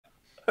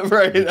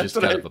Right. You're That's just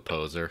what kind I. of a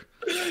poser.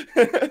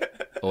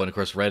 Oh, and of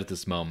course, right at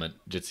this moment,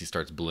 Jitsi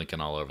starts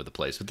blinking all over the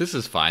place. But this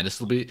is fine.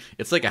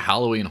 It's like a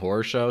Halloween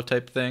horror show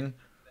type thing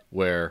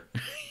where,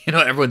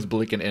 everyone's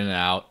blinking in and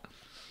out.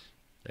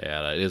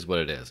 Yeah, that is what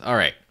it is. All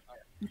right.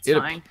 It's It,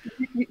 fine.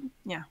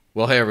 Yeah.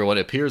 well, hey, everyone.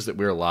 It appears that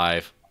we're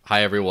live.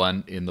 Hi,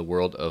 everyone in the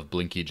world of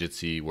Blinky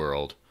Jitsi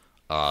world.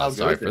 How good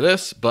Sorry is for it?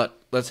 this, but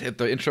let's hit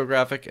the intro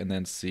graphic and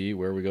then see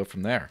where we go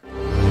from there.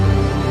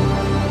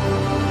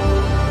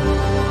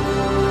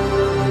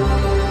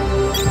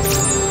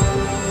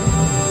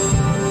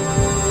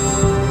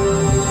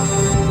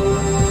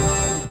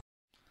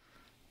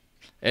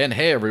 And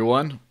hey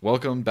everyone,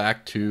 welcome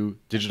back to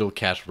Digital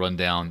Cash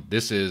Rundown.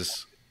 This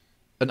is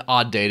an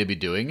odd day to be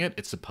doing it.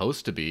 It's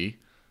supposed to be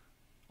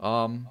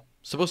on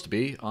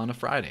a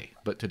Friday,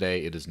 but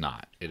today it is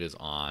not. It is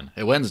on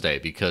a Wednesday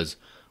because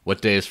what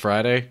day is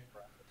Friday?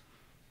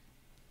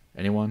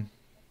 Anyone?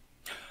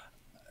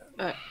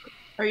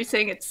 Are you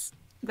saying it's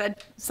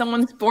that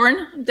someone's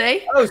born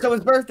day? Oh,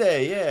 someone's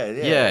birthday. Yeah.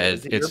 Yeah,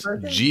 Is it your it's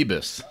birthday?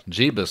 Jeebus.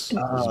 Jeebus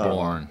was Oh.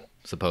 born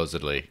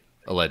supposedly,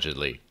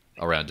 allegedly,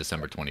 around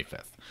December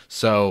 25th.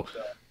 So,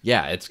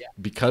 yeah, it's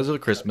because of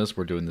Christmas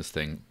we're doing this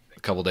thing a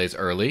couple days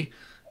early.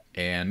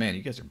 And man,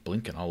 you guys are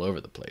blinking all over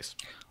the place.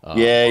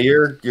 Yeah,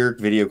 your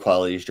video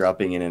quality is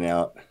dropping in and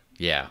out.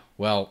 Yeah.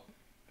 Well,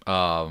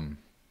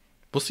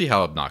 we'll see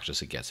how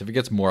obnoxious it gets. If it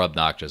gets more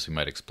obnoxious, we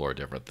might explore a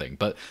different thing.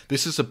 But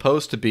this is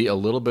supposed to be a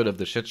little bit of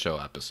the shit show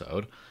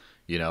episode.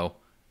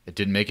 It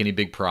didn't make any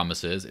big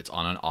promises. It's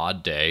on an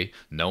odd day.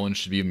 No one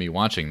should be me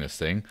watching this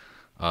thing.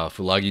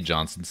 Fulagi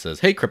Johnson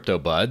says, "Hey, crypto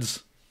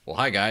buds." Well,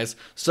 hi guys.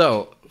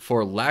 So,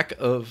 for lack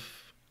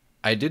of,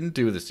 I didn't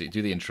do the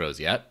intros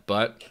yet,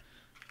 but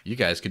you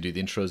guys can do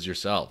the intros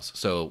yourselves.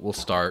 So we'll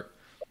start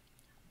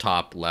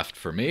top left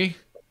for me.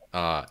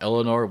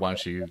 Eleanor, why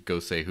don't you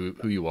go say who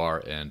you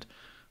are and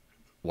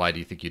why do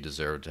you think you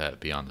deserve to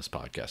be on this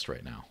podcast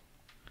right now?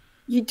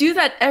 You do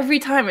that every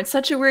time. It's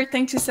such a weird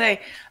thing to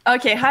say.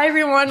 Okay, hi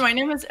everyone. My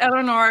name is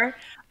Eleanor.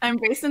 I'm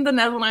based in the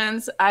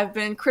Netherlands. I've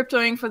been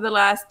cryptoing for the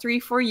last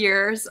 3-4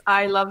 years.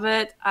 I love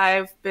it.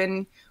 I've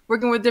been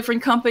working with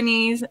different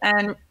companies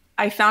and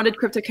I founded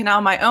Crypto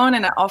Canal my own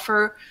and I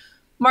offer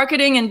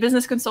marketing and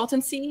business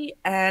consultancy.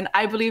 And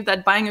I believe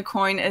that buying a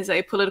coin is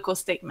a political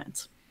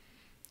statement.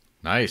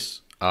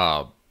 Nice.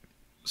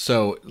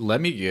 So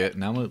let me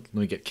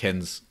get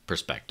Ken's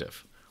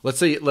perspective.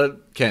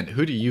 Ken,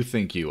 who do you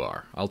think you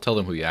are? I'll tell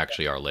them who you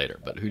actually are later,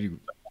 but who do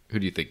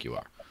you think you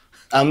are?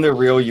 I'm the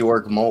real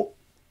York Molt.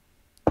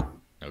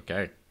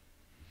 Okay.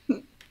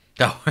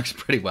 That works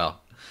pretty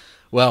well.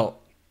 Well,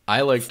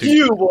 I like to.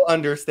 You will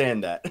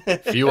understand that.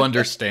 If you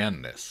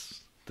understand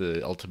this,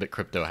 the ultimate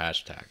crypto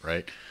hashtag,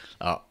 right?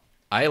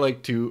 I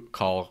like to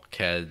call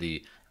Ken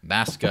the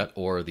mascot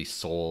or the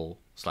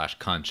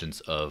soul/conscience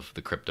of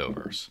the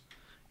cryptoverse.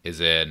 Is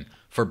in,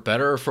 for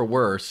better or for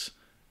worse,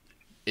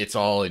 it's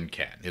all in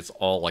Ken. It's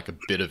all like a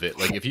bit of it.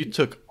 Like if you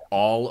took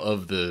all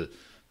of the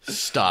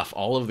stuff,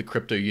 all of the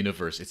crypto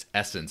universe, its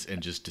essence,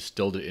 and just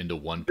distilled it into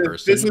one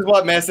person. This is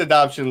what mass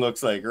adoption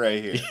looks like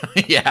right here.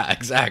 Yeah,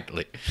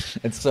 exactly.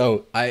 And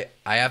so I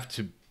have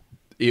to,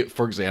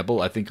 for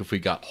example, I think if we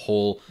got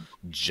whole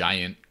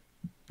giant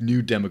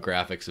new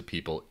demographics of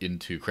people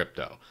into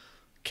crypto,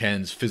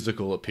 Ken's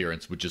physical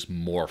appearance would just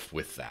morph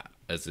with that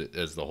as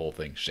the whole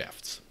thing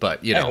shifts.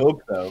 But I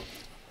hope so.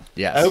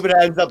 yes. I hope it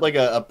ends up like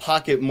a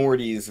Pocket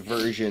Morty's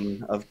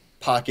version of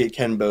Pocket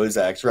Ken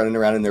Bozaks running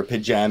around in their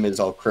pajamas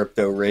all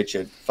crypto rich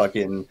and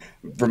fucking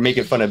for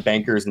making fun of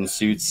bankers in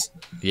suits.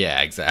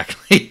 Yeah,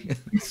 exactly.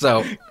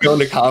 So Going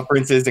to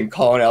conferences and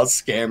calling out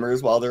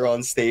scammers while they're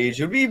on stage.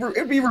 It'd be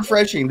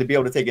refreshing to be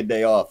able to take a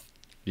day off.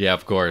 yeah,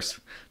 of course.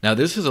 Now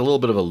this is a little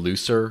bit of a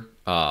looser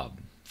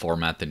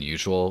format than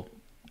usual.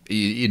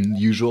 In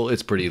usual,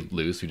 it's pretty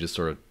loose. We just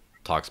sort of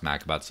talk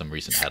smack about some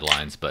recent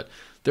headlines, but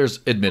there's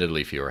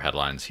admittedly fewer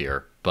headlines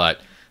here. But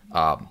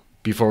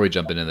before we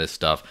jump into this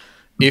stuff,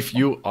 if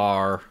you're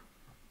one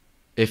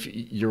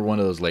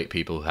of those late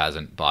people who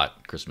hasn't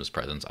bought Christmas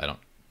presents, I don't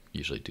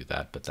usually do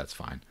that, but that's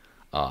fine.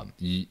 And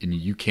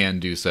you can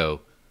do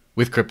so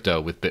with crypto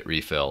with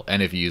Bitrefill,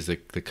 and if you use the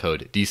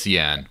code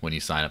DCN when you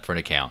sign up for an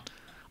account,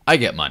 I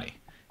get money.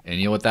 And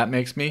you know what that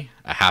makes me?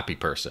 A happy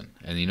person.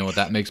 And you know what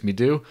that makes me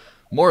do?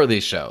 More of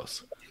these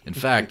shows. In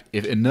fact,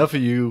 if enough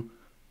of you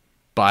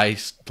buy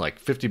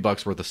like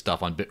 $50 worth of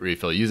stuff on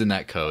Bitrefill using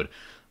that code,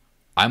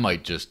 I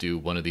might just do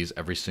one of these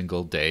every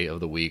single day of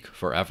the week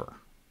forever.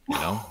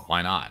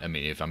 Why not? I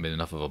mean, if I'm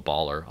enough of a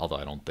baller, although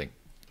I don't think.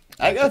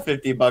 I got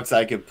 $50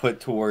 I could put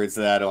towards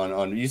that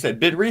on you said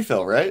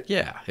Bitrefill, right?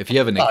 Yeah, if you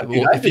have an Oh,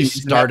 dude, I've if been you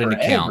using start that an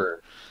account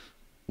forever.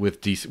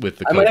 with the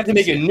code I might have to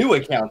make a DCN. new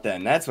account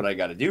then. That's what I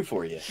got to do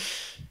for you.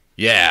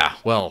 Yeah,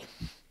 well,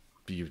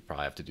 you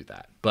probably have to do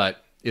that.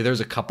 But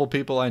there's a couple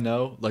people I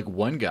know, like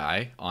one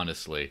guy,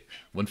 honestly,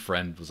 one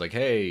friend was like,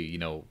 hey,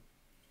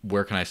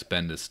 where can I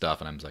spend this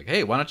stuff? And I was like,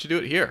 hey, why don't you do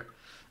it here?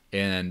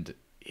 And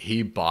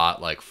he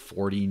bought like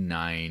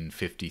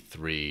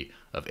 $49.53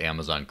 of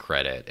Amazon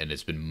credit, and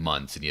it's been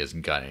months and he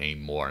hasn't gotten any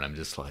more. And I'm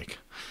just like,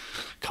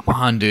 come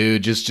on,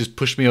 dude, just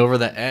push me over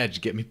the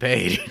edge, get me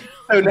paid.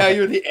 So now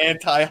you're the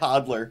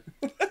anti-hodler.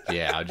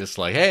 Yeah, I'm just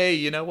like, hey,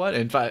 you know what?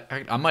 In fact,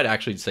 I might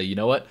actually say, you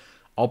know what?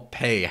 I'll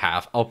pay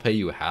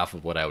you half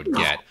of what I would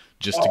get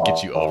just to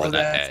get you over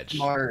that edge.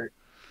 Smart.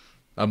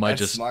 I might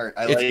That's just smart.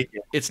 I like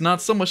it. It's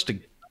not so much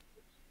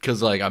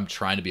because like I'm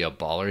trying to be a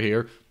baller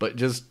here, but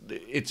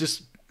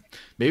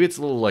maybe it's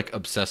a little like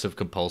obsessive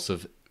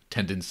compulsive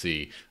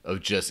tendency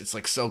of just it's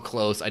like so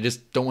close. I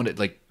just don't want it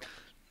like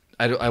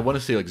I want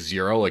to say like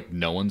zero, like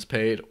no one's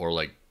paid, or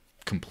like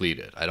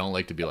completed. I don't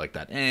like to be like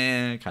that,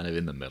 kind of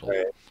in the middle.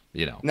 Right.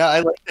 You know. No,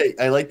 I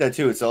like that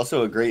too. It's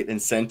also a great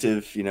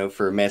incentive, you know,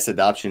 for mass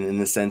adoption in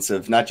the sense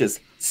of not just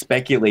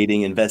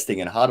speculating,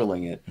 investing, and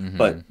hodling it,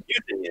 but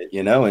using it,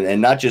 you know,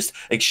 and not just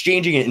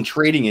exchanging it and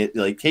trading it.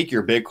 Like take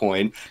your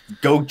Bitcoin,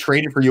 go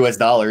trade it for US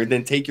dollar,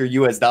 then take your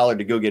US dollar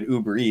to go get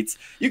Uber Eats.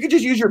 You could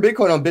just use your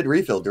Bitcoin on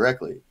Bitrefill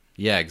directly.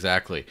 Yeah,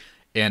 exactly.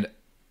 And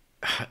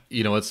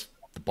you know, it's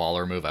the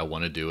baller move I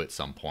want to do at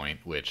some point,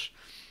 which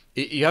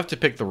you have to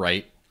pick the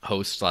right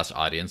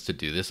host/audience to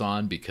do this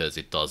on, because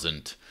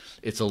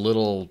it's a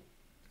little,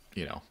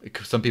 you know,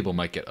 some people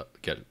might get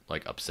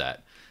like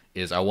upset.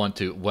 Is I want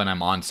to, when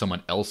I'm on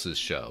someone else's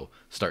show,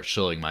 start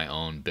showing my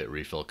own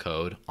Bitrefill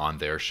code on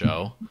their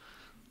show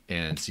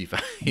and see if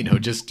I, you know,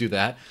 just do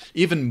that.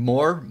 Even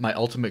more, my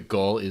ultimate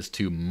goal is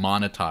to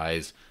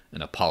monetize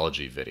an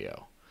apology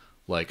video.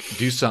 Like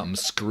do something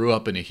screw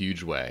up in a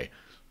huge way,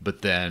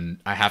 but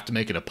then I have to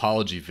make an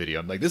apology video.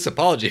 I'm like, this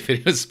apology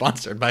video is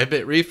sponsored by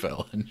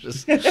Bitrefill, and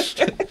just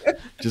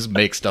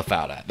make stuff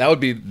out of it. That would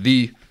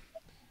be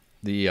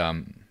the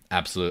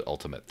absolute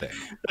ultimate thing.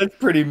 That's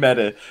pretty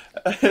meta.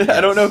 Yes.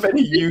 I don't know if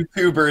any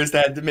YouTubers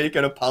had to make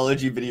an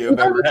apology video have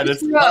ever had a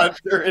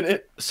sponsor in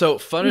it. So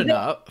funny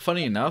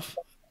enough,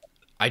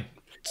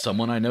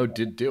 someone I know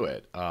did do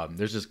it.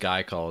 There's this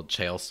guy called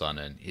Chael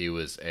Sonnen. He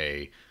was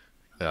a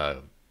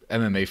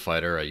MMA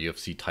fighter, a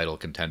UFC title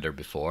contender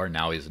before.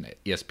 Now he's an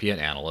ESPN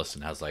analyst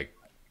and has like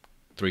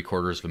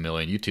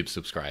 750,000 YouTube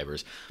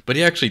subscribers. But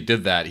he actually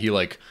did that. He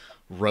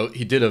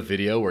did a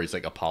video where he's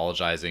like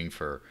apologizing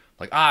for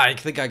like, I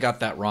think I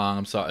got that wrong,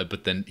 I'm sorry.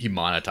 But then he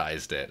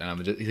monetized it,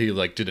 and he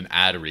like did an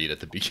ad read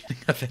at the beginning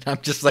of it. I'm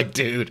just like,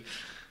 dude,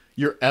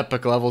 you're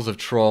epic levels of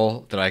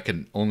troll that I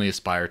can only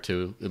aspire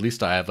to. At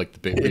least I have like the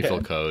big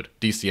refill code,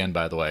 DCN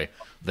by the way,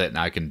 that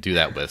I can do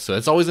that with. So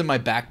it's always in my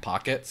back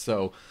pocket.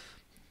 So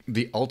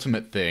the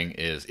ultimate thing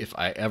is if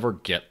I ever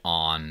get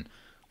on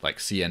like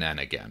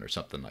CNN again or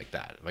something like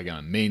that, if I get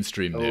on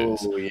mainstream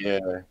news,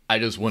 I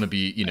just want to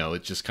be, you know,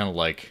 it's just kind of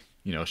like,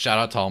 you know, shout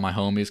out to all my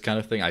homies kind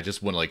of thing. I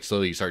just want to like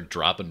slowly start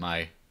dropping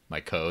my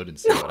code and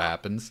see what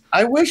happens.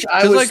 I wish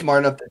I was like,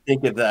 smart enough to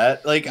think of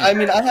that. Like, I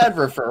mean, I have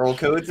referral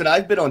codes and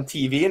I've been on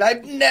TV and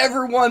I've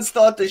never once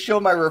thought to show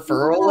my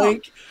referral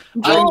link.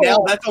 Now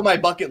that's on my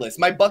bucket list.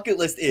 My bucket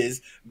list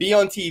is be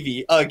on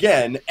TV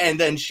again and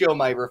then show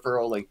my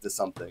referral link to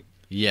something.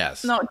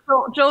 Yes. No,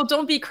 Joel,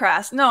 don't be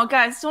crass. No,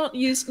 guys, don't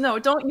use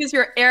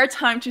your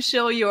airtime to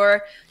show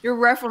your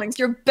referral links.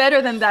 You're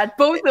better than that.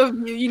 Both of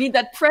you. You need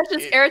that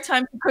precious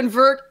airtime to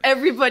convert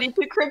everybody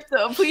to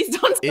crypto. Please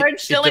don't start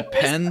shilling. It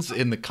depends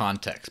in the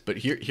context. But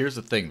here's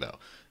the thing though.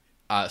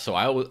 So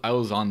I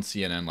was on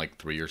CNN like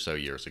 3 or so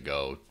years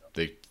ago.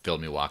 They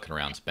filmed me walking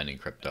around spending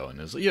crypto, and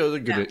it was, you know, a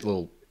good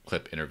little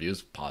clip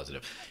interviews,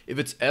 positive. If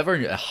it's ever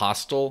a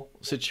hostile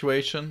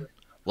situation,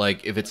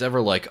 like if it's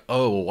ever like,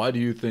 oh, why do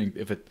you think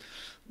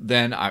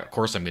then of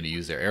course I'm going to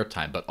use their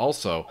airtime. But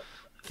also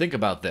think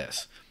about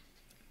this.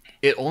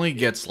 It only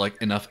gets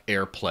like enough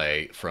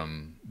airplay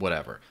from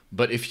whatever.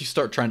 But if you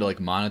start trying to like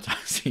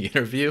monetize the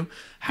interview,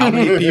 how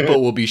many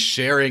people will be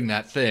sharing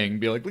that thing?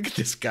 Be like, look at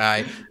this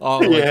guy. Oh,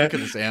 like, look at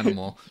this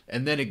animal.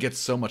 And then it gets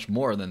so much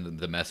more. And then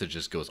the message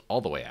just goes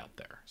all the way out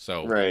there.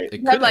 So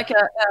you have like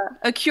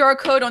a QR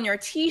code on your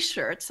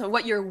T-shirt. So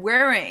what you're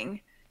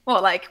wearing.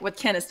 Well, like what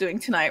Ken is doing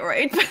tonight,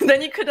 right? But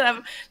then you could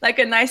have like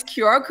a nice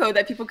QR code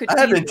that people could.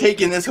 I haven't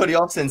taken this hoodie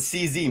off since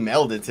CZ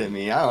mailed it to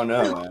me. I don't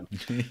know, man.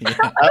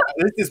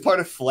 This is part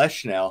of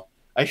flesh now.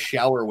 I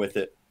shower with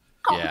it.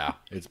 Yeah,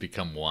 it's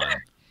become one.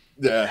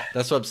 Yeah,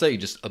 that's what I'm saying.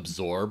 Just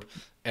absorb,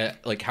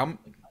 like how.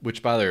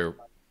 Which, by the way,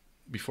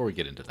 before we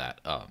get into that,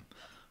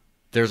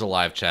 there's a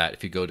live chat.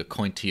 If you go to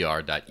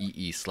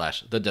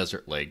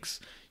cointr.ee/thedesertlinks,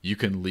 you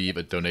can leave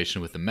a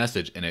donation with a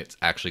message, and it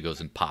actually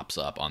goes and pops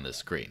up on the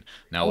screen.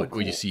 Now,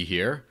 what you see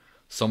here,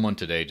 someone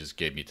today just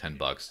gave me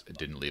 $10. It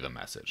didn't leave a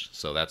message.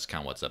 So that's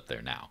kind of what's up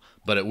there now.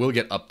 But it will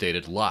get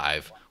updated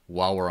live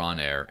while we're on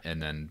air,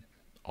 and then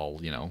I'll,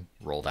 you know,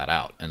 roll that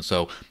out. And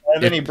so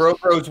if any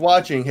bros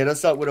watching, hit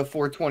us up with a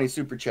 420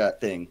 super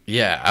chat thing.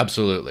 Yeah,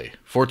 absolutely.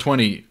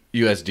 420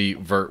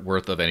 USD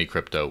worth of any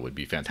crypto would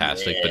be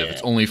fantastic. Yeah. But if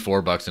it's only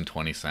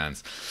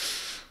 $4.20,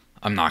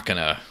 I'm not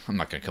gonna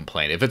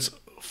complain. If it's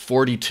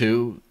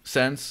 42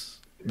 cents,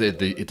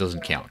 it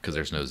doesn't count because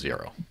there's no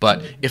zero.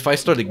 But if I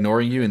start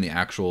ignoring you in the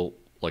actual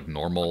like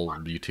normal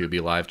YouTube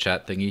live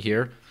chat thingy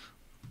here,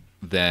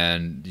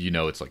 then you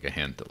know it's like a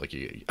hint that like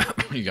you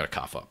you gotta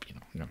cough up. You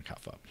know, you gotta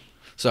cough up.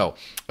 So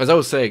as I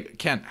was saying,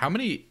 Ken, how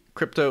many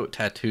crypto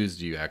tattoos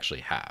do you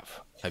actually have?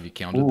 Have you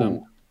counted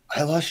them?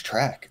 I lost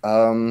track.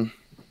 1,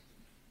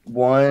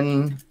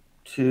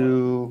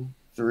 2,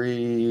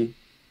 3,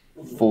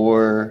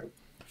 4,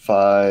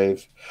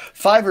 5,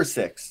 5 or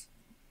 6.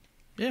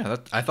 Yeah,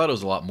 I thought it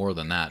was a lot more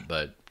than that,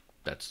 but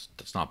that's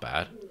not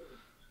bad.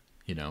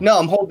 You know. No,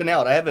 I'm holding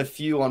out. I have a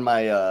few on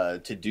my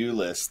to-do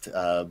list,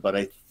 but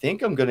I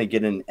think I'm gonna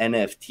get an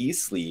NFT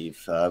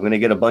sleeve. I'm gonna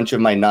get a bunch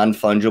of my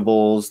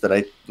non-fungibles that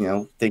I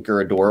think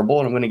are adorable,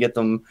 and I'm gonna get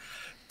them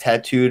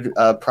tattooed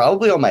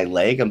probably on my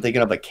leg. I'm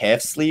thinking of a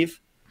calf sleeve.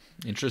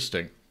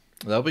 Interesting.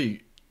 That'll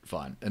be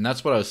fun. And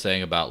that's what I was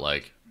saying about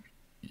like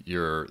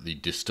the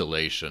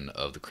distillation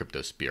of the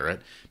crypto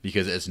spirit,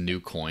 because as new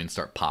coins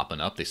start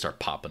popping up, they start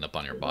popping up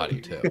on your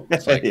body too.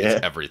 It's like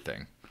it's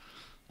everything.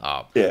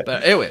 But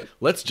anyway,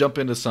 let's jump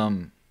into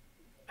some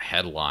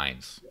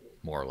headlines,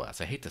 more or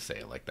less. I hate to say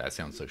it like that. It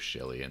sounds so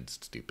shilly and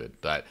stupid.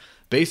 But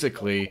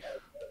basically,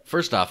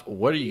 first off,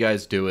 what are you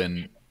guys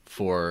doing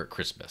for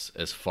Christmas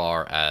as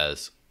far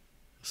as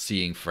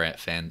seeing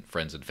friends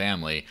and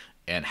family,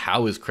 and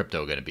how is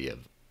crypto going to be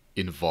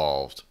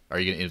involved? Are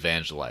you going to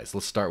evangelize?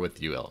 Let's start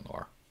with you,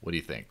 Eleanor. What do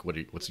you think? What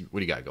do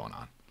you got going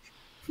on?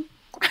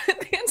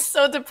 It's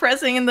so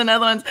depressing in the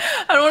Netherlands.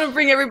 I don't want to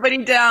bring everybody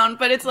down,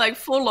 but it's like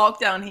full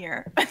lockdown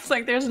here. It's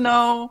like there's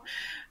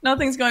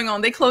nothing's going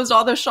on. They closed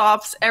all the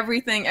shops,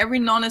 everything. Every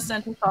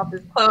non-essential shop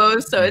is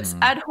closed. So it's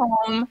at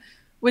home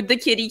with the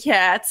kitty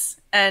cats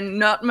and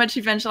not much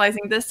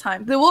evangelizing this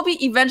time. There will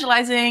be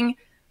evangelizing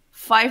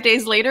 5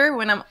 days later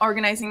when I'm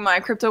organizing my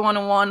Crypto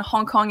 101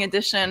 Hong Kong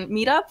edition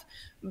meetup.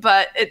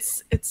 But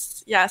it's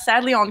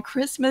sadly on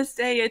Christmas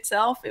Day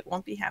itself, it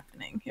won't be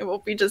happening. It will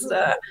be just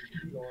an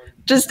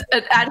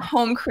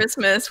at-home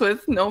Christmas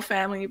with no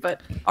family but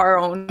our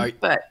own.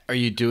 Are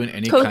you doing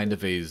any kind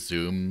of a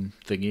Zoom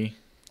thingy,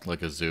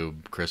 like a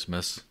Zoom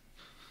Christmas?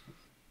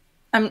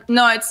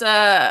 No, it's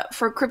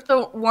for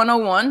Crypto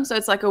 101, so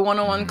it's like a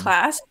 101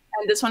 class.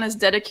 And this one is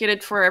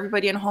dedicated for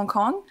everybody in Hong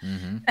Kong.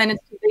 And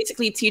it's to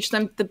basically teach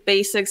them the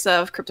basics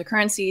of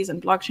cryptocurrencies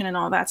and blockchain and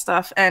all that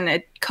stuff. And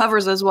it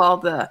covers as well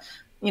the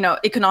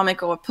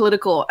economic or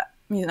political,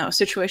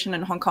 situation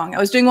in Hong Kong. I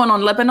was doing one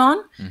on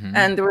Lebanon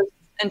and there was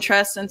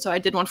interest. And so I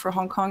did one for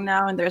Hong Kong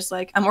now. And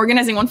I'm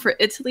organizing one for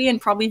Italy and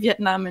probably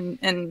Vietnam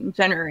in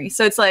January.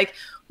 So it's like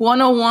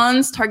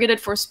 101s targeted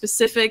for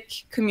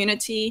specific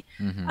community,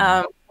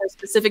 for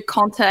specific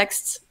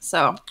contexts.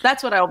 So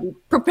that's what I'll be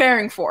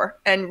preparing for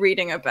and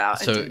reading about.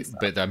 So,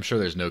 but I'm sure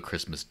there's no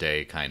Christmas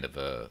Day kind of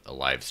a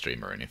live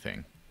stream or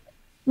anything.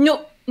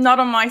 No, not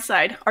on my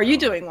side. Are you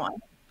doing one?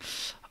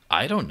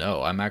 I don't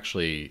know. I'm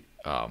actually.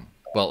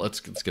 Well, let's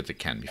get to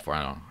Ken before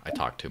I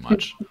talk too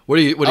much. What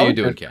are you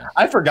doing, Ken?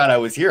 I forgot I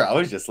was here. I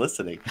was just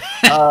listening.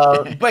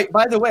 But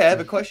by the way, I have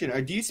a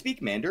question. Do you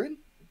speak Mandarin?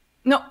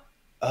 No.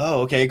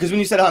 Oh, okay. Because when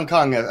you said Hong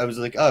Kong, I was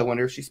like, oh, I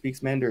wonder if she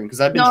speaks Mandarin. Because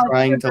I've been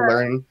trying to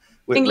learn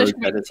with English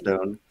Rosetta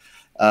Stone.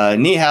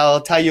 Ni hao,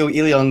 taiyou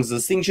iliang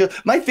zixingjie.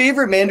 My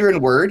favorite Mandarin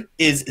word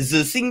is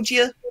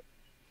zixingjie.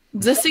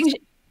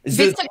 Zixingjie.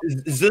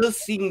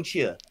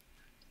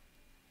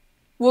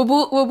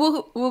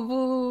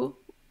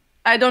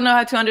 I don't know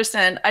how to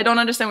understand. I don't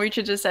understand what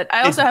you just said.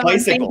 I also have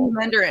bicycle. a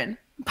Mandarin.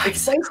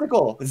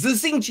 Bicycle.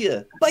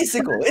 Zixingjie.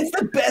 Bicycle. It's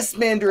the best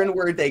Mandarin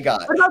word they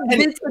got. What about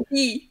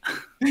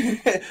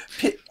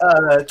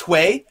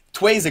Tway.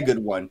 Tway's a good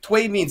one.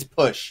 Tway means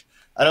push.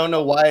 I don't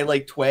know why I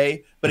like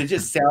tway, but it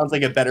just sounds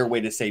like a better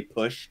way to say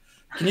push.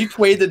 Can you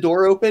tway the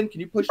door open? Can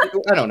you push the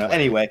door? I don't know.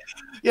 Anyway,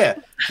 yeah.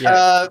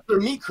 For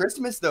me,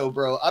 Christmas though,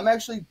 bro, I'm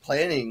actually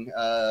planning.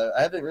 I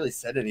haven't really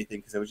said anything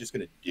because I was just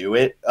gonna do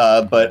it.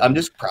 But I'm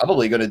just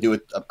probably gonna do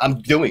it.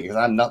 I'm doing it because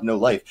I'm not no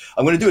life.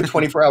 I'm gonna do a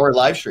 24-hour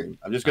live stream.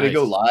 I'm just gonna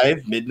go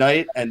live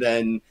midnight and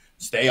then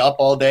stay up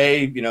all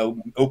day,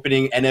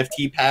 opening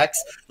NFT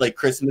packs like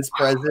Christmas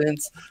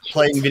presents,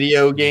 playing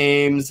video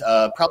games.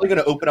 Probably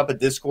gonna open up a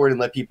Discord and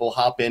let people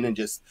hop in and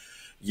just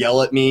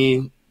yell at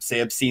me, say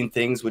obscene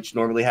things, which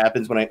normally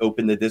happens when I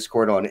open the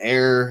Discord on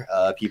air.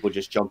 People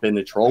just jump in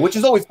to troll, which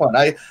is always fun.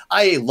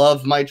 I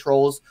love my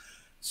trolls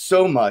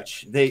so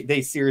much.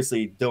 They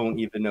seriously don't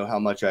even know how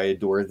much I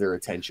adore their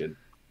attention.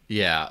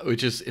 Yeah,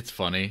 it's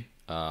funny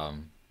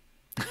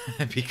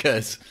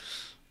because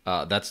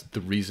that's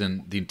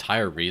the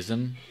entire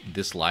reason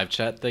this live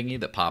chat thingy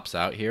that pops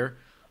out here,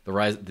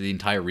 the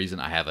entire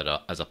reason I have it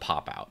as a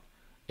pop out,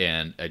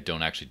 and I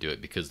don't actually do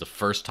it because the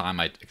first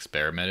time I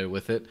experimented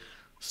with it,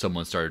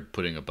 someone started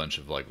putting a bunch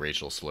of like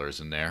racial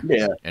slurs in there.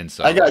 Yeah. And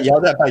so I got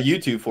yelled at by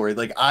YouTube for it.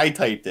 Like I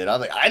typed it. I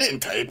was like, I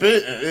didn't type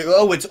it.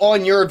 Oh, it's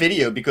on your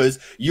video because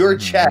your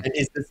chat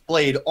is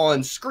displayed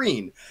on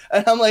screen.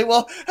 And I'm like,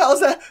 well, how's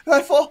that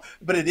my fault?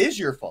 But it is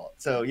your fault.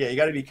 So yeah, you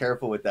got to be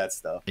careful with that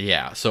stuff.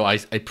 Yeah. So I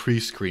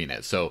pre-screen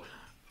it. So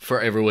for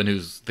everyone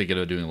who's thinking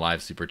of doing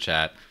live super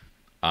chat,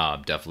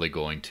 definitely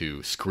going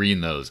to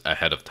screen those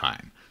ahead of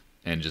time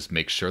and just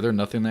make sure they're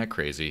nothing that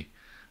crazy.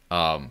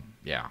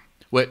 Yeah.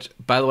 Which,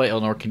 by the way,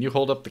 Eleanor, can you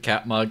hold up the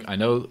cat mug? I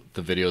know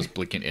the video is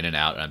blinking in and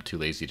out, and I'm too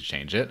lazy to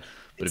change it.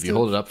 But if you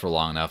hold it up for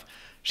long enough,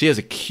 she has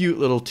a cute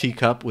little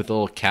teacup with a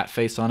little cat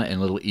face on it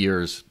and little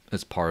ears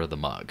as part of the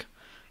mug.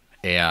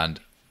 And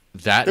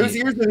those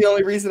ears are the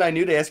only reason I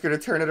knew to ask her to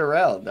turn it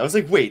around. I was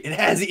like, wait, it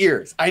has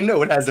ears. I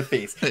know it has a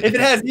face. If it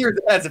has ears,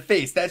 it has a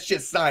face. That's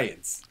just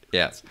science.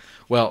 Yes.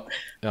 Well,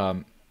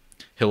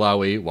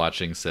 Hilawi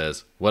watching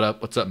says, "What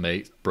up? What's up,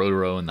 mate?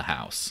 Brodero in the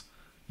house."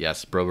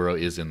 Yes, Brodero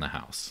is in the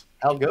house.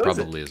 How goes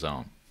Probably it? his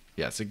own.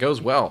 Yes, it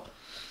goes well.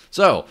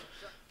 So,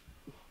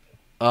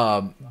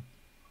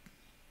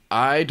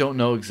 I don't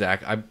know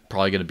exact. I'm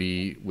probably going to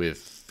be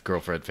with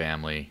girlfriend,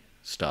 family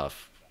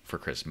stuff for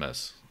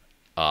Christmas.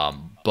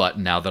 But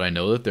now that I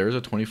know that there's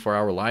a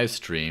 24-hour live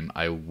stream,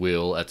 I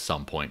will at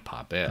some point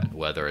pop in,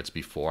 whether it's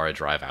before I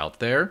drive out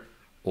there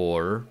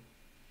or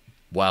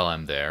while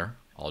I'm there.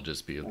 I'll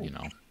just be,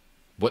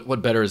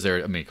 what better is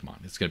there? I mean, come on,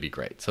 it's going to be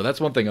great. So that's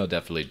one thing I'll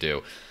definitely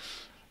do.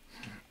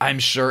 I'm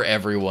sure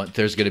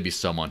there's going to be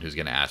someone who's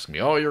going to ask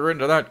me, "Oh, you're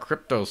into that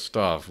crypto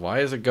stuff.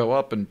 Why does it go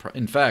up?"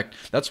 In fact,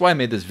 that's why I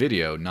made this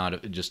video,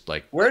 not just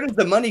like... Where does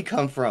the money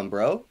come from,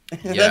 bro?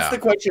 Yeah. That's the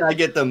question I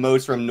get the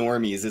most from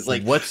normies is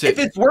like, What's it? If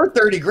it's worth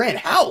 30 grand,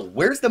 how?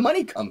 Where's the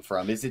money come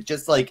from? Is it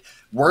just like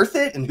worth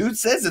it? And who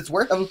says it's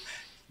worth them?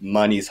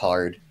 Money's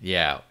hard.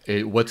 Yeah.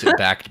 What's it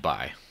backed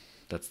by?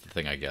 That's the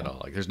thing I get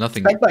all. Like, there's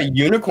nothing... It's backed by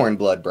unicorn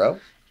blood, bro.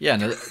 Yeah,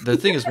 and the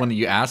thing is, when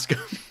you ask them,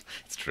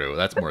 it's true,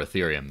 that's more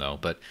Ethereum though,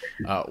 but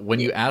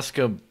when you ask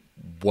them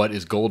what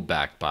is gold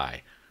backed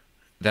by,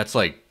 that's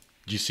like,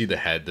 you see the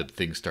head, the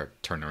things start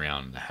turning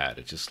around in the head.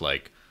 It's just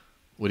like,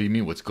 what do you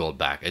mean what's gold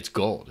backed? It's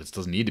gold. It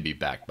doesn't need to be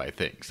backed by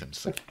things. And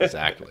it's like,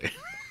 exactly.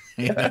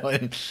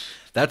 And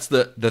that's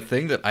the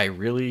thing that I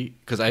really,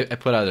 because I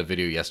put out a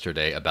video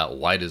yesterday about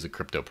why does the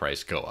crypto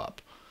price go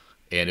up?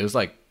 And it was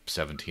like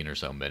 17 or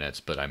so minutes,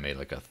 but I made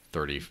like a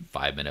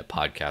 35-minute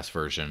podcast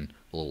version,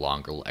 a little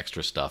longer, a little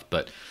extra stuff,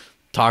 but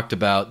talked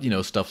about,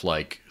 stuff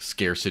like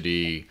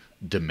scarcity,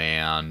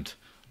 demand,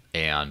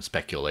 and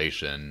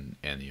speculation,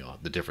 and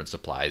the different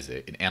supplies,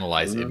 and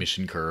analyze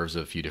emission curves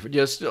of a few different,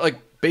 just like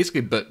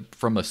basically, but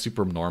from a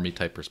super normie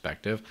type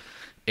perspective.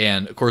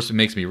 And of course, it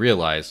makes me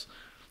realize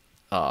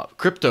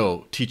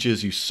crypto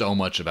teaches you so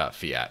much about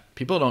fiat.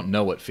 People don't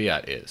know what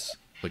fiat is.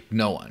 Like,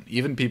 no one,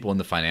 even people in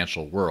the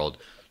financial world,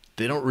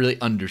 they don't really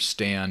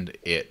understand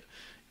it.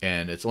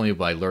 And it's only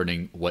by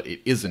learning what it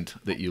isn't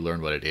that you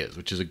learn what it is,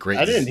 which is a great...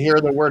 I didn't hear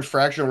the word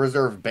fractional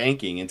reserve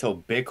banking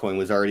until Bitcoin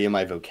was already in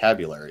my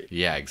vocabulary.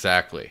 Yeah,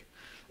 exactly.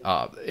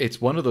 It's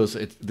one of those...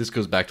 This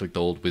goes back to like the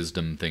old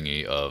wisdom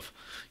thingy of,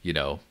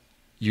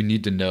 you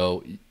need to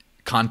know...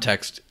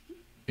 Context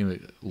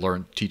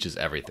teaches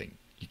everything.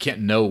 You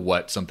can't know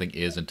what something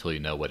is until you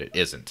know what it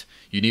isn't.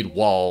 You need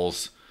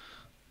walls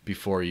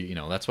before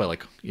that's why,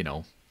 like,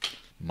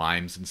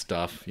 mimes and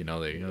stuff,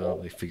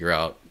 they figure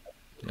out...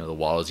 the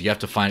walls. You have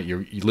to find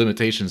your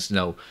limitations to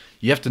know.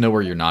 You have to know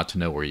where you're not to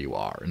know where you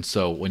are. And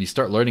so when you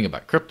start learning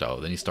about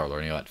crypto, then you start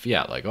learning about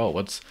fiat. Like, oh,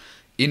 what's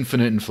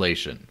infinite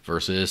inflation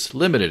versus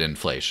limited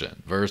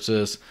inflation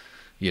versus,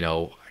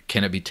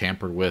 can it be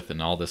tampered with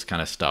and all this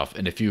kind of stuff.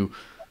 And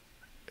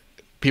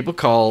people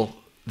call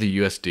the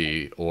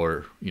USD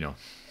or,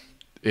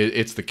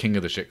 it's the king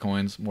of the shit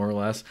coins, more or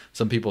less.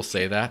 Some people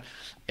say that.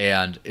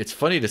 And it's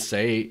funny to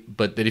say,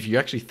 but that if you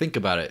actually think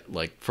about it,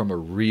 like from a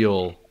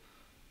real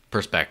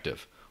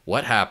perspective,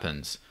 what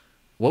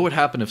would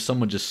happen if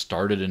someone just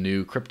started a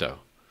new crypto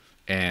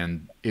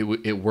and it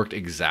worked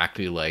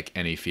exactly like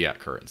any fiat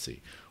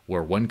currency,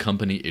 where one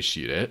company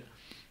issued it,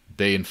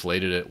 they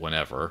inflated it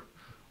whenever,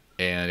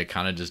 and it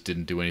kind of just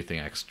didn't do anything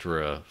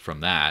extra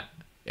from that,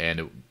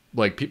 and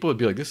people would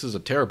be like, this is a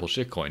terrible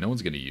shitcoin, no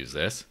one's going to use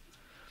this.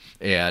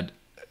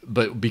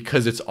 But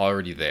because it's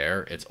already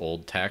there, it's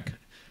old tech,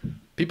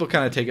 people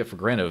kind of take it for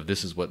granted of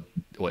this is what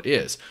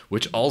is,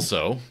 which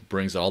also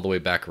brings it all the way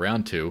back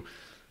around to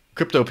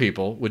crypto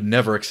people would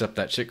never accept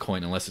that shitcoin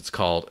unless it's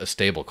called a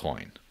stable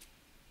coin.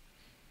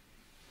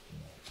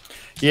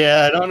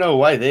 Yeah, I don't know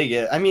why they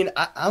get... I mean,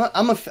 I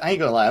ain't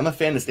gonna lie, I'm a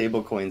fan of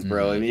stable coins,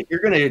 bro. Mm-hmm. I mean, if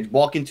you're gonna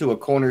walk into a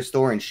corner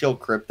store and shill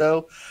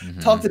crypto,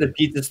 talk to the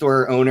pizza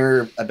store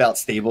owner about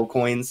stable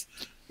coins,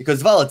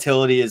 because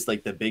volatility is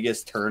like the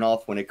biggest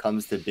turnoff when it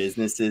comes to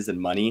businesses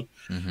and money.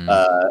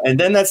 And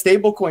then that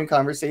stablecoin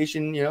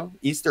conversation,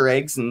 Easter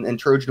eggs and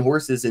Trojan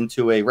horses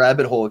into a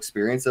rabbit hole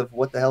experience of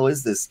what the hell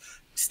is this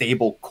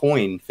stable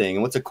coin thing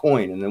and what's a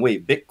coin, and then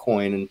wait,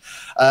 Bitcoin, and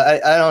I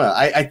don't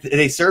know.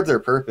 They serve their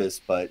purpose,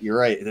 but you're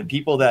right. The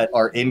people that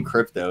are in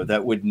crypto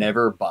that would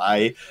never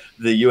buy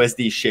the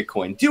USD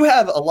shitcoin do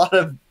have a lot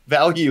of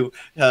value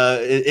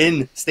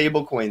in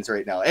stable coins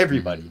right now.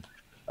 Everybody,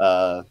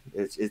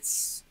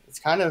 it's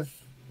kind of,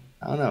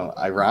 I don't know,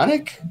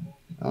 ironic.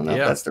 I don't know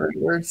if that's the right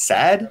word.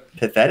 Sad,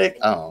 pathetic.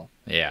 Oh,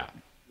 yeah,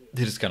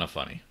 it is kind of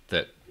funny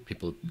that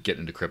people get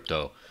into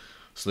crypto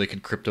so they can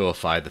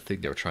cryptoify the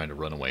thing they were trying to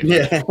run away from.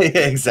 Yeah,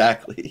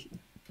 exactly.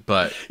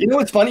 But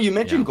it's funny, you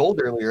mentioned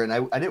gold earlier, and I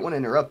didn't want to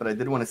interrupt, but I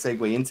did want to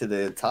segue into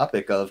the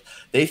topic of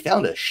they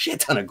found a shit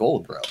ton of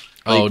gold, bro.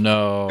 Oh The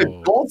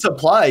no. gold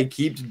supply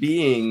keeps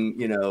being,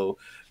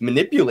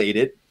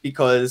 manipulated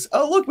because,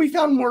 oh, look, we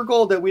found more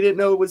gold that we didn't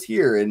know was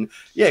here. And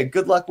yeah,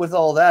 good luck with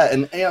all that.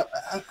 And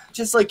I'm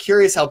just like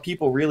curious how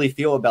people really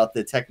feel about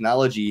the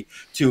technology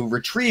to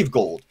retrieve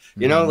gold.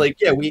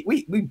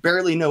 We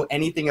barely know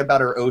anything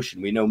about our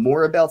ocean. We know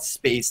more about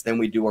space than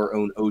we do our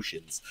own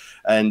oceans.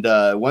 And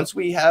once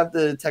we have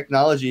the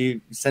technology,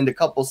 send a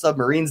couple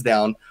submarines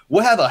down,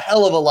 we'll have a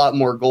hell of a lot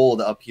more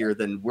gold up here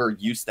than we're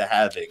used to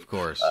having. Of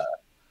course.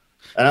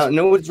 And I don't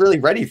know what's really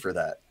ready for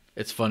that.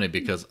 It's funny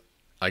because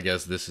I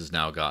guess this has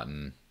now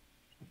gotten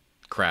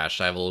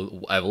crashed. I have a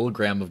little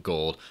gram of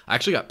gold. I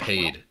actually got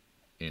paid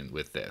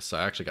with this. So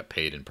I actually got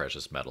paid in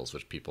precious metals,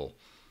 which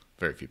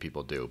very few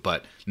people do.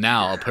 But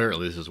now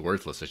apparently this is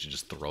worthless. I should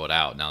just throw it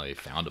out. Now they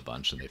found a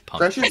bunch and they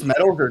pumped precious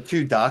metals are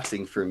too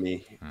doxing for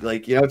me.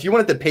 Like, if you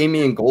wanted to pay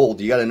me in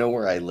gold, you got to know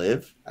where I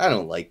live. I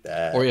don't like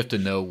that. Or you have to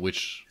know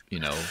which,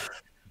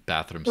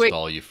 bathroom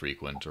stall you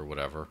frequent or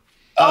whatever.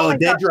 Oh,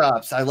 dead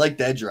drops. I like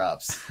dead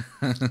drops.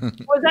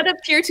 Was that a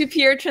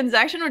peer-to-peer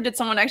transaction, or did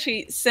someone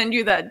actually send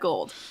you that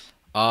gold?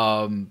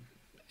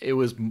 It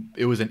was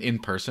an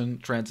in-person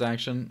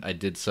transaction. I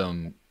did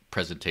some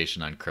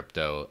presentation on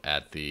crypto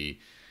at the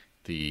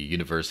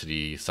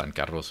University San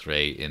Carlos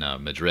Rey in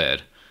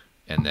Madrid,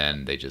 and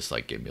then they just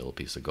like gave me a little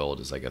piece of gold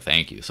as like a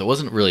thank you. So it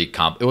wasn't really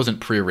it wasn't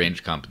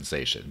prearranged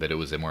compensation, but it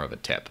was more of a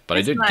tip. But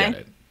I did get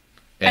it.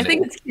 And I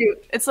think it's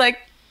cute. It's like,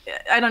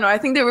 I don't know. I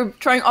think they were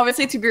trying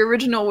obviously to be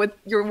original with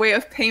your way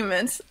of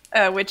payment,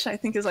 which I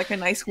think is like a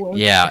nice win.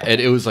 Yeah,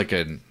 it was like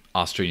an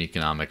Austrian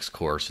economics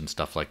course and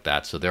stuff like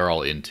that. So they're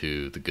all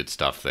into the good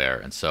stuff there,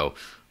 and so.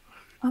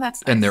 Oh,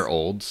 that's nice. And they're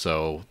old,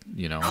 so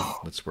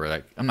that's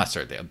where I'm not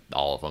certain they have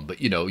all of them,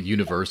 but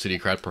university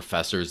crowd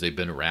professors, they've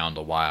been around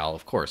a while.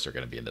 Of course, they're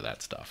going to be into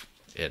that stuff.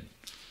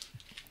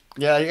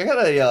 Yeah, I got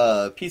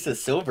a piece of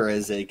silver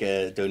as like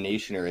a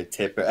donation or a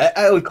tip.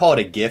 I would call it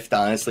a gift,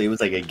 honestly. It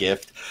was like a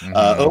gift.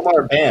 Mm-hmm.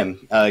 Omar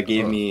Bam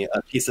gave me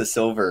a piece of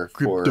silver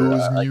for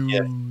a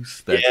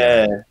gift.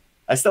 Yeah,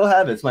 I still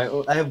have it.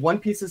 I have one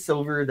piece of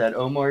silver that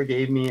Omar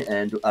gave me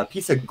and a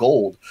piece of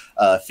gold.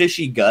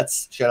 Fishy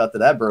Guts, shout out to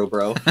that bro,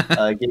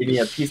 gave me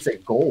a piece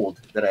of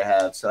gold that I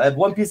have. So I have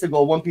one piece of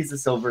gold, one piece of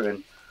silver,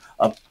 and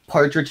a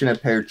partridge in a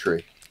pear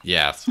tree.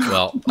 Yes,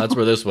 well, that's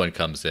where this one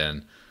comes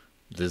in.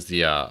 This is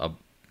the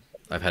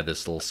I've had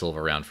this little silver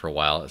around for a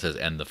while. It says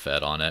 "End the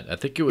Fed" on it. I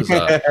think it was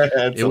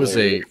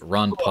a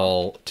Ron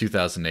Paul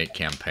 2008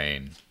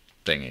 campaign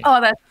thingy.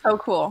 Oh, that's so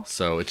cool.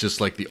 So it's just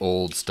like the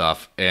old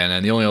stuff, and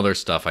then the only other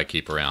stuff I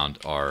keep around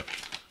are,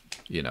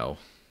 of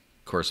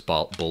course,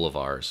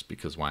 bolivars,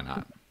 because why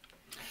not?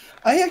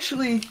 I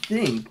actually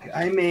think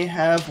I may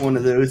have one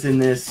of those in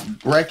this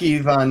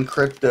Brecky Von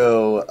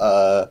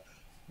Crypto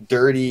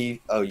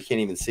dirty. Oh, you can't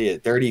even see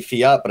it. Dirty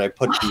fiat, but I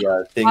put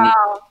the thing.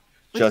 Wow.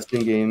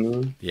 Justin gave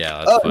me.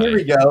 Yeah. That's funny. Here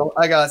we go.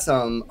 I got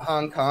some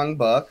Hong Kong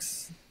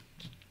bucks.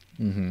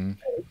 Mm-hmm.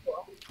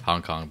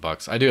 Hong Kong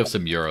bucks. I do have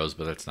some euros,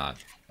 but that's not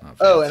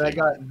oh, and I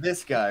got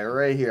this guy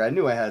right here. I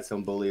knew I had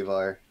some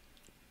Bolivar.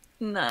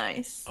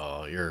 Nice.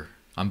 Oh,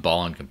 I'm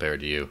balling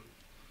compared to you.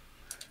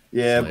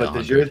 Yeah, but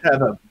does yours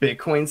have a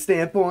Bitcoin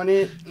stamp on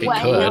it?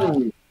 It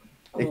could.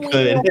 It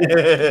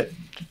could.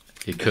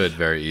 It could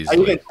very easily.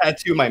 I even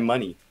tattoo my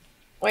money.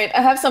 Wait,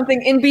 I have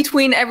something in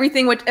between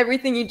everything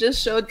you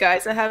just showed,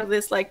 guys. I have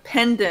this like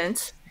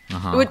pendant.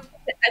 Uh-huh.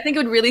 I think it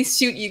would really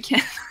suit you,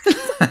 Ken.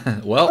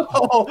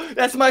 Well,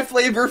 that's my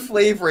Flavor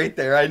Flav right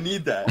there. I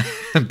need that.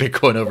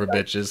 Bitcoin over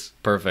bitches,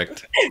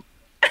 perfect.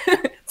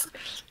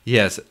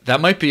 Yes,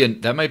 that might be a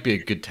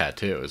good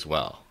tattoo as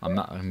well.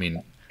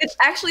 It's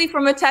actually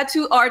from a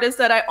tattoo artist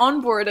that I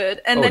onboarded,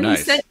 and then nice.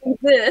 He sent me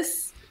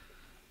this.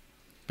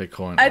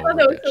 Bitcoin I over thought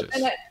that was bitches.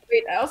 so,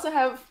 wait, I also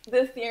have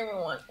this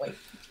Ethereum one. Wait.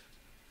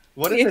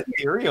 What is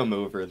Ethereum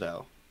over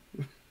though?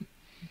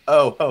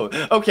 Oh,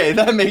 okay,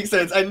 that makes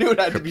sense. I knew it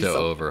had to be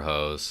crypto over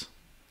hose.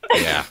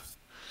 Yeah,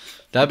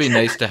 that'd be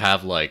nice to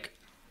have like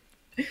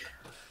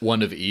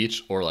one of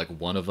each, or like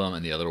one of them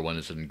and the other one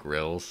is in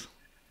grills.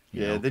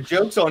 Yeah, the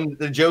joke's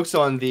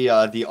on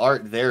the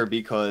art there,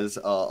 because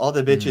all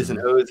the bitches and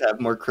hoes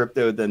have more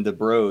crypto than the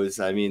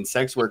bros. I mean,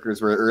 sex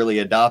workers were early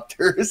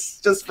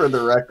adopters, just for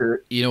the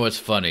record. You know what's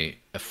funny?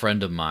 A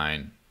friend of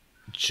mine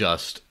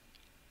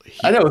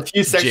I know a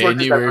few sex workers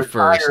that January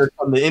 1st. retired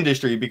from the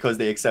industry because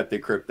they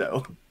accepted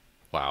crypto.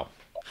 Wow.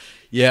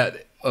 Yeah,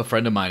 a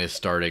friend of mine is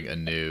starting a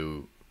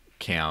new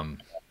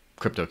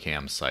crypto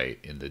cam site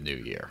in the new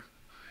year.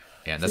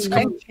 And that's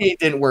it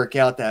didn't work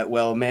out that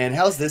well, man.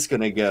 How's this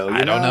gonna go?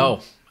 I don't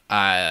know.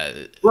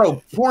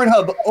 Bro,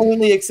 Pornhub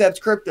only accepts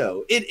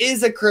crypto. It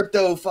is a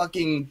crypto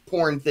fucking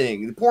porn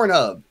thing.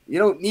 Pornhub. You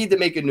don't need to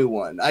make a new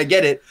one. I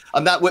get it.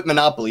 I'm not with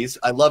monopolies.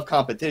 I love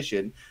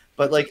competition.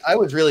 But like, I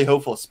was really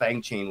hopeful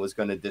Spank Chain was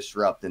going to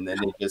disrupt, and then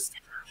it just,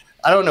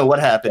 I don't know what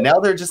happened. Now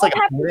they're just what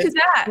happened to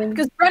that?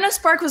 Because Brenna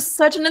Spark was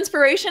such an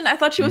inspiration. I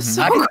thought she was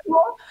so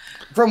cool.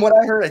 From what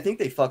I heard, I think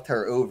they fucked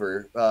her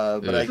over,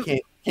 but I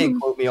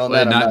can't quote me on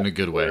that. Not in a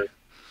good way.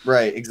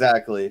 Right,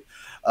 exactly.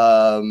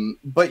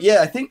 But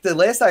yeah, I think the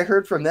last I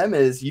heard from them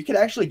is you could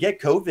actually get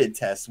COVID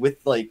tests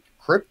with like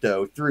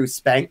crypto through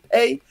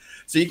SpankPay.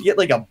 So you can get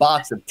like a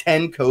box of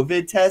 10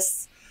 COVID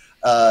tests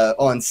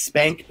on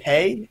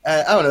SpankPay.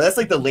 I don't know. That's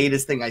like the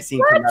latest thing I've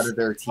seen come out of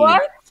their team.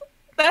 What?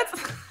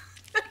 That's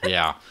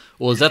Yeah.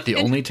 Well, is that the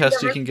only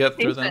test you can get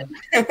through them?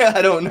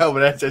 I don't know,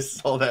 but I just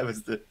saw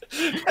that's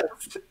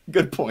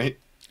good point.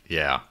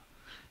 Yeah.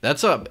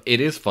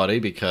 It is funny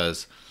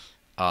because,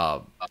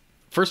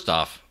 first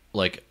off,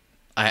 like,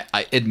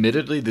 I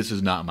admittedly, this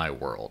is not my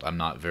world. I'm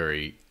not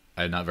very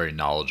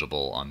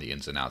knowledgeable on the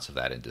ins and outs of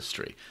that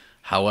industry.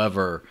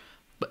 However,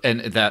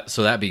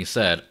 that being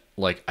said,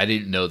 like, I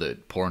didn't know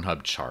that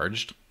Pornhub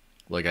charged.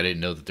 Like, I didn't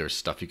know that there's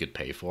stuff you could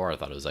pay for. I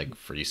thought it was like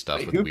free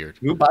stuff with weird.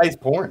 Who buys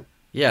porn?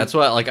 Yeah, that's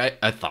what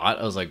I thought.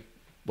 I was like,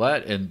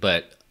 what?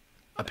 But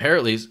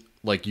apparently,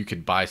 like, you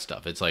could buy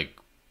stuff. It's like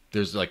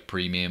there's like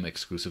premium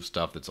exclusive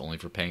stuff that's only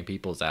for paying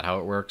people. Is that how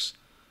it works?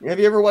 Have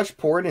you ever watched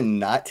porn in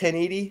not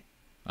 1080?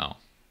 Oh,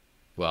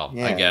 well,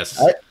 Yeah. I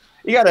guess.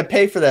 You got to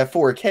pay for that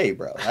 4K,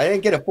 bro. I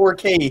didn't get a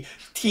 4K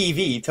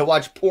TV to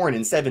watch porn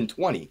in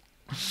 720.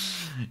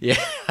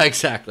 Yeah,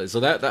 exactly. So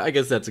that I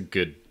guess that's a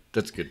good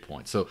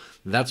point. So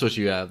that's what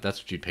you have.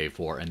 That's what you pay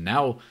for. And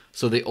now,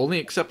 so they only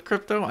accept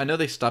crypto. I know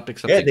they stopped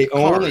accepting. Yeah, they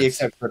cards. only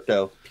accept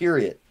crypto.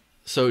 Period.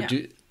 So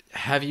Yeah.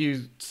 have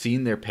you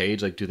seen their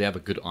page? Like, do they have a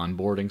good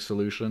onboarding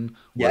solution?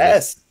 where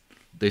Yes.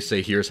 They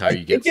say, here's how you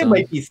I get think it some.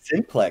 might be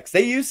Simplex.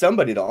 They use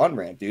somebody to on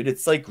ramp, dude.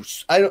 It's like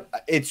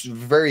it's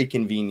very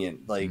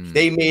convenient. Like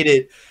they made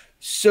it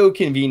so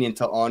convenient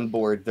to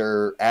onboard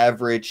their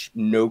average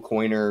no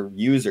coiner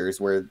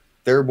users, where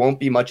there won't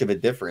be much of a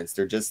difference.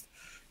 They're just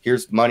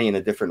here's money in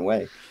a different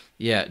way.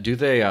 Yeah. Do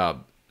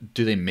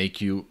they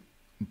make you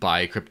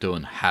buy crypto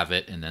and have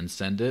it and then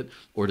send it,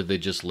 or do they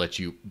just let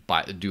you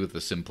do it with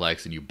the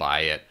Simplex and you buy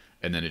it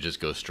and then it just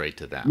goes straight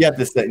to them? You have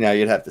to now.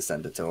 You'd have to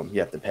send it to them. You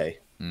have to pay.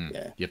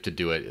 Yeah. You have to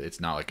do it. It's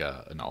not like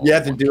an all. You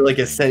have to do like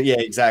a send. Yeah,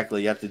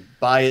 exactly. You have to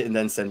buy it and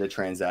then send a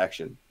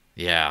transaction.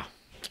 Yeah.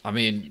 I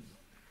mean,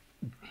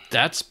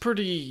 that's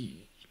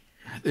pretty.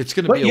 It's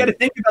going to But be. you got to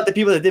think about the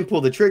people that didn't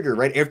pull the trigger,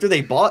 right? After they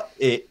bought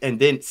it and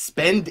didn't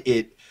spend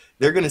it,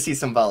 they're going to see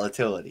some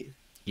volatility.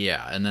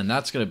 Yeah, and then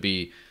that's going to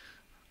be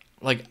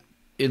like,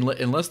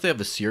 unless they have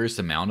a serious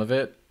amount of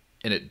it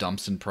and it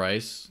dumps in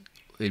price,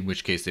 in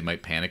which case they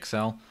might panic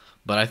sell.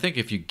 But I think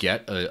if you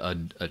get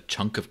a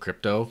chunk of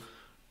crypto,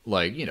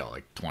 like,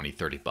 like 20,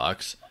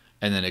 $30,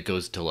 and then it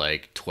goes to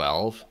like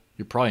 12,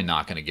 you're probably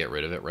not going to get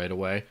rid of it right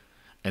away.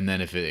 And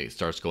then if it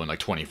starts going like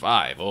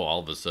 25,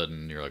 all of a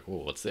sudden you're like,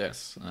 "Whoa, what's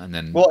this?" And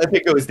then, well, if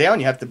it goes down,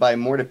 you have to buy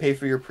more to pay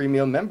for your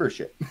premium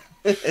membership.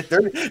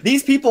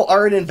 These people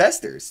aren't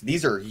investors;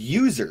 these are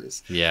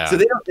users. Yeah. So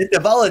if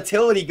the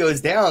volatility goes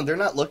down, they're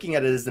not looking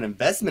at it as an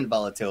investment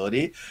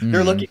volatility.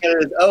 They're looking at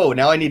it as,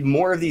 now I need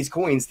more of these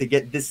coins to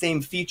get the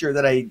same feature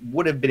that I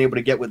would have been able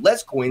to get with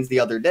less coins the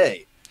other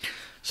day.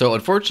 So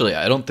unfortunately,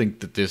 I don't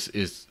think that this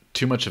is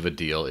too much of a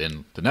deal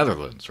in the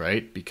Netherlands,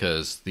 right?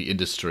 Because the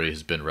industry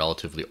has been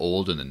relatively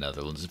old in the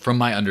Netherlands, from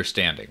my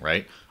understanding,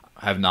 right?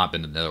 I have not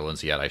been to the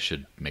Netherlands yet. I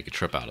should make a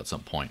trip out at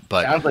some point.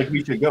 But Sounds like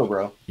we should go,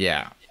 bro.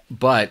 yeah,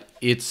 but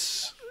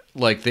it's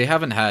like they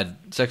haven't had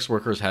sex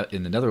workers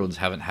in the Netherlands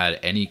haven't had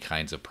any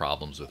kinds of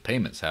problems with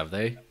payments, have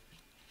they?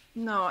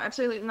 No,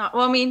 absolutely not.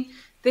 Well, I mean,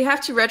 they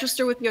have to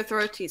register with the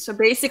authorities. So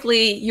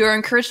basically, you're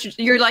encouraged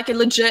you're like a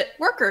legit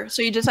worker.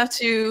 So you just have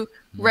to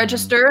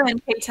register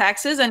and pay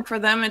taxes. And for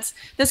them,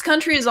 this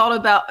country is all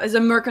about, is a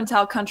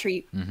mercantile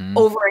country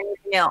over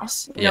anything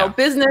else. You know,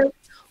 business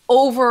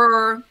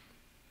over,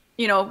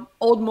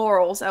 old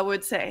morals, I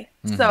would say.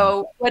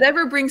 So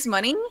whatever brings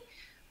money,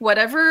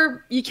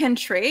 whatever you can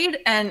trade.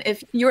 And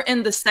if you're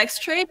in the sex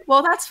trade,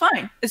 well, that's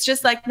fine. It's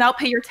just like, now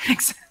pay your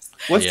taxes.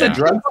 What's the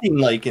drug scene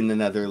like in the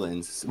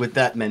Netherlands with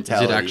that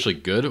mentality? Is it actually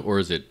good, or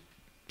is it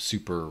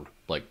super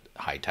like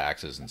high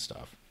taxes and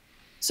stuff?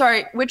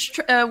 Sorry, which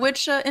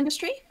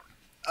industry?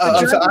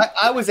 So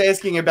I was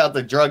asking about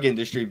the drug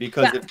industry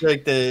because if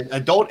like the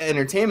adult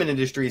entertainment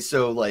industry is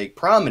so like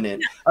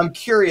prominent, I'm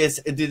curious,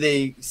 do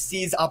they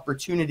seize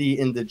opportunity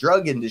in the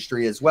drug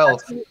industry as well?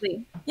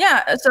 Absolutely.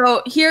 Yeah.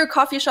 So here,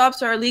 coffee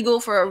shops are illegal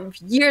for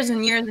years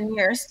and years and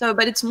years. So,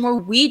 but it's more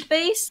weed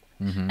based,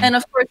 and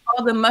of course,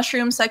 all the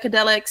mushroom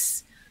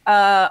psychedelics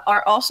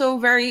are also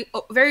very,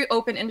 very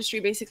open industry.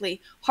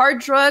 Basically, hard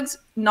drugs,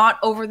 not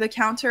over the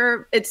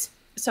counter.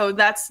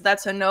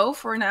 That's a no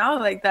for now.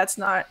 Like that's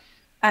not.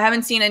 I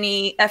haven't seen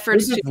any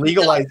efforts to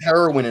legalize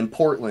heroin in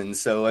Portland.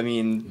 So I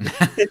mean,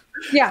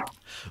 yeah,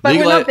 but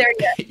we're not there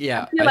yet.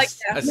 Yeah, I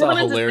saw a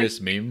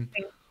hilarious meme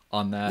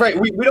on that. Right,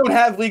 we don't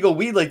have legal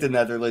weed like the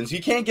Netherlands.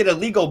 You can't get a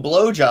legal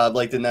blowjob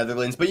like the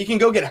Netherlands, but you can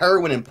go get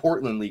heroin in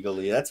Portland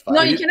legally. That's fine.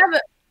 No, you can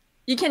have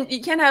you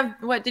can have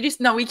what did you?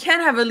 No, we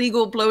can't have a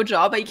legal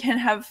blowjob, but you can't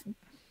have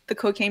the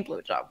cocaine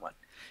blowjob one.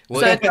 Well,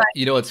 so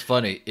you know what's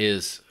funny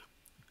is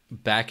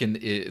back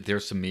in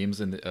there's some memes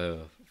in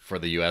for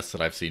the U.S.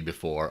 that I've seen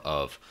before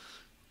of,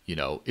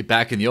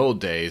 back in the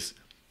old days,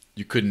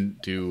 you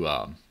couldn't do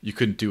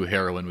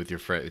heroin with your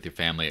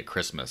family at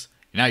Christmas.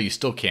 Now you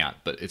still can't,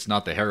 but it's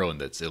not the heroin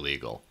that's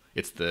illegal.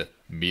 It's the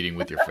meeting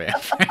with your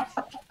family.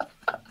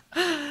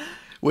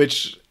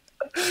 Which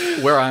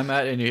Where I'm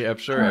at in New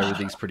Hampshire,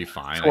 everything's pretty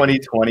fine.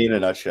 2020 in a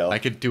nutshell. I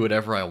could do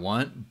whatever I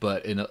want,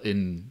 but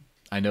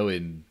I know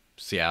in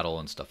Seattle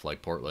and stuff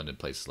like Portland and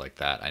places like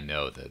that, I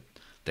know that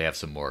they have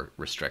some more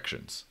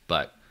restrictions.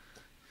 But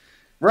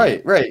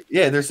right.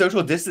 Yeah, their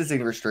social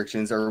distancing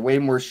restrictions are way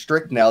more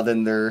strict now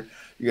than their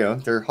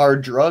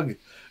hard drug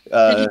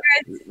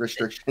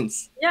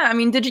restrictions. Yeah, I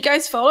mean, did you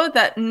guys follow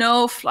that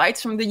no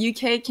flights from the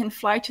UK can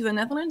fly to the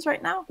Netherlands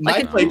right now?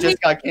 My flight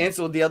just got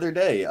canceled the other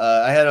day.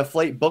 I had a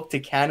flight booked to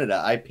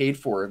Canada. I paid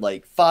for it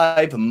like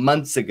 5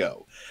 months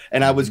ago.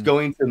 And I was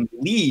going to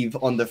leave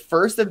on the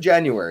 1st of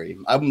January.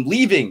 I'm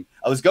leaving.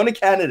 I was going to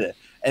Canada.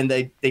 And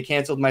they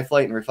canceled my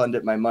flight and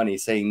refunded my money,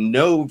 saying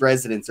no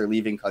residents are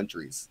leaving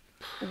countries.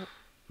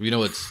 You know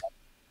what's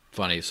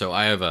funny? So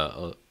I have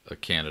a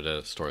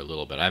Canada story a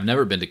little bit. I've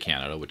never been to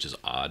Canada, which is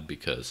odd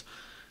because,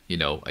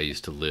 I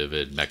used to live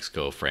in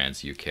Mexico,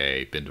 France,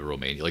 UK, been to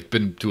Romania,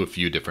 been to a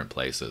few different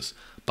places.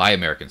 By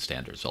American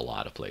standards, a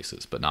lot of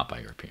places, but not by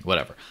European,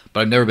 whatever.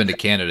 But I've never been to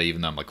Canada,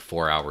 even though I'm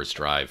 4 hours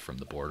drive from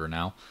the border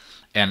now.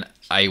 And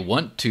I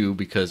want to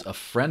because a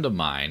friend of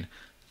mine,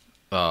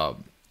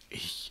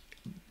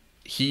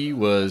 he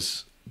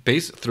was,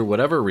 through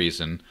whatever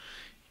reason,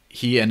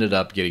 he ended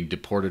up getting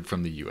deported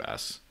from the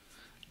U.S.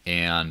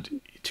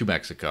 and to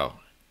Mexico.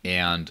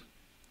 And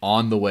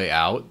on the way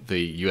out,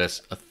 the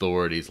U.S.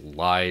 authorities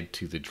lied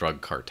to the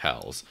drug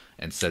cartels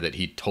and said that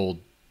he told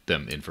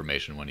them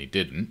information when he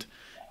didn't.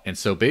 And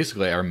so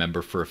basically, I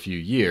remember for a few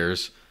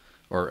years,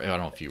 or I don't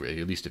know,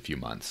 at least a few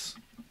months,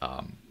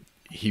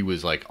 he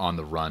was on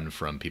the run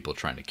from people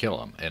trying to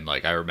kill him. And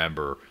I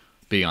remember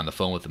being on the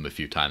phone with him a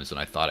few times, and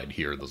I thought I'd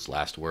hear those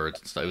last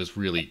words. So it was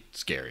really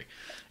scary.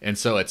 And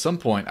so at some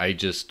point,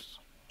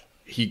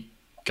 he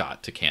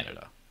got to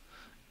Canada.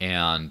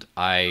 And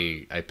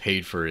I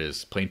paid for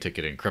his plane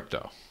ticket in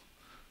crypto.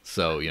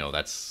 So,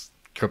 that's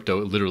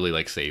crypto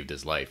literally saved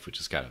his life, which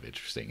is kind of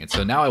interesting. And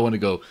so now I want to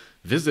go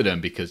visit him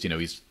because,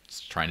 he's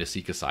trying to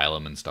seek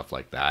asylum and stuff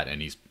like that.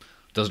 And he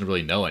doesn't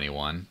really know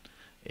anyone.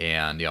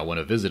 And, I want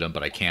to visit him,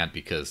 but I can't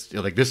because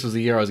this was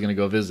the year I was going to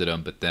go visit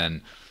him. But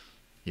then,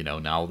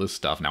 now all this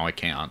stuff, now I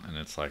can't. And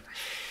it's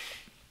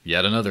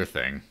yet another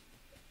thing.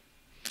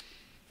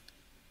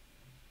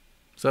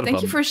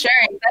 Thank you for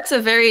sharing. That's a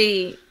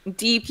very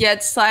deep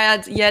yet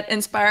sad yet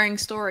inspiring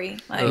story.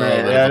 I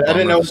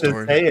didn't know what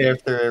to say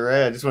after I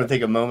read. I just want to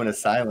take a moment of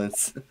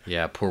silence.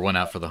 Yeah, pour one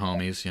out for the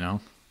homies,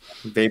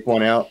 Vape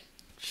one out.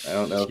 I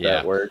don't know if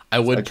that worked. I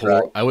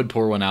would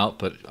pour one out,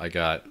 but I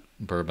got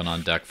bourbon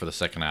on deck for the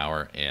second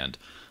hour, and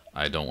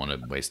I don't want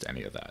to waste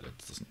any of that.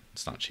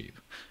 It's not cheap.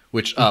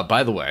 Which,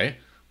 by the way,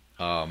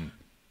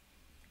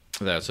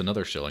 that's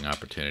another shilling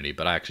opportunity,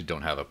 but I actually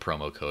don't have a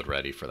promo code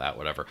ready for that,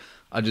 whatever.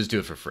 I'll just do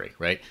it for free,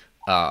 right?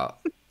 I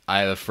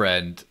have a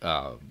friend,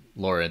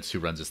 Lawrence, who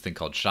runs this thing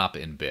called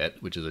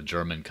ShopInBit, which is a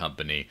German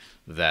company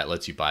that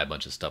lets you buy a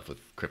bunch of stuff with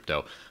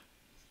crypto.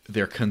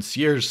 Their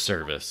concierge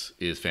service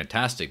is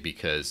fantastic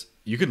because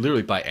you can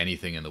literally buy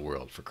anything in the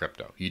world for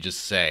crypto. You just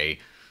say,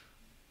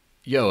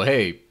 yo,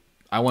 hey,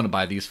 I want to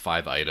buy these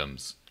 5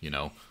 items,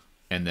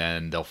 and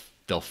then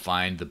they'll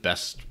find the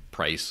best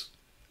price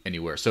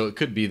anywhere. So it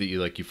could be that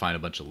you find a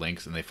bunch of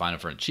links and they find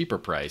it for a cheaper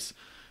price,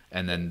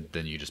 and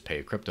then you just pay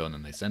a crypto and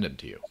then they send them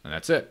to you, and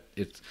that's it.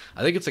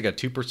 I think it's a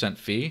 2%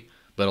 fee,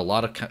 but a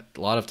lot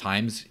of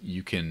times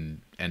you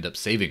can end up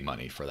saving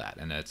money for that,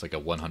 and it's a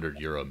 100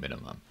 euro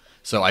minimum.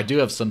 So I do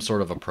have some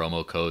sort of a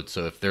promo code.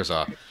 So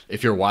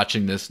if you're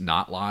watching this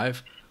not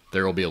live,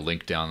 there will be a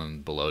link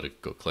down below to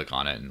go click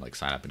on it and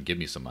sign up and give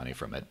me some money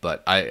from it.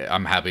 But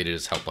I'm happy to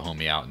just help a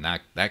homie out in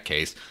that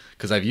case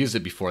because I've used it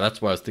before. That's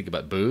why I was thinking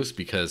about booze,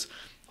 because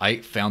I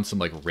found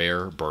some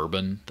rare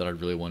bourbon that I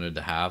really wanted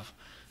to have,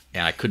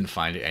 and I couldn't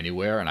find it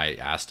anywhere. And I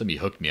asked him, he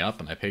hooked me up,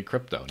 and I paid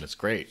crypto, and it's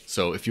great.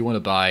 So if you want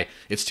to buy,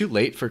 it's too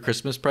late for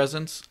Christmas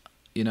presents,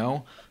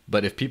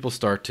 but if people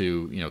start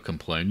to,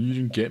 complain, you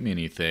didn't get me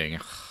anything,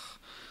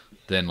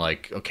 then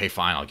okay,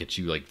 fine, I'll get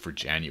you for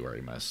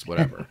January,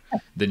 whatever.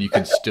 Then you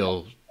can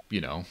still,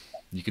 do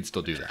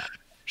that.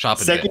 Shop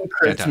in Second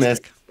Christmas.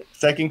 Fantastic.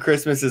 Second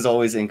Christmas is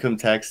always income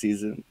tax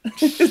season.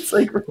 It's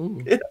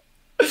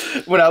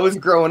when I was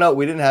growing up,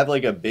 we didn't have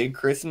a big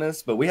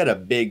Christmas, but we had a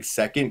big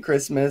second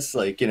Christmas.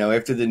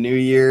 After the New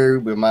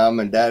Year, my mom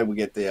and dad would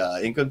get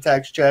the income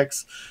tax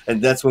checks,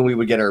 and that's when we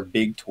would get our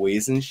big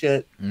toys and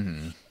shit.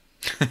 Mm-hmm.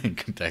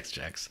 Income tax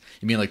checks.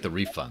 You mean the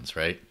refunds,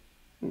 right?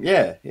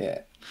 Yeah.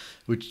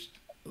 Which,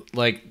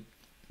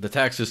 the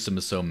tax system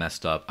is so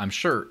messed up. I'm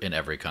sure in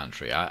every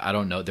country. I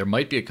don't know. There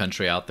might be a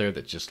country out there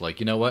that's just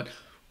you know what?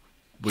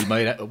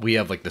 We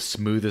have the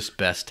smoothest,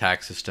 best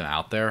tax system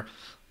out there.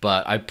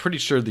 But I'm pretty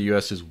sure the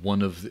U.S. is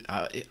one of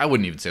I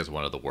wouldn't even say it's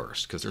one of the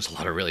worst because there's a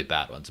lot of really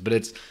bad ones. But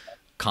it's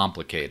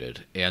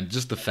complicated. And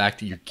just the fact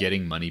that you're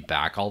getting money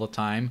back all the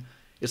time,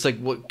 it's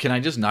what, can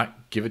I just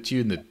not give it to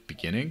you in the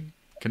beginning?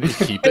 Can I just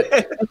keep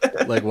it?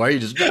 Why are you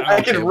just...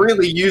 I can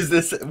really use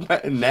this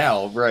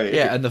now, right?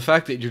 Yeah, and the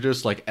fact that you're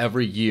just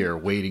every year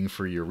waiting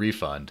for your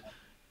refund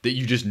that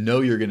you just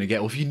know you're going to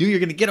get. Well, if you knew you're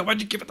going to get it,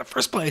 why'd you give it in the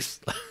first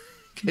place?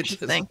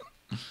 Interesting.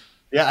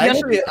 Yeah,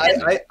 actually,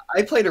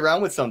 I played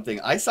around with something.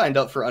 I signed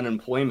up for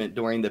unemployment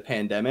during the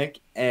pandemic,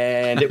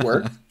 and it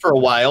worked for a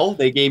while.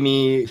 They gave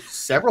me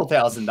several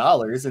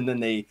 $1,000s, and then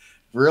they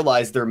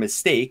realized their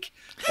mistake,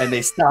 and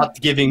they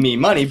stopped giving me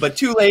money. But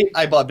too late,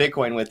 I bought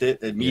Bitcoin with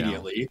it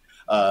immediately.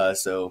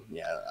 So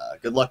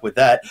good luck with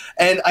that.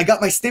 And I got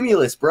my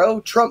stimulus,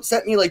 bro. Trump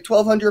sent me like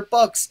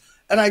 $1,200,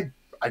 and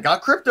I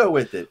got crypto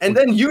with it. And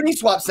then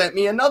Uniswap sent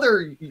me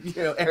another.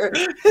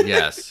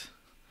 Yes,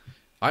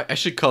 I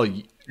should call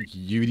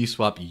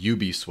Uniswap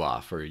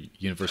Ubiswap or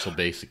Universal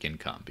Basic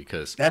Income,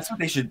 because that's what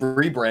they should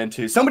rebrand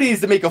to. Somebody needs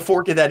to make a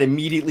fork of that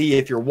immediately.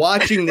 If you're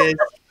watching this,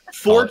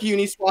 fork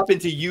Uniswap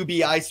into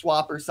UBI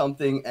Swap or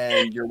something,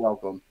 and you're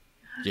welcome.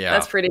 Yeah,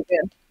 that's pretty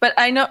good. But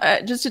I know,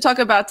 just to talk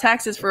about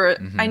taxes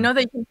I know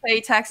that you can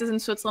pay taxes in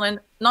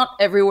Switzerland, not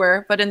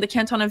everywhere, but in the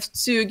canton of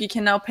Zug, you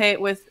can now pay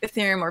it with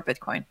Ethereum or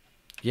Bitcoin.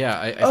 Yeah,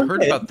 I've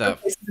heard about that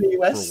in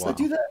the US for a while.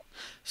 Do that?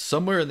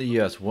 Somewhere in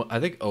the US, I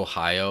think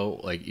Ohio,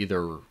 like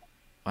either,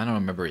 I don't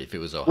remember if it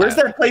was Ohio. Where's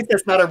that place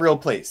that's not a real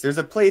place? There's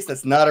a place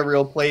that's not a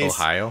real place.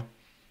 Ohio?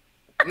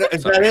 No,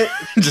 is that it?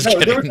 Just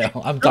kidding. No,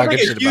 I'm talking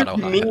shit about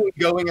Ohio. Meme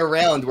going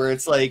around where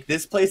it's like,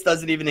 this place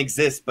doesn't even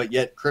exist, but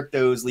yet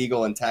crypto is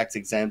legal and tax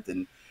exempt.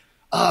 And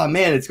oh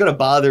man, it's gonna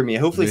bother me.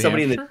 Hopefully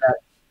somebody in the chat.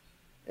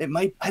 It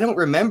might. I don't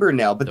remember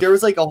now, but there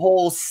was like a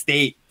whole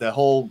state, the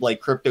whole like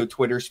crypto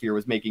Twitter sphere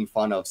was making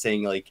fun of,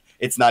 saying like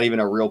it's not even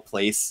a real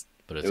place.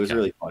 But it was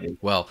really funny.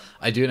 Well,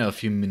 I do know a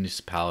few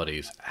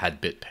municipalities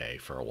had BitPay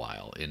for a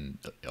while in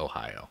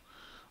Ohio.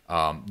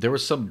 There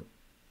was some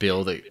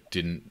bill that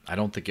didn't. I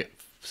don't think it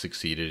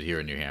succeeded here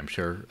in New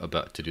Hampshire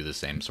about to do the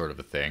same sort of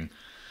a thing.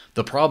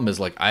 The problem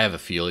is, like, I have a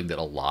feeling that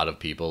a lot of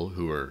people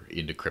who are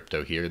into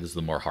crypto here, this is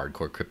the more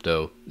hardcore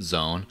crypto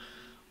zone,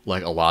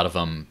 like a lot of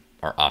them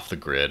are off the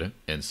grid,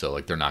 and so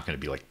like they're not going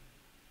to be like,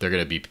 they're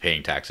going to be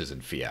paying taxes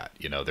in fiat.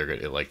 You know, they're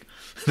going to like,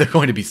 they're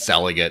going to be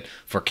selling it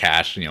for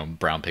cash, you know,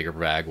 brown paper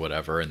bag,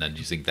 whatever, and then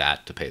using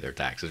that to pay their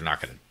taxes. They're not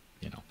going to,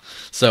 you know.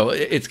 So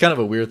it's kind of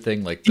a weird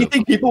thing. Like, do you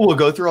think people will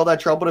go through all that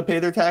trouble to pay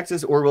their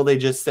taxes, or will they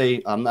just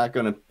say, "I'm not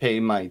going to pay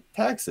my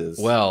taxes"?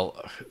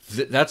 Well,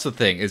 that's the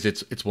thing. Is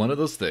it's one of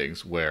those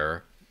things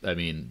where, I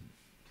mean,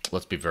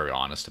 let's be very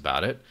honest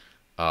about it.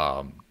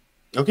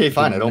 Okay,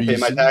 fine. I don't pay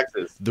my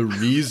taxes. The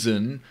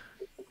reason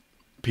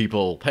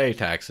people pay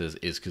taxes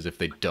is because if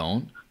they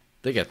don't,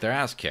 they get their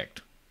ass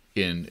kicked,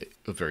 in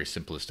a very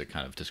simplistic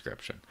kind of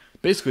description.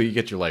 Basically, you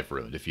get your life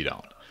ruined if you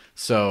don't.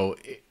 So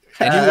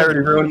I already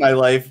ruined my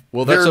life.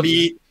 Well, that's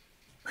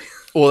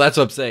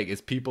what I'm saying.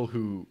 Is people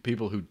who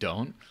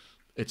don't,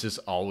 it's just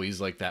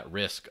always like that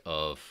risk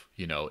of,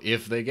 you know,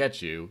 if they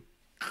get you,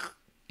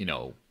 you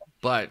know.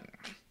 But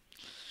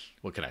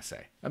what can I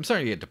say? I'm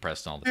starting to get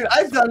depressed all the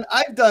time. Dude,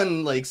 I've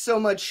done like so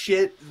much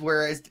shit.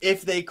 Whereas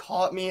if they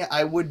caught me,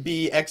 I would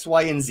be X,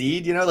 Y, and Z.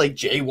 You know, like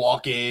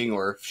jaywalking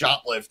or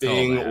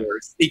shoplifting or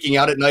sneaking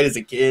out at night as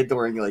a kid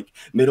during like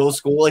middle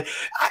school. Like,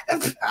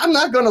 I'm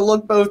not going to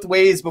look both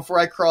ways before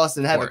I cross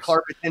and have a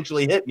car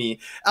potentially hit me.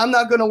 I'm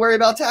not going to worry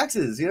about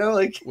taxes. You know,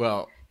 like.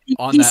 Well,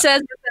 he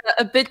says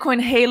a Bitcoin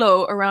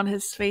halo around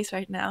his face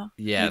right now.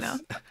 Yes, you know?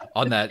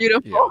 On that.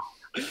 Beautiful. Yeah.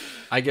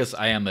 I guess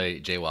I am a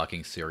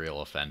jaywalking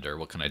serial offender.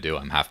 What can I do?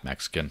 I'm half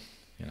Mexican,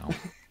 you know.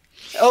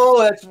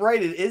 Oh, that's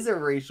right. It is a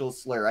racial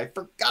slur. I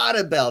forgot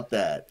about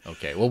that.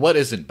 Okay. Well, what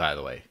isn't, by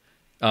the way?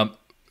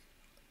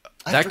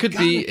 That could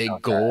be a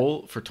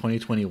goal for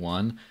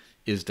 2021,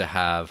 is to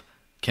have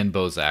Ken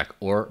Bozak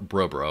or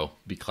Bro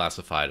be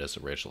classified as a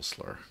racial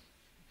slur.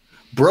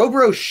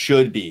 Bro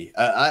should be.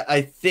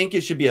 I think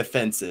it should be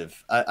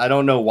offensive. I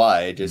don't know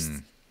why. It just...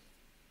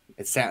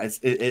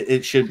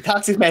 It should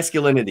toxic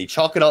masculinity.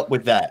 Chalk it up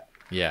with that.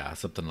 Yeah,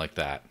 something like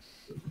that.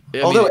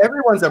 Although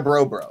everyone's a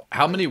bro.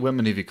 How many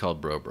women have you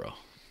called bro?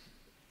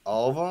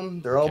 All of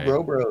them. They're all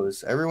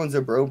bros. Everyone's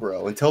a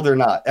bro until they're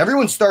not.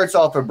 Everyone starts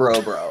off a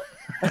bro.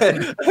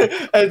 And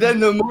then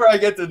the more I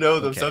get to know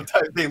them,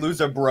 sometimes they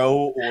lose a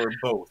bro or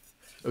both.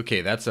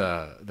 Okay, that's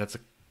a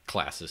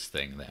classist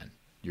thing then.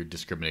 You're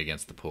discriminating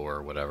against the poor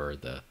or whatever.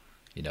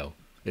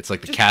 It's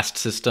like the caste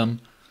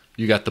system.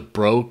 You got the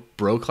bro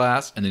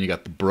class, and then you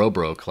got the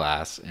bro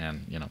class,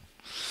 and you know.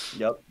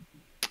 Yep.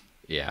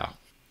 Yeah.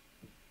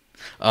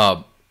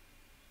 What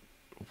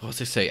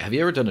was I say? Have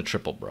you ever done a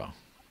triple bro?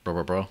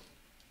 Bro?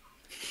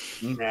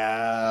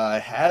 Nah, I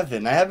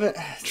haven't.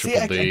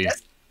 Triple B. I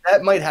guess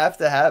that might have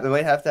to happen. I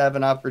might have to have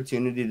an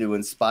opportunity to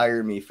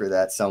inspire me for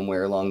that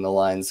somewhere along the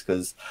lines,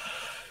 because,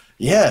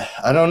 yeah,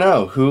 I don't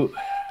know who.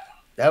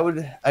 That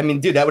would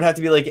have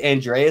to be like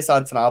Andreas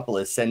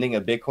Antonopoulos sending a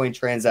Bitcoin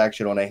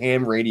transaction on a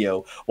ham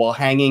radio while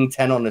hanging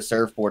 10 on a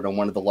surfboard on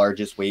one of the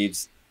largest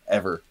waves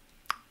ever.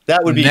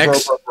 That would be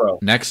bro.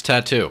 Next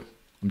tattoo.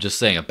 I'm just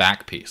saying, a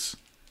back piece.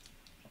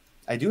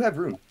 I do have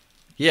room.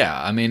 Yeah,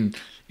 I mean,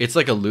 it's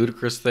like a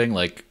ludicrous thing.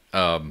 Like,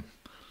 I've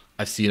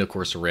seen, of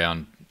course,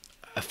 around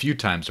a few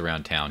times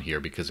around town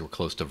here, because we're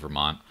close to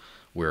Vermont,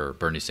 where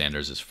Bernie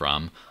Sanders is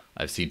from.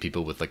 I've seen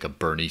people with like a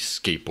Bernie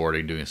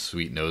skateboarding doing a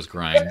sweet nose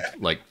grind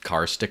like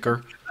car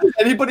sticker. Does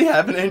anybody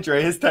have an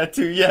Andreas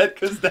tattoo yet?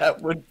 Because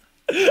that would...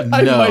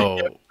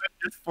 No.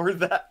 just for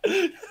that.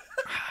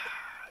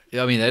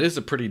 Yeah, I mean that is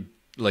a pretty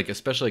like,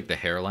 especially like the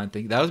hairline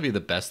thing. That would be the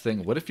best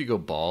thing. What if you go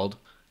bald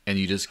and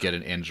you just get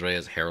an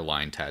Andreas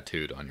hairline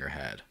tattooed on your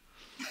head?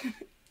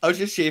 I'll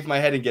just shave my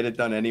head and get it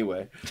done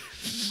anyway.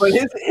 But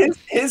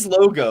his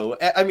logo,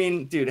 I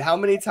mean, dude, how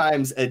many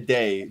times a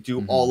day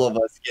do all of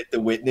us get to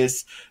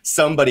witness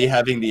somebody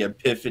having the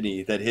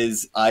epiphany that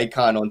his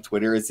icon on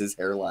Twitter is his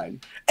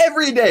hairline?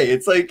 Every day.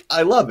 It's like,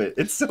 I love it.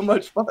 It's so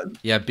much fun.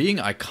 Yeah, being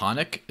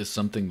iconic is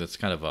something that's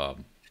kind of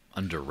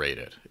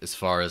underrated as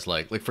far as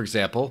like for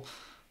example,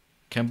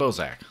 Ken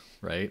Bozak,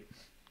 right?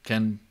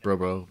 Ken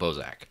Bro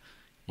Bozak.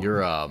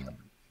 Your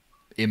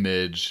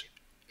image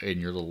in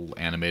your little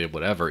animated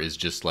whatever is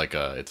just like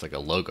it's like a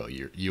logo.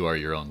 You are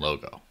your own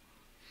logo.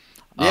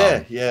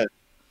 Yeah.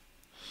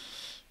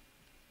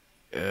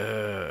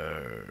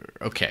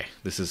 Okay,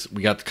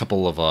 we got a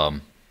couple of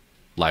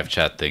live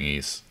chat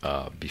thingies.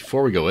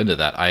 Before we go into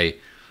that,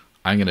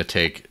 I'm gonna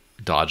take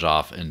Dodge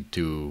off and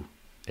do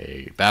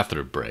a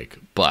bathroom break.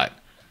 But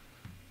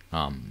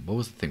what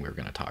was the thing we were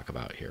gonna talk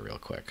about here, real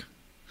quick?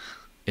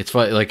 It's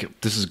funny,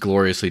 like this is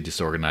gloriously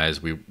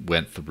disorganized. We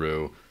went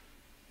through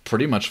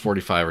pretty much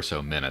 45 or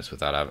so minutes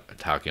without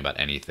talking about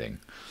anything.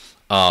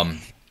 I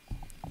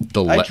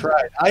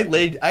tried.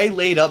 I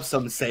laid up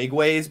some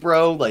segues,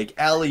 bro, like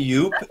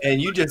alley-oop,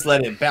 and you just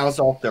let it bounce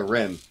off the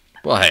rim.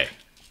 Well, hey,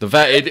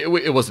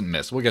 it wasn't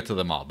missed. We'll get to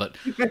them all. But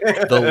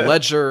the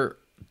Ledger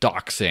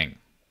doxing.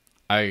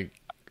 I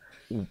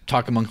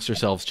talk amongst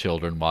yourselves,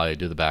 children, while I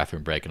do the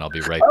bathroom break, and I'll be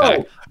right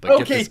back. But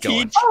okay, get this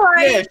going. teach.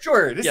 Right. Yeah,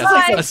 sure. This is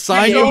like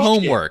assign you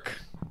homework.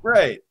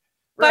 Right.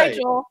 Bye,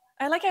 Joel.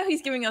 I like how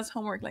he's giving us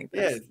homework like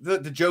this. Yeah,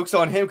 the joke's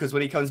on him because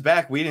when he comes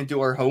back, we didn't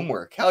do our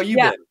homework. How you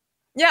been?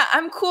 Yeah,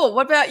 I'm cool.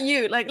 What about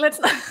you? Like,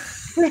 let's not.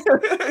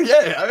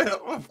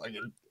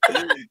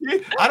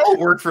 I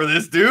don't work for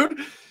this dude.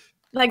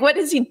 Like, what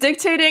is he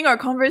dictating our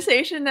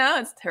conversation now?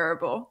 It's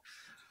terrible.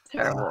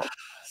 Terrible.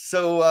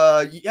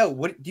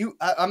 What do you?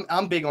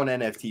 I'm big on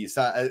NFTs.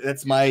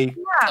 That's my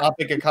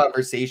topic of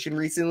conversation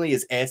recently.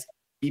 Is asking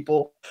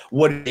people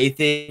what they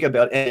think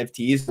about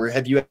NFTs. Or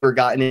have you ever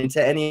gotten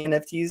into any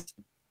NFTs?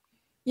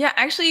 Yeah,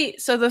 actually,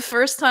 so the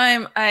first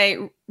time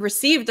I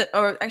received it,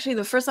 or actually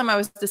the first time I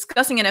was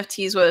discussing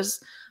NFTs was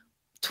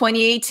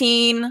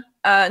 2017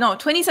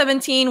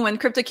 when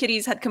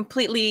CryptoKitties had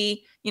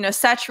completely,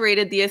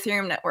 saturated the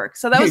Ethereum network.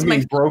 So that was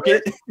broke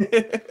it.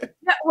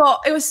 Yeah, well,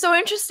 it was so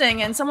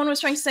interesting, and someone was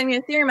trying to send me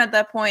Ethereum at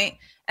that point,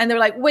 and they're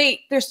like,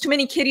 "Wait, there's too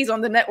many kitties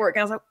on the network."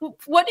 And I was like,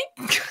 "What? What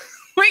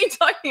are you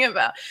talking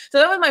about?" So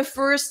that was my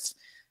first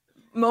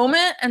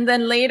moment, and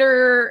then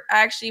later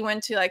I actually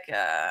went to like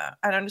a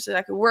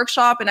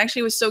workshop, and actually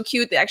it was so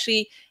cute. They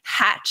actually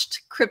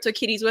hatched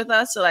CryptoKitties with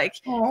us. So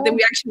like then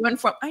we actually went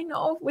from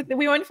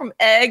we went from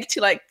egg to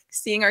like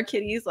seeing our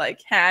kitties like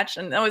hatch,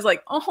 and I was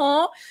like,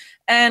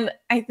 And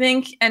I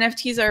think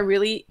NFTs are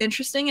really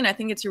interesting, and I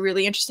think it's a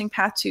really interesting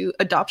path to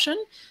adoption.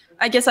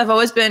 I guess I've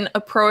always been a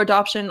pro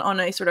adoption on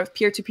a sort of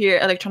peer-to-peer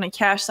electronic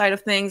cash side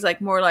of things, like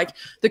more like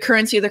the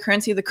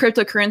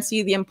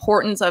cryptocurrency, the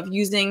importance of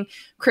using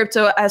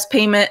crypto as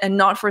payment and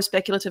not for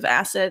speculative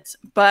assets.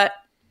 But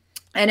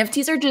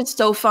NFTs are just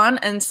so fun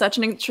and such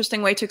an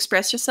interesting way to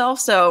express yourself.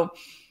 So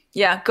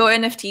yeah, go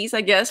NFTs,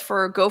 I guess,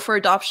 go for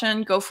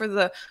adoption, go for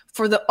the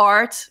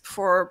art,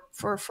 for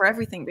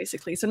everything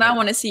basically. So now I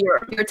want to see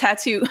your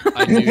tattoo.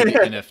 I knew the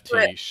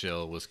NFT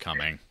shill was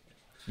coming.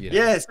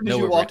 Yes, no,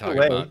 we were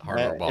talking about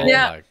hardware ball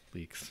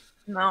leaks.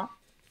 No.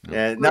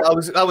 Yeah, no,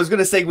 I was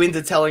gonna segue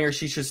into telling her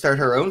she should start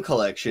her own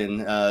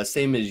collection,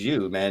 same as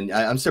you, man.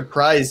 I'm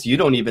surprised you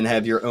don't even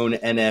have your own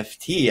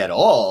NFT at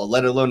all,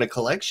 let alone a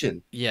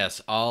collection.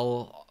 Yes,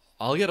 I'll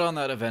get on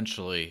that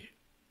eventually.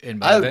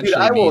 And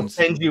I will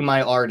send you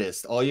my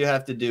artist. All you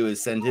have to do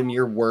is send him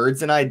your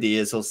words and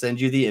ideas. He'll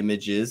send you the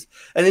images,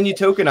 and then you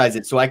tokenize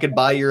it so I could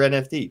buy your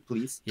NFT,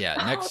 please.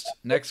 Yeah,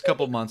 next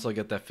couple months I'll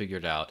get that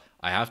figured out.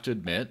 I have to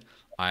admit,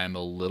 I am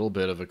a little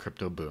bit of a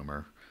crypto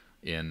boomer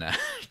in that,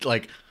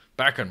 like,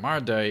 back in my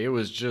day, it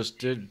was just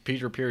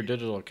peer-to-peer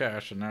digital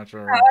cash, and that's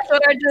what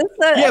I just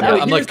said. Yeah,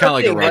 but I'm like kind of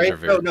like a Roger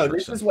Ver. No,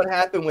 this is what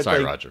happened with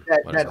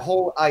that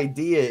whole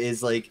idea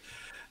is like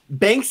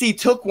Banksy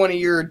took one of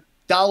your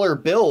dollar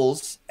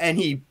bills and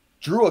he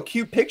drew a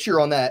cute picture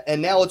on that,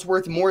 and now it's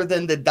worth more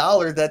than the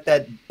dollar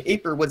that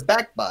paper was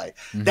backed by.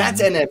 Mm-hmm.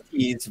 That's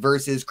NFTs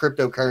versus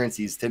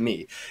cryptocurrencies to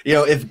me.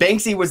 If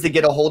Banksy was to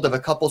get a hold of a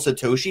couple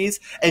Satoshis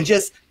and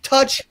just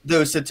touch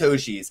those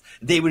Satoshis,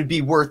 they would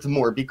be worth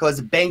more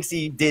because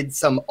Banksy did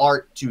some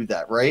art to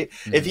that, right?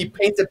 Mm-hmm. If he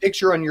paints a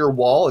picture on your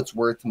wall, it's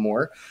worth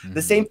more. Mm-hmm.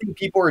 The same thing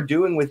people are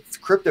doing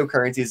with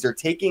cryptocurrencies. They're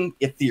taking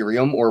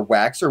Ethereum or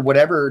Wax or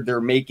whatever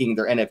they're making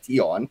their NFT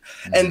on,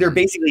 and they're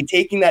basically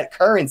taking that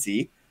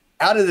currency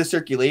out of the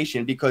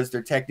circulation because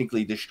they're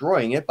technically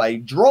destroying it by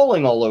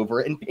drawing all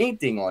over it and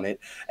painting on it.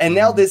 And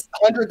now this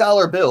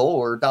 $100 bill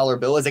or dollar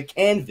bill is a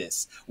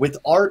canvas with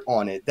art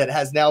on it that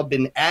has now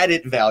been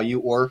added value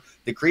or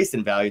decreased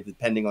in value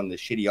depending on the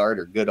shitty art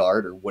or good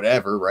art or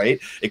whatever,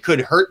 right? It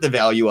could hurt the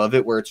value of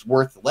it where it's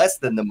worth less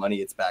than the money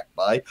it's backed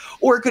by,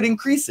 or it could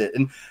increase it.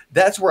 And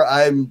that's where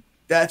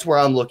that's where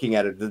I'm looking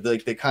at it.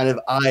 The kind of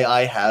eye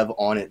I have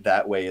on it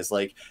that way is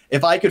like,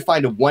 if I could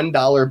find a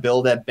 $1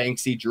 bill that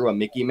Banksy drew a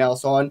Mickey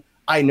Mouse on,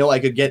 I know I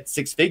could get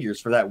 6 figures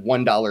for that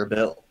 $1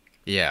 bill.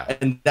 Yeah.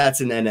 And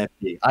that's an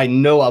NFT. I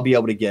know I'll be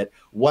able to get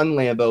one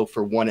Lambo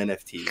for one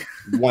NFT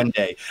one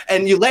day.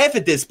 And you laugh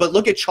at this, but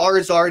look at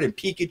Charizard and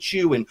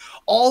Pikachu and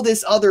all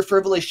this other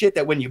frivolous shit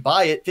that when you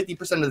buy it,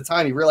 50% of the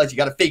time you realize you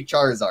got a fake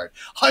Charizard.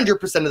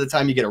 100% of the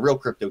time you get a real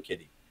Crypto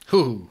Kitty.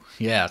 Ooh,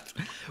 yeah.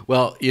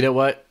 Well, you know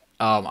what?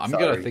 I'm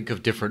going to think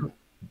of different,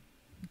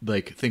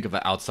 like, think of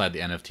it outside the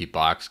NFT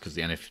box, because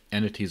the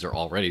NFTs are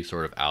already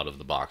sort of out of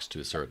the box to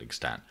a certain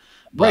extent.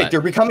 Right,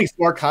 they're becoming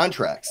smart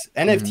contracts.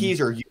 NFTs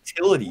are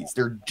utilities.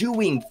 They're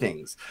doing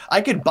things. I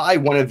could buy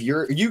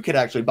you could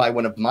actually buy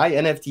one of my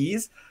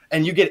NFTs,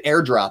 and you get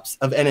airdrops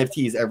of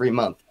NFTs every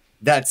month.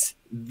 That's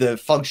the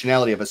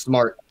functionality of a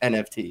smart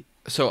NFT.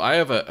 So I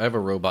have a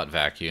robot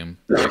vacuum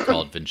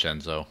called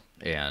Vincenzo,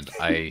 and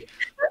I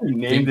you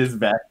named his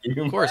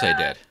vacuum. Of course I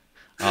did.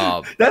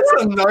 That's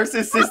some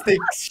narcissistic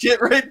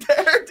shit right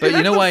there. Dude. But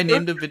you know why I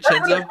named him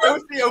Vincenzo? That's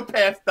what a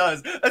sociopath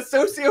does. A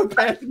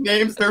sociopath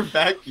names their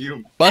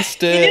vacuum.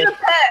 Busted. You need a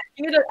pet.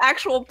 You need an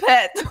actual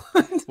pet.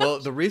 Well,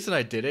 the reason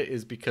I did it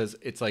is because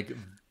it's like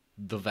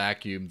the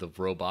vacuum, the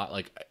robot,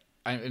 like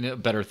a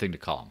better thing to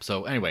call him.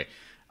 So anyway,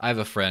 I have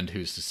a friend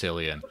who's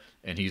Sicilian,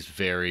 and he's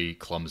very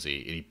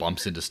clumsy, and he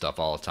bumps into stuff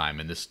all the time.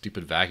 And this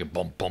stupid vacuum,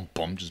 bump,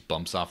 just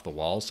bumps off the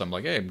wall. So I'm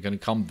like, hey, I'm gonna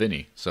call him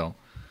Vinny. So.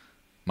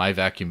 My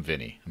vacuum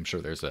Vinny. I'm sure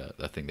there's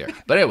a thing there.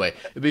 But anyway,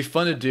 it'd be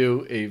fun to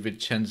do a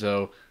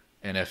Vincenzo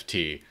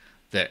NFT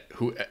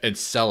and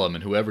sell him,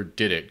 and whoever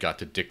did it got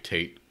to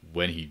dictate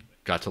when he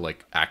got to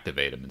like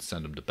activate him and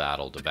send him to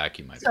battle to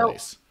vacuum my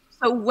place.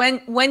 So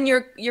when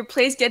your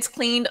place gets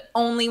cleaned,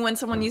 only when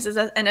someone uses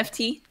an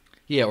NFT?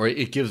 Yeah, or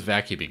it gives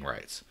vacuuming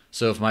rights.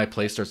 So if my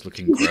place starts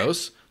looking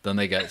gross, then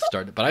they get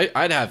started. But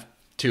I'd have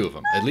 2 of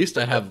them. At least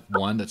I'd have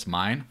one that's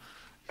mine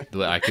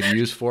that I could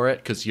use for it,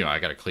 because I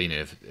got to clean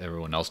it if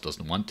everyone else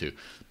doesn't want to.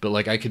 But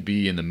like I could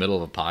be in the middle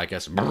of a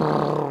podcast,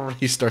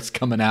 he starts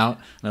coming out,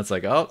 and it's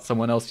like, oh,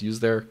 someone else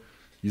used their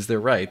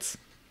rights.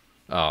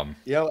 I'm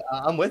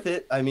with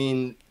it. I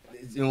mean,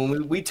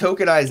 we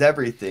tokenize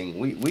everything.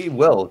 We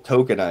will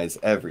tokenize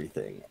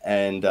everything,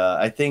 and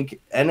I think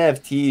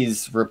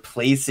NFTs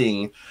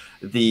replacing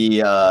dude,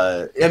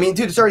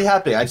 it's already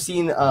happening. I've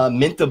seen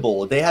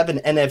Mintable. They have an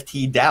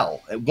NFT DAO.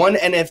 One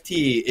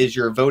NFT is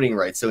your voting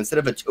rights. So instead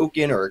of a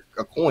token or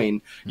a coin,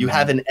 you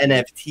have an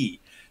NFT.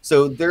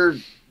 So they're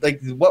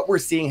like, what we're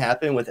seeing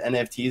happen with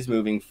NFTs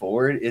moving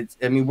forward.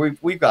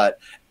 We've got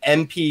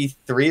MP3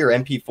 or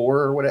MP4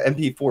 or whatever,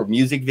 MP4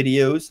 music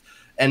videos,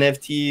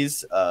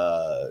 NFTs,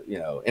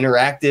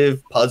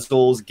 interactive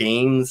puzzles,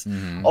 games,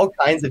 all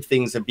kinds of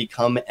things have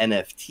become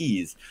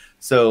NFTs.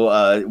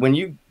 So when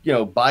you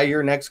buy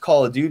your next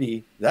Call of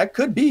Duty, that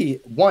could be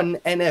one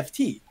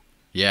NFT.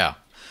 Yeah.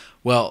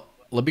 Well,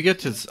 let me get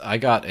to this. I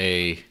got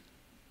a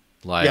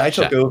live I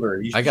chat. Took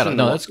over.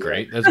 That's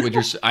great. That's what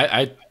you're.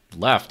 I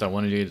left. I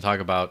wanted you to talk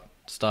about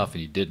stuff,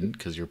 and you didn't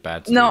because you're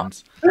bad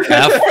students. No.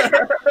 F,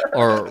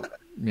 or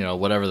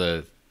whatever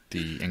the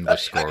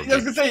English score. I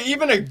was gonna say,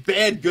 even a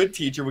good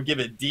teacher would give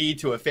a D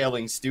to a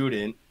failing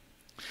student.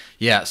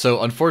 Yeah,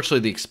 so unfortunately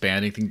the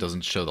expanding thing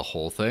doesn't show the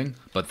whole thing,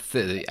 but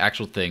the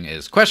actual thing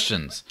is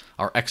questions.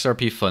 Are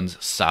XRP funds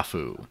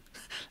SAFU?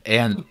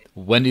 And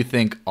when do you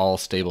think all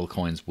stable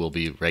coins will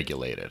be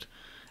regulated?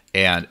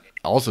 And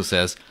also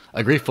says,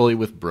 agree fully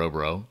with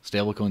Bro.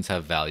 Stable coins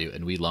have value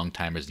and we long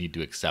timers need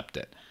to accept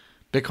it.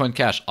 Bitcoin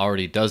Cash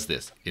already does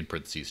this, in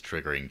parentheses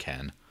triggering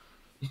Ken.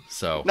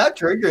 So not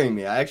triggering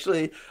me.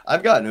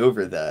 I've gotten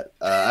over that.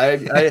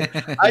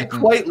 I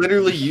quite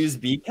literally use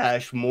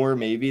Bcash more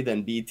maybe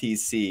than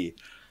BTC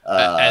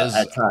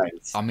at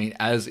times. I mean,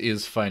 as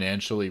is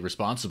financially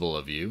responsible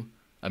of you.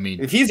 I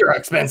mean, fees are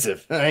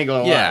expensive. I ain't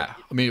gonna lie. Yeah,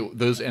 I mean,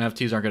 those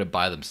NFTs aren't going to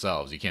buy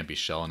themselves. You can't be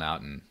shelling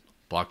out in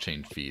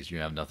blockchain fees. You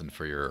have nothing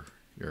for your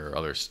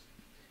other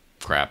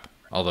crap.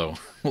 Although,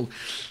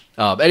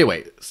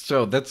 anyway,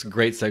 so that's a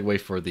great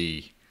segue for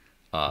the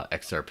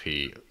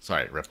XRP.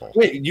 Sorry, Ripple.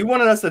 Wait, you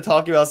wanted us to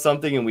talk about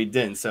something and we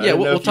didn't. So yeah,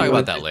 we'll talk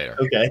about that later.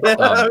 Okay.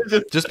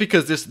 Just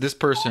because this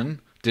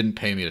person didn't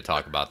pay me to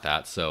talk about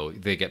that, so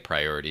they get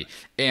priority.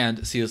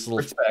 And see this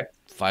little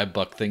 $5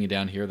 thingy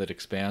down here that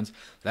expands?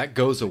 That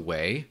goes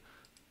away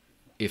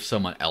if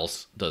someone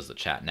else does the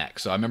chat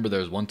next. So I remember there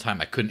was one time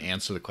I couldn't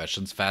answer the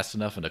questions fast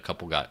enough, and a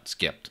couple got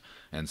skipped,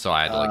 and so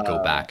I had to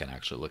go back and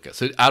actually look at.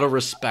 So out of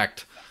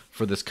respect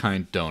for this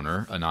kind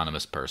donor,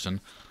 anonymous person,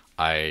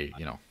 I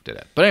did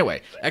it. But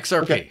anyway,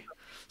 XRP. Okay.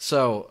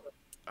 So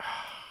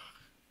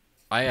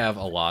I have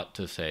a lot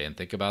to say and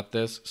think about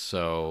this.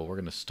 So we're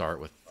gonna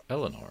start with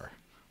Eleanor.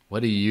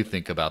 What do you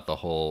think about the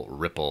whole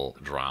Ripple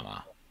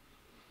drama?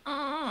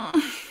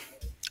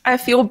 I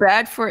feel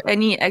bad for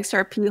any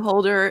XRP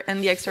holder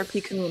and the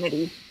XRP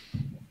community.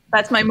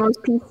 That's my most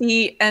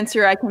PC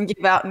answer I can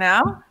give out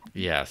now.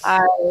 Yes.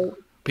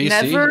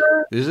 PC?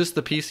 Is this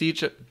the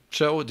PC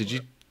show? Did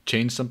you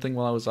change something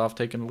while I was off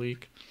taking a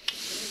leak?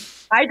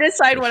 I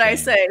decide what I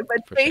say,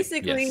 but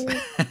basically,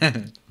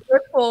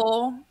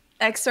 Ripple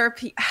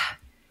XRP.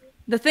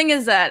 The thing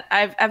is that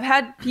I've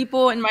had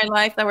people in my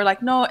life that were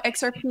like, no,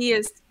 XRP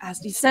is as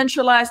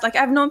decentralized. Like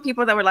I've known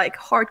people that were like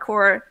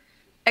hardcore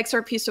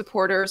XRP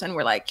supporters and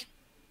were like,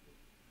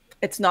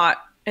 it's not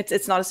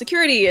a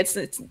security. It's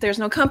there's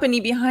no company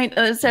behind,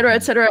 et cetera,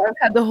 et cetera. I've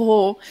had the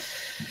whole,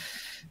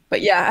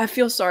 but yeah, I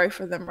feel sorry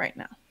for them right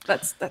now.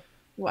 That's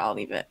well, I'll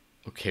leave it.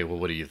 Okay, well,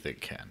 what do you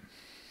think, Ken?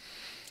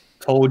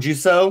 Told you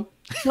so.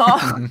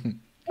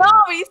 No,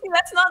 you see,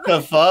 that's not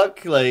the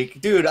fuck. Like,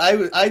 dude,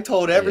 I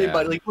told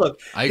everybody. Like, look,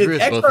 I agree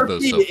with both of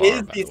those so far,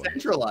 is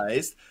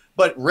decentralized,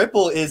 but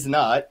Ripple is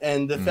not,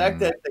 and the fact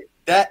that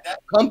that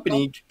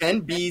company can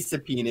be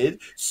subpoenaed,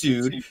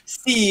 sued,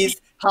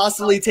 seized,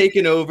 hostily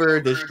taken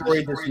over,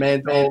 destroyed,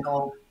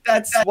 dismantled.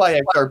 That's why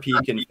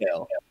XRP can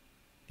fail.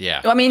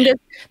 Yeah. I mean,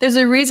 there's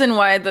a reason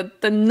why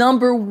the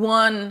number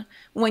one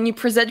when you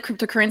present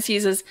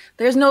cryptocurrencies is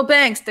there's no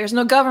banks, there's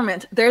no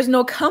government, there's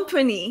no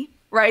company,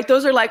 right?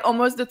 Those are like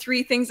almost the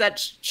three things that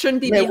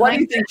shouldn't be behind. Why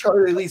do you think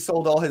Charlie Lee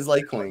sold all his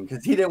Litecoin?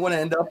 Because he didn't want to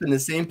end up in the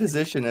same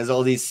position as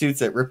all these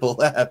suits at Ripple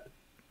Lab.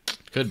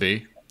 Could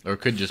be. Or it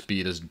could just be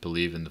he doesn't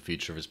believe in the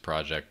future of his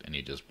project and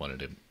he just wanted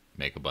to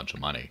make a bunch of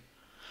money.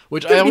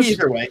 Which I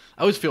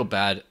always feel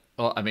bad.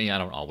 Well, I mean, I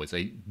don't always.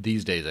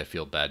 These days I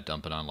feel bad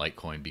dumping on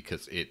Litecoin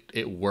because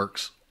it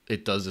works.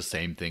 It does the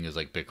same thing as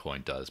like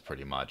Bitcoin does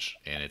pretty much.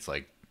 And it's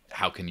like,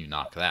 how can you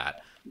knock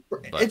that?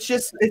 But, it's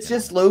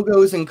just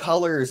logos and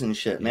colors and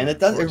shit, man.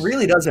 It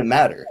really doesn't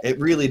matter. It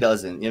really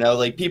doesn't. You know,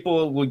 like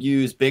people will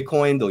use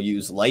Bitcoin, they'll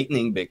use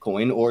Lightning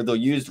Bitcoin, or they'll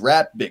use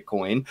Wrap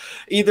Bitcoin.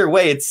 Either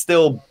way, it's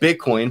still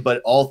Bitcoin,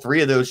 but all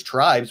three of those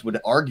tribes would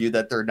argue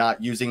that they're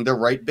not using the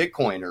right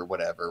Bitcoin or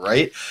whatever,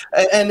 right?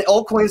 And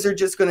altcoins are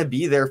just going to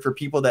be there for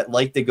people that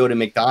like to go to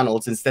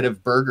McDonald's instead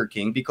of Burger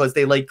King because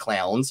they like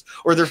clowns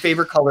or their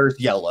favorite color is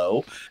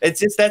yellow. It's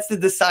just that's the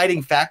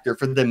deciding factor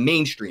for the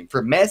mainstream.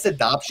 For mass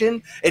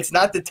adoption, it's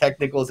not the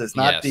technicals, it's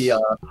not the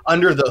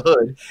under the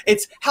hood,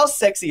 it's how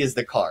sexy is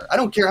the car. I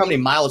don't care how many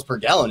miles per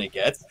gallon it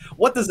gets.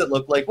 What does it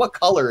look like? What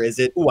color is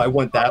it? Oh, I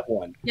want that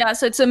one. Yeah,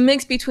 so it's a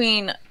mix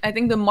between, I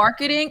think, the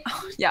marketing.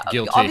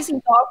 Guilty.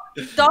 Obviously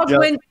dog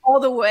wins all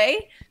the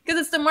way because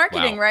it's the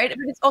marketing, right?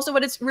 But it's also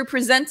what it's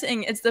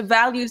representing. It's the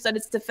values that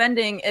it's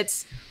defending.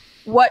 It's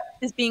what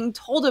is being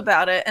told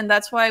about it. And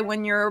that's why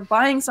when you're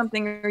buying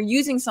something or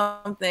using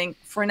something,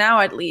 for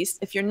now at least,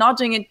 if you're not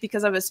doing it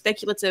because of a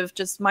speculative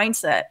just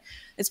mindset,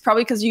 it's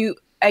probably because you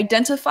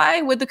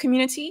identify with the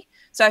community.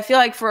 So I feel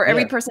like for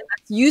every person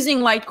that's using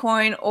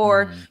Litecoin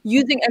or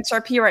using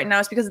XRP right now,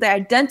 it's because they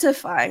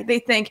identify, they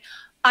think,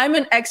 I'm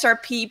an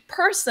XRP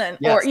person,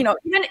 or even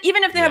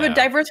if they have a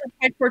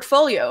diversified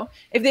portfolio,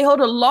 if they hold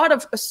a lot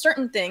of a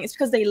certain thing, it's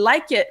because they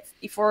like it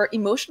for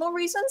emotional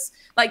reasons.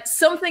 Like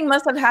something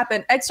must have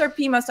happened.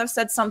 XRP must have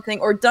said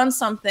something or done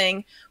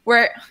something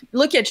where,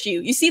 look at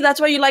you. You see, that's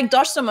why you like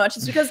Doge so much.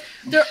 It's because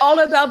they're all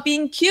about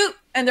being cute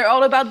and they're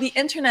all about the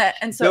internet.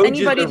 And so Doge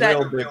anybody is the that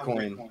real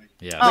Bitcoin.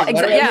 Yeah. Oh,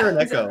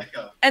 exactly.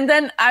 Yeah. And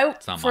then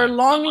for a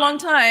long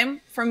time,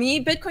 for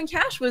me, Bitcoin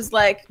Cash was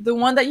like the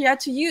one that you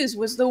had to use,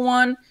 was the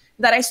one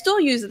that I still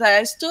use, that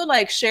I still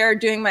like share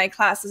during my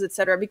classes,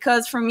 etc.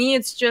 Because for me,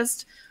 it's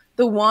just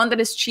the one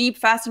that is cheap,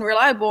 fast, and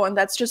reliable. And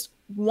that's just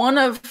one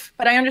of,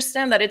 but I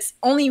understand that it's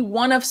only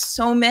one of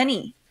so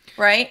many,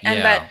 right?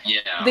 And that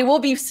there will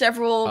be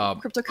several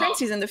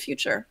cryptocurrencies in the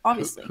future,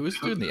 obviously. Who's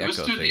doing the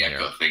echo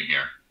thing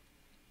here?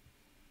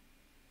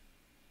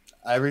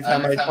 Every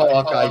time I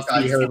talk,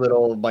 I see her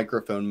little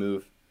microphone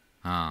move.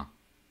 Huh.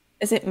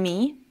 Is it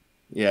me?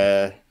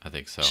 Yeah. I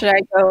think so. Should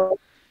I go?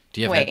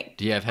 Do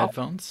you have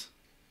headphones?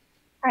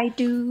 I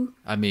do.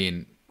 I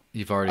mean,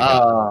 you've already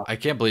got, I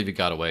can't believe you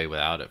got away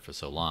without it for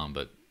so long,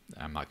 but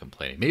I'm not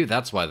complaining. Maybe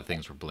that's why the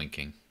things were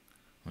blinking.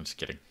 I'm just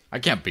kidding. I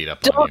can't beat up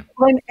on you. Don't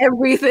blame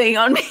everything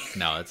on me.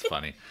 No, it's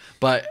funny.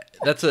 But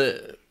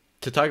to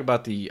talk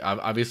about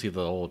obviously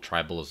the whole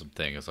tribalism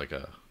thing is like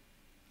a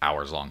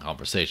hours-long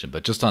conversation,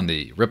 but just on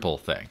the Ripple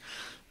thing,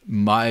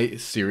 my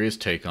serious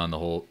take on the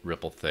whole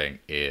Ripple thing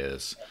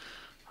is,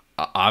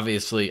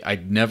 obviously,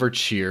 I'd never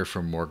cheer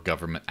for more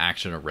government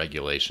action or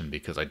regulation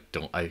because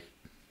I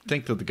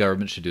think that the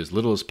government should do as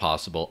little as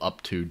possible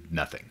up to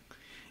nothing.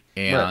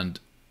 And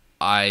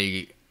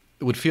I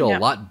would feel a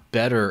lot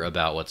better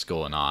about what's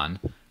going on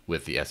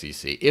with the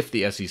SEC if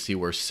the SEC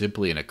were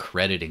simply an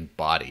accrediting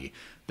body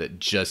that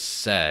just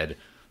said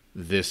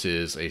this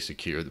is a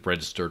secure,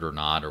 registered or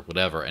not, or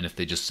whatever. And if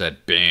they just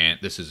said, "Bam,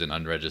 this is an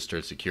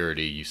unregistered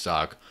security, you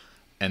suck,"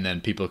 and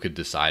then people could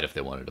decide if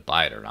they wanted to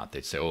buy it or not.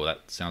 They'd say, "Oh,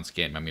 that sounds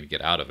scam, I'm going to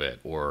get out of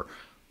it."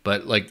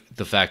 But like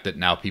the fact that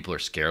now people are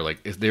scared, like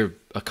if there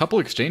a couple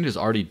exchanges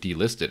already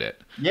delisted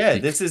it. Yeah,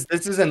 this is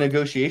a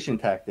negotiation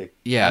tactic.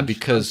 Yeah, I'm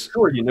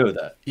sure you know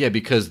that. Yeah,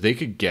 because they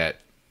could get,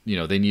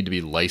 they need to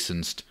be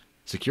licensed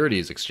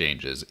securities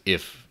exchanges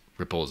if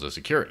Ripple is a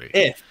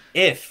security.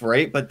 If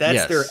right, but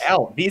that's their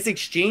out. These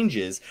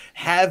exchanges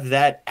have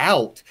that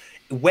out.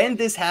 When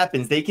this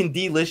happens, they can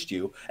delist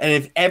you. And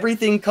if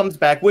everything comes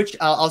back, which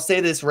I'll say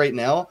this right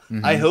now,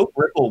 I hope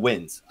Ripple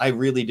wins. I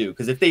really do.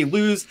 Because if they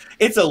lose,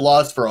 it's a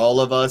loss for all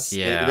of us.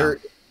 Yeah.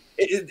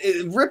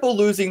 Ripple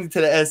losing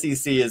to the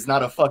SEC is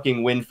not a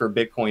fucking win for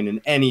Bitcoin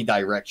in any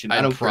direction.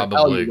 I don't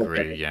probably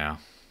agree. Yeah.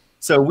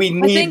 So we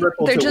need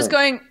Ripple they're to just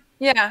win. going.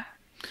 Yeah,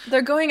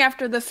 they're going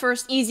after the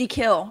first easy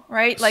kill,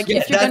 right? Like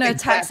if you're going to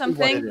attack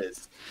something.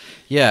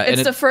 Yeah,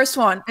 it's the first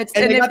one. And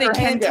if they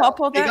can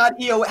topple that, they got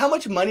EOS. How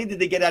much money did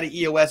they get out of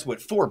EOS? What,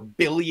 $4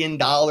 billion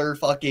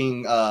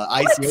fucking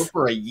ICO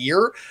for a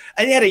year?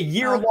 And they had a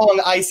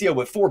year-long ICO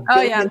with $4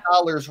 billion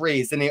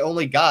raised, and they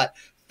only got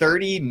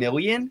 30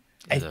 million.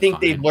 I think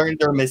they've learned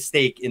their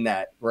mistake in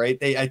that,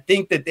 right? I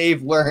think that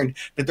they've learned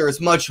that there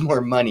is much more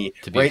money,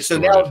 right? So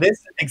now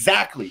this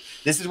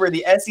is where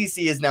the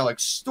SEC is now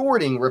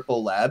extorting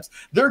Ripple Labs.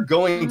 They're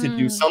going to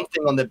do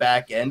something on the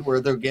back end where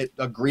they'll get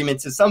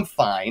agreements to some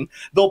fine.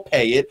 They'll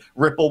pay it.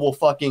 Ripple will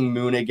fucking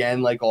moon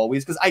again, like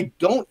always, because I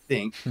don't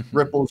think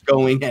Ripple's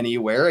going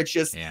anywhere. It's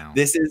just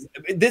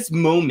this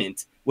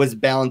moment was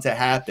bound to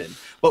happen.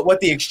 But what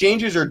the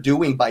exchanges are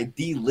doing by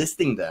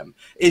delisting them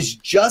is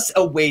just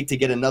a way to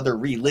get another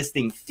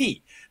relisting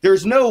fee.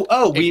 There's no,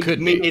 we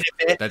made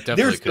it. That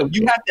definitely could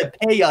you have to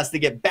pay us to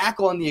get back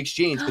on the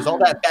exchange because all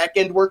that back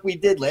end work we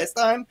did last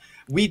time,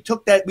 we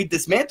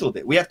dismantled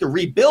it. We have to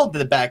rebuild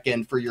the back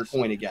end for your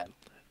coin again.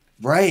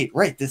 Right,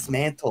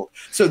 dismantled.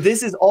 So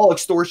this is all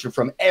extortion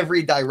from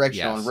every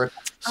direction on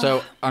Ripple.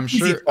 So I'm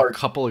sure a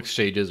couple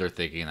exchanges are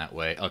thinking that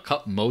way.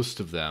 Most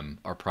of them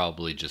are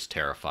probably just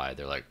terrified.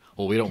 They're like,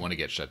 well, we don't want to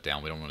get shut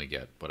down. We don't want to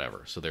get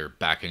whatever. So they're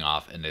backing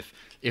off. And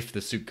if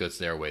the suit goes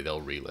their way,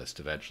 they'll relist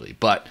eventually.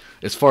 But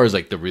as far as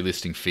like the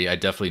relisting fee, I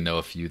definitely know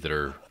a few that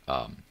are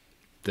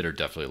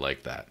definitely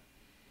like that.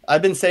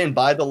 I've been saying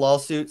buy the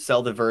lawsuit,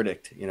 sell the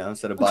verdict,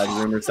 instead of buy the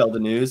rumor, sell the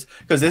news,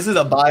 because this is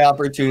a buy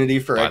opportunity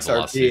for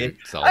XRP.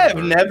 I have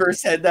never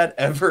said that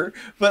ever,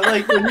 but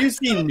like when you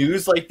see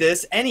news like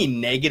this, any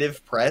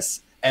negative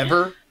press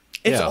ever,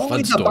 it's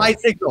always a buy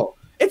signal.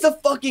 It's a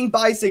fucking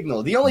buy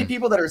signal. The only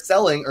people that are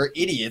selling are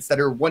idiots that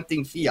are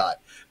wanting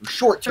fiat,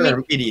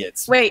 short-term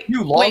idiots.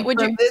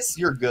 Long-term this,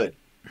 you're good.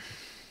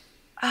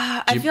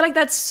 I feel like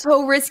that's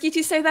so risky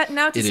to say that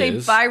now, to say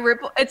buy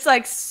Ripple. It's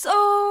like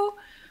so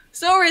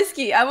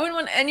risky. I wouldn't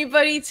want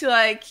anybody to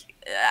like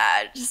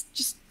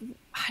just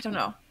I don't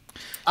know.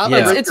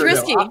 It's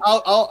risky.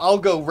 I'll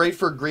go right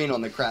for green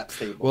on the crap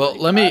table. Well,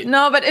 let me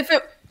but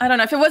I don't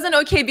know, if it wasn't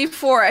okay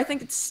before, I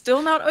think it's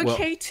still not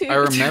okay too. I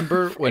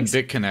remember when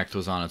BitConnect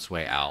was on its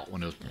way out,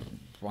 when it was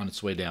on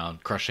its way down,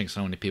 crushing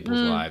so many people's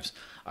lives.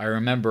 I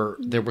remember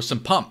there were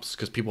some pumps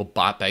because people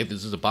bought that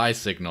this is a buy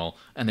signal,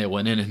 and they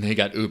went in and they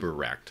got uber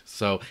wrecked.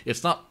 So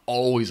it's not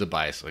always a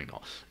buy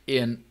signal.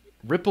 In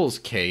Ripple's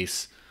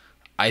case,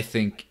 I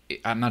think,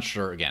 I'm not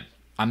sure, again,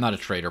 I'm not a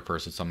trader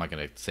person, so I'm not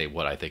going to say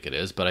what I think it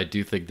is, but I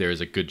do think there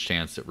is a good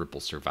chance that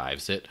Ripple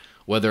survives it.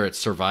 Whether it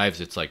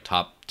survives its like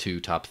top 2,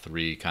 top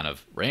 3 kind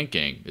of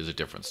ranking is a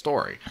different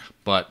story.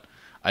 But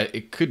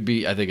it could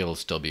be, I think it'll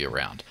still be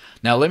around.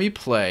 Now, let me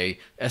play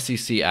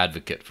SEC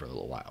advocate for a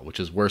little while, which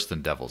is worse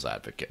than devil's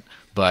advocate.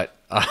 But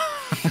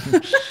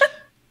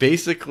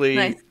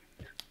basically,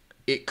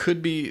 it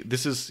could be,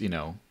 this is,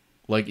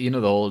 like,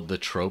 the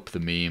trope, the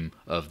meme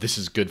of this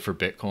is good for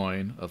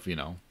Bitcoin, of,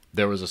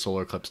 there was a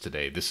solar eclipse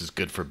today. This is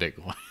good for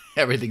Bitcoin.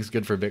 Everything's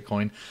good for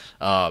Bitcoin.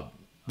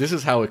 This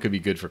is how it could be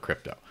good for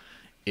crypto.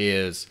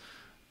 Is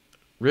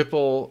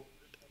Ripple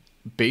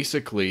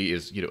basically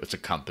is, it's a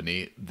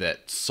company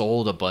that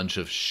sold a bunch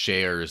of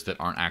shares that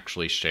aren't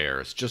actually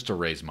shares just to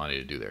raise money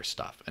to do their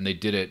stuff. And they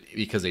did it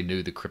because they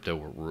knew the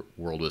crypto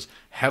world was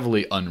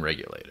heavily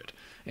unregulated.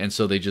 And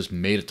so they just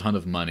made a ton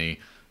of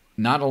money,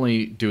 not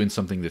only doing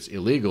something that's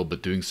illegal,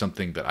 but doing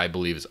something that I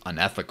believe is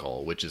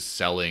unethical, which is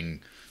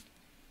selling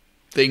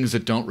things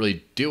that don't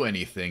really do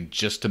anything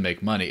just to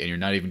make money, and you're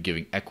not even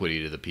giving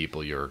equity to the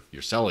people you're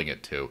selling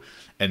it to,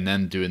 and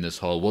then doing this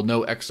whole, well,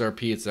 no,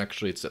 XRP,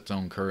 it's its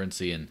own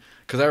currency. And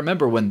because I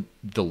remember when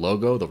the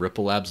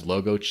Ripple Labs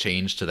logo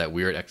changed to that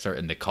weird XR,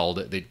 and they called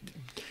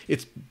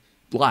it's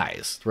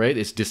lies, right?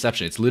 It's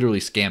deception. It's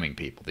literally scamming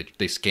people.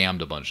 They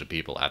scammed a bunch of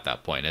people at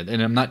that point.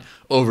 And I'm not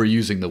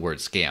overusing the word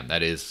scam.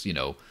 That is,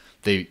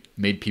 they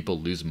made people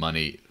lose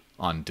money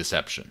on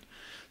deception.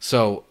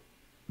 So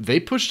they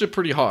pushed it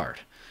pretty hard.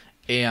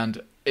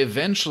 And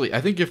eventually,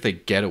 I think if they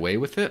get away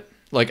with it,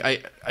 like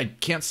I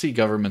can't see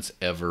governments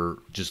ever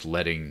just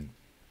letting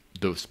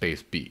the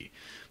space be.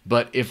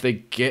 But if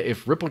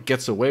Ripple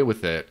gets away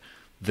with it,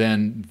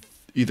 then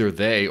either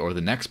they or the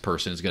next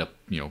person is going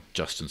to,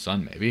 Justin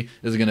Sun maybe,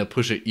 is going to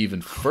push it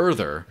even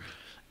further.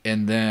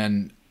 And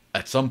then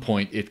at some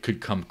point, it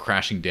could come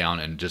crashing down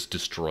and just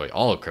destroy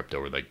all of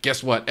crypto. We're like,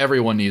 guess what?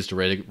 Everyone needs to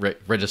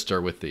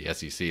register with the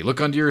SEC.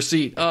 Look under your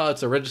seat. Oh,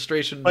 it's a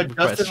registration But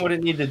request. Justin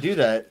wouldn't need to do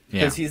that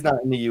because he's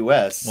not in the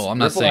U.S. Well, I'm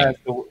not saying...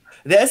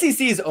 The SEC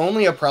is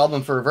only a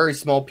problem for a very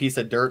small piece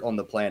of dirt on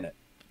the planet.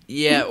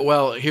 Yeah,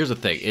 well, here's the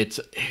thing.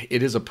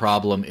 It is a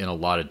problem in a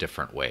lot of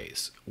different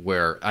ways.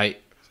 Where I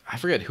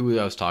forget who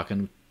I was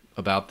talking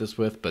about this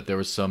with, but there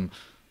was some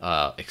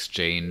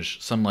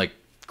exchange, some like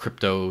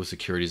crypto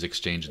securities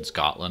exchange in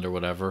Scotland or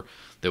whatever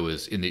that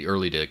was in the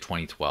early day, like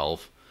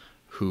 2012,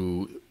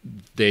 who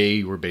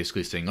they were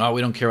basically saying, "Oh,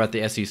 we don't care about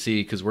the SEC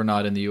because we're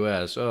not in the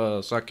U.S. Oh,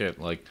 suck it!"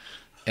 Like,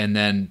 and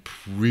then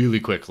really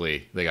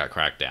quickly they got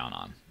cracked down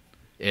on,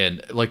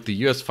 and like the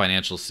U.S.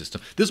 financial system.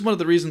 This is one of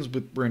the reasons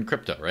we're in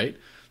crypto, right?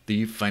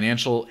 The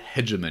financial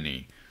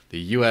hegemony, the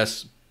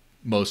U.S.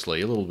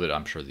 mostly, a little bit,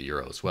 I'm sure the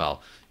euro as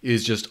well,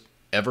 is just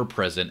ever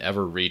present,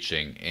 ever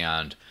reaching,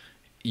 and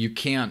you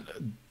can't.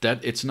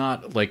 That it's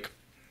not like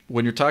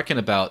when you're talking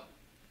about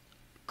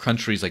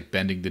countries like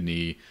bending the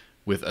knee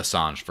with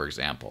Assange, for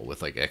example,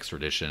 with like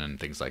extradition and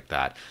things like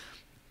that.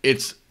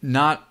 It's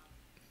not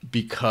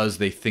because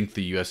they think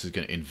the U.S. is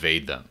going to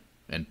invade them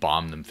and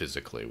bomb them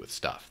physically with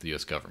stuff, the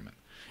U.S. government.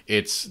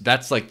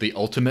 That's like the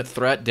ultimate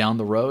threat down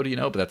the road, you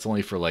know, but that's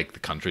only for like the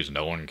countries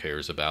no one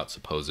cares about,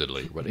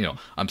 supposedly. But, you know,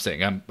 I'm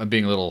saying I'm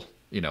being a little,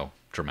 you know,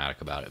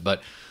 dramatic about it,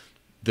 but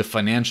the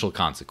financial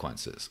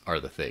consequences are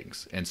the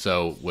things. And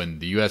so when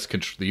the U.S.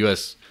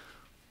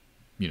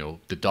 you know,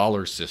 the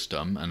dollar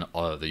system and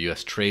the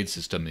U.S. trade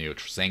system, the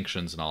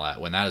sanctions and all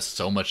that, when that has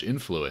so much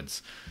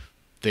influence,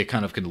 they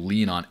kind of can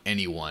lean on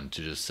anyone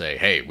to just say,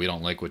 hey, we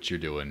don't like what you're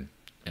doing.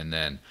 And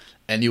then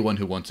anyone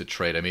who wants to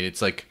trade, I mean,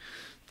 it's like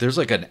there's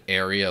like an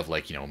area of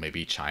like, you know,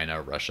 maybe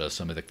China, Russia,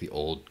 some of like the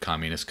old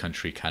communist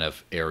country kind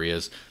of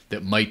areas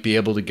that might be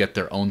able to get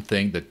their own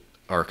thing, that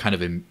are kind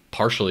of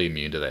partially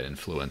immune to that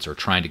influence or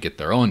trying to get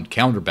their own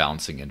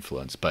counterbalancing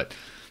influence. But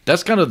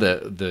that's kind of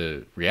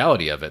the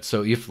reality of it.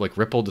 So if like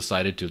Ripple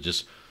decided to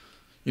just,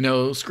 you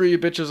know, screw you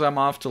bitches, I'm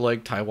off to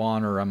like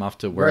Taiwan or I'm off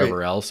to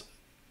wherever else,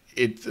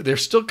 they're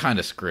still kind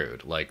of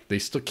screwed. Like they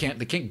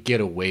can't get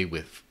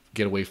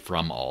away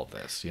from all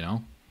this, you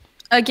know?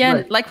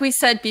 Again, like we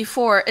said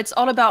before, it's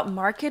all about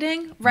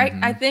marketing, right?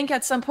 I think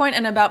at some point,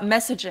 and about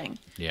messaging.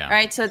 Yeah.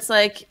 Right. So it's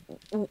like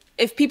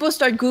if people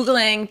start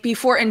Googling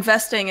before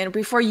investing and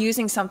before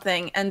using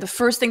something, and the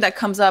first thing that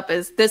comes up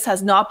is this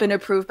has not been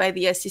approved by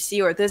the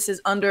SEC, or this is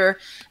under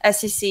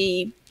SEC,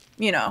 you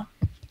know,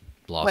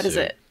 lawsuit. What is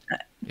it?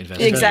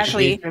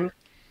 Exactly.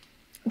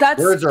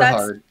 Words are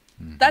hard.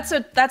 That's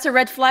a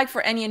red flag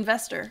for any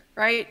investor,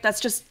 right? That's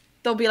just,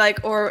 they'll be like,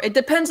 or it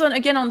depends on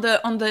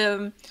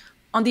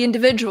the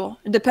individual.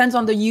 It depends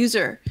on the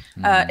user.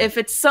 If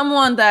it's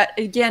someone that,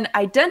 again,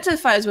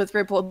 identifies with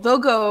Ripple, they'll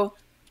go,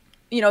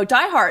 you know,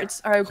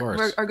 diehards are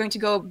going to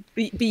go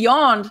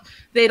beyond.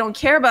 They don't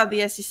care about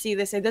the SEC.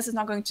 They say, this is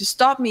not going to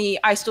stop me.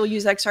 I still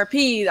use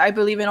XRP. I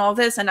believe in all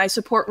this, and I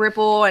support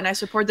Ripple, and I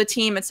support the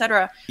team,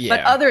 etc. Yeah.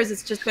 But others,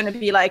 it's just going to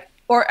be like,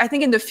 or I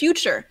think in the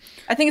future,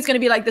 I think it's going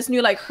to be like this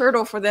new like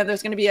hurdle for them.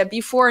 There's going to be a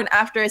before and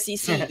after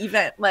SEC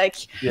event.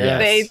 Like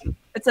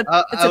it's a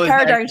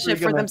paradigm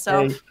shift for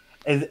themselves.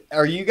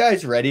 Are you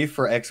guys ready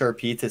for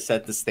XRP to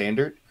set the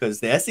standard? Because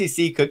the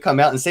SEC could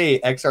come out and say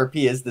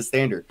XRP is the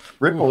standard.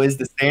 Ripple is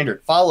the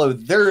standard. Follow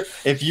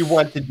if you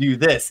want to do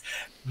this.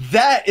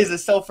 That is a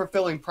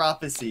self-fulfilling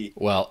prophecy.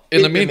 Well,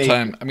 in the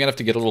meantime, I'm going to have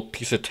to get a little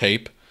piece of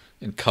tape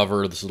and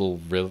cover this little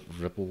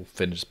Ripple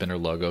fidget spinner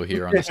logo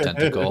here on this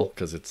tentacle,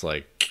 because it's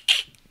like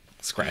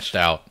scratched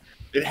out.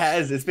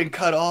 It's been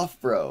cut off,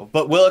 bro.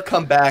 But will it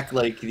come back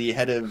like the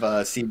head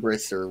of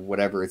Cerberus or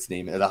whatever its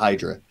name is, the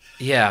Hydra?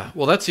 Yeah,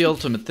 well, that's the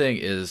ultimate thing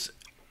is,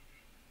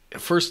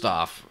 first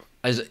off,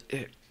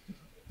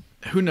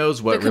 who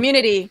knows what... The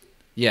community.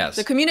 Yes.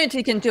 The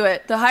community can do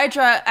it. The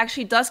Hydra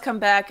actually does come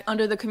back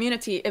under the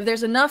community. If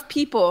there's enough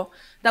people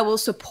that will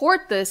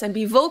support this and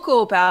be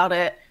vocal about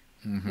it,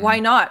 why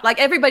not? Like,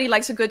 everybody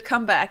likes a good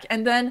comeback.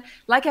 And then,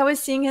 like I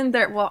was seeing in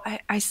there, well,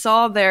 I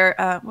saw their,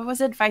 what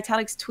was it,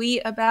 Vitalik's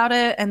tweet about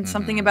it, and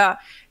something about,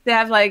 they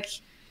have like,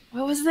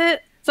 what was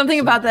it?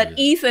 Something about that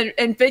ETH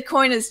and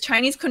Bitcoin is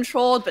Chinese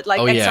controlled, but like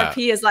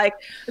XRP is like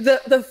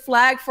the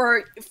flag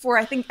for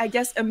I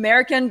guess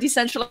American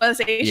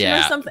decentralization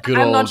or something. Good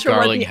I'm not sure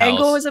what the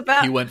angle was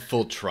about. He went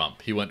full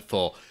Trump. He went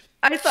full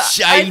I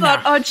China.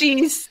 thought, oh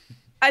geez.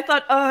 I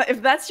thought,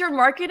 if that's your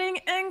marketing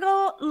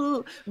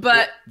angle,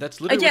 but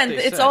that's literally again, what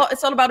it's said.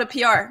 all about a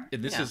PR.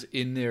 And this is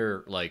in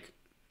their like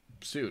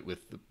suit with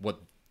what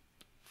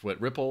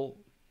Ripple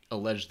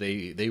alleged.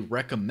 They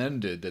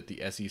recommended that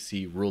the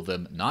SEC rule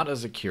them not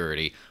as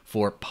security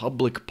for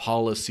public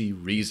policy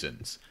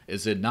reasons.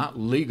 Is it not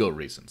legal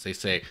reasons? They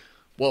say,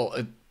 well,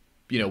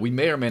 you know, we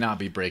may or may not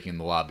be breaking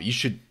the law, but you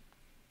should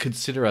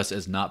consider us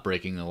as not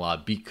breaking the law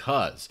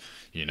because,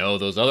 you know,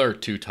 those other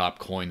two top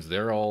coins,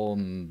 they're all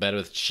in bed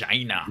with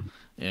China.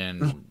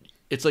 And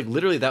it's like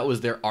literally that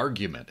was their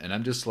argument. And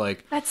I'm just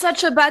like, that's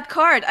such a bad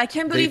card. I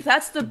can't believe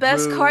that's the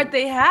best card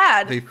they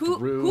had.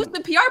 Who's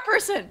the PR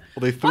person?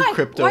 Well, they threw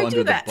crypto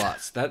under the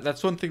bus.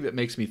 That's one thing that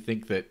makes me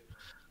think that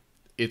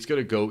it's going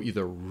to go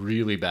either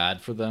really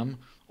bad for them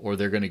or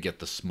they're going to get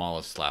the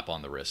smallest slap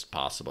on the wrist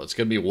possible. It's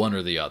going to be one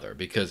or the other,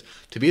 because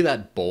to be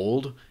that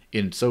bold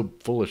and so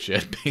full of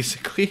shit,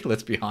 basically,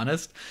 let's be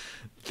honest,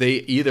 they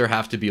either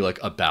have to be like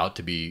about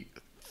to be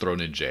thrown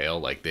in jail,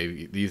 like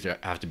these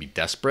have to be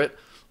desperate,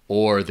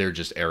 or they're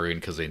just arrogant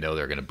because they know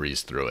they're going to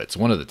breeze through it. It's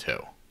one of the two.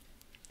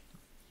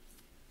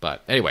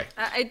 But anyway.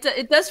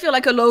 It does feel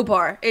like a low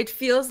bar. It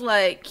feels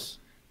like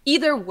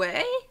either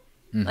way,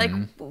 like,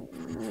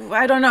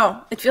 I don't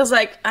know. It feels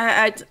like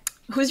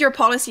who's your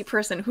policy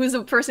person? Who's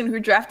the person who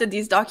drafted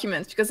these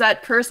documents? Because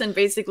that person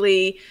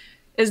basically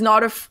is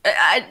not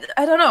I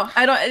don't know.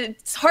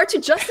 It's hard to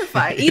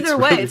justify. Either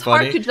way, really it's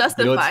funny. hard to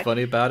justify. You know what's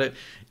funny about it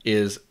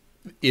is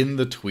in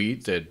the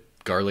tweet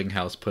that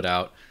Garlinghouse put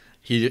out,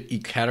 he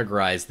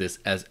categorized this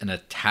as an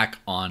attack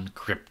on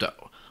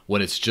crypto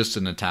when it's just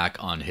an attack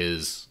on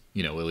his,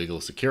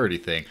 illegal security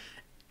thing.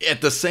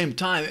 At the same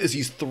time as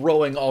he's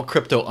throwing all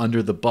crypto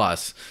under the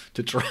bus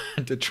to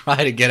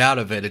try to get out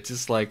of it. It's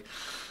just like,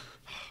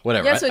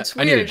 whatever. Yeah, so it's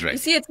weird. I need a drink. You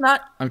see, it's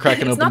not. I'm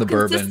cracking open the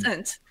bourbon.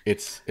 Consistent.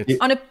 It's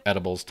on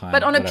edibles time.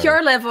 But on a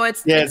pure level,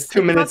 it's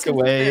 2 minutes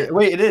away.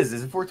 Wait, it is.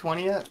 Is it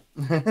 4:20 yet?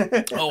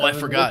 Oh, I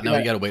forgot. Now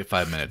we got to wait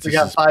 5 minutes. We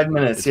got 5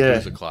 minutes.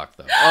 It's booze o'clock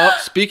though. Oh,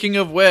 speaking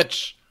of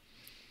which,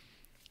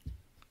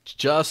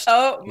 just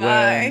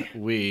when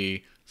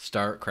we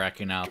start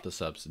cracking out the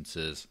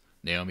substances,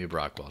 Naomi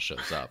Brockwell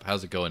shows up.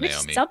 How's it going,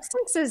 Naomi? Which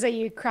substances are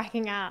you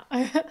cracking out?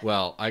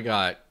 Well, I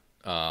got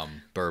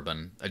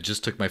bourbon. I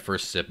just took my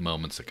first sip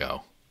moments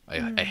ago.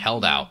 I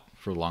held out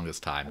for the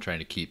longest time, trying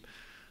to keep.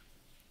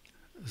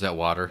 Is that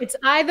water? It's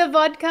either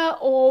vodka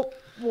or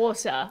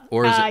water.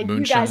 Or is it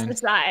moonshine? You guys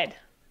decide.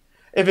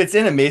 If it's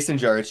in a mason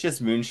jar, it's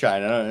just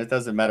moonshine. I don't know. It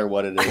doesn't matter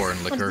what it is.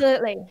 Corn liquor.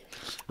 Absolutely.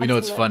 You know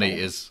what's funny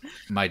is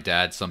my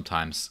dad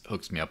sometimes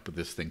hooks me up with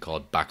this thing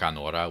called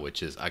Bacanora,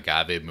 which is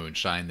agave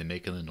moonshine they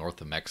make in the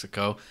north of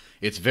Mexico.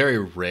 It's very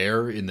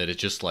rare in that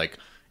it's just like,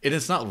 and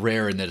it's not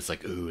rare in that it's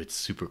like, ooh, it's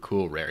super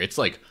cool rare. It's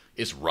like,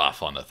 it's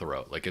rough on the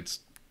throat. Like it's,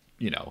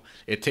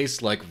 it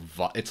tastes like,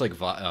 it's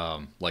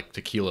like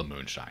tequila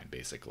moonshine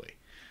basically.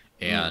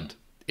 And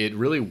it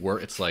really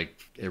works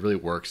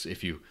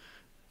if you,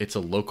 it's a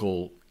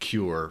local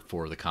cure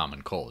for the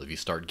common cold. If you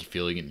start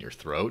feeling it in your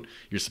throat,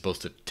 you're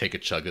supposed to take a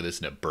chug of this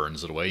and it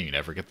burns it away and you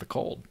never get the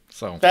cold.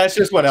 So that's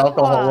just what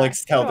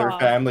alcoholics tell their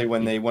family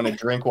when they want to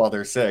drink while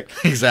they're sick.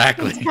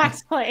 Exactly.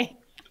 Exactly.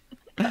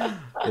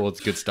 Well,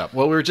 it's good stuff.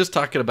 Well, we were just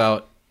talking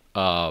about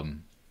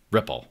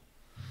Ripple.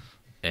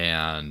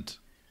 And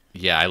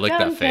yeah, I like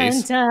that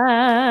face. What's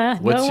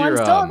no one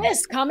saw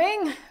this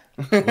coming.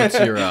 What's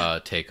your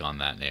take on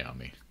that,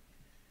 Naomi?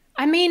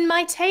 I mean,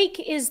 my take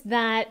is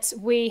that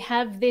we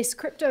have this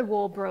crypto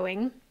war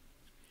brewing,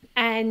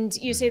 and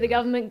you see the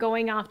government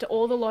going after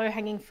all the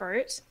low-hanging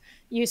fruit.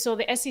 You saw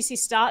the SEC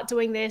start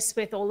doing this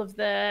with all of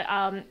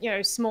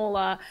the,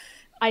 smaller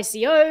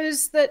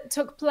ICOs that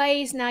took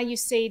place. Now you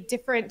see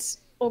different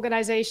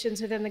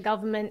organizations within the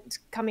government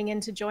coming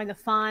in to join the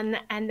fun,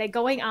 and they're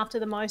going after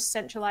the most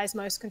centralized,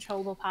 most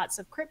controllable parts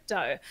of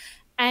crypto.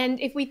 And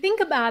if we think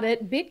about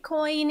it,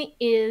 Bitcoin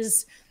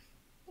is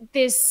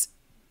this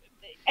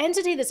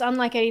entity that's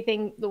unlike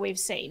anything that we've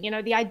seen.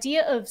 The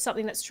idea of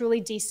something that's truly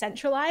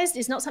decentralized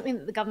is not something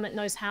that the government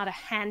knows how to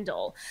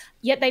handle,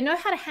 yet they know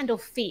how to handle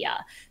fear.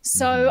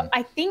 So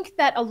I think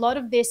that a lot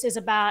of this is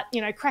about,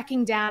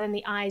 cracking down in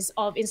the eyes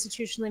of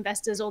institutional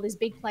investors, all these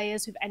big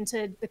players who've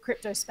entered the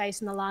crypto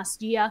space in the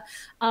last year,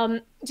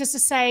 just to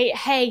say,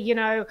 hey,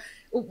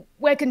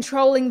 we're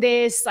controlling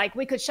this, like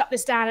we could shut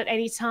this down at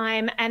any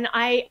time. And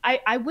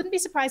I wouldn't be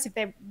surprised if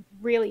their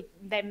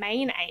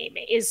main aim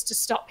is to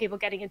stop people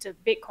getting into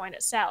Bitcoin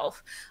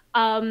itself.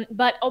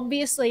 But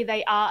obviously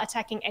they are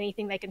attacking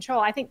anything they control.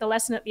 I think the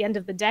lesson at the end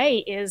of the day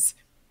is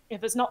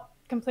if it's not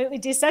completely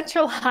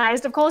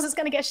decentralized, of course it's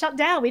going to get shut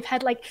down. We've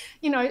had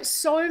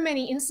so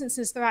many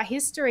instances throughout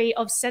history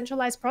of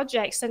centralized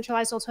projects,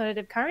 centralized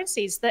alternative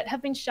currencies that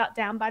have been shut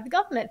down by the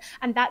government.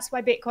 And that's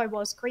why Bitcoin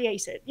was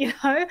created,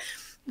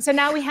 So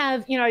now we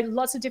have,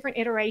 lots of different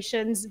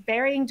iterations,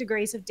 varying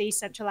degrees of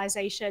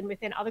decentralization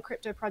within other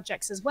crypto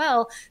projects as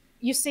well.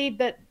 You see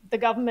that the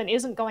government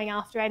isn't going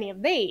after any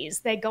of these.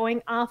 They're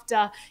going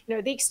after,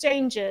 the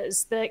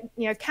exchanges, the,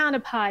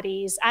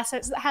 counterparties,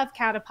 assets that have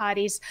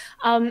counterparties,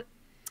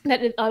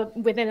 that are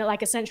within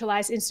like a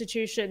centralized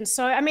institution.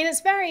 So, I mean,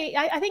 it's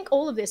I think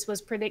all of this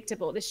was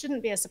predictable. This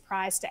shouldn't be a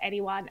surprise to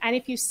anyone. And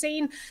if you've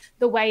seen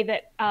the way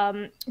that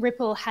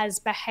Ripple has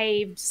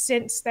behaved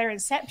since their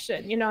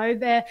inception,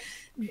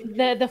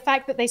 the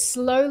fact that they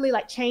slowly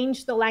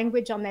changed the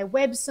language on their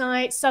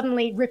website,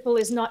 suddenly Ripple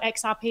is not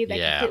XRP,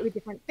 they're completely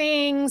different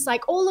things.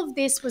 All of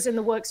this was in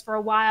the works for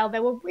a while.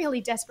 They were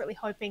really desperately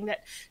hoping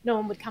that no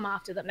one would come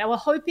after them. They were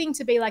hoping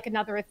to be like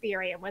another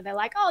Ethereum where they're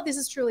like, oh, this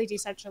is truly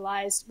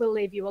decentralized, we'll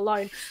leave you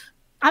alone.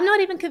 I'm not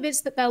even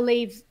convinced that they'll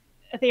leave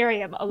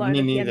Ethereum alone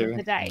at the end of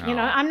the day. No.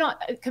 I'm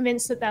not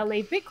convinced that they'll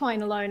leave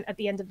Bitcoin alone at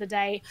the end of the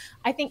day.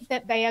 I think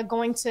that they are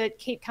going to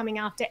keep coming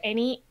after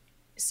any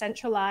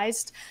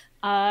centralized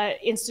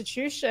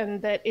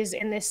institution that is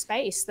in this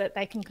space that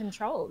they can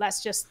control.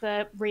 That's just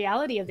the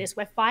reality of this.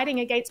 We're fighting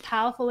against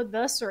powerful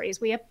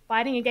adversaries. We are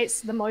fighting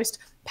against the most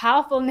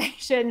powerful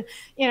nation,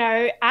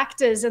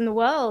 actors in the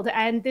world.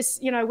 And this,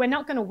 we're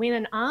not going to win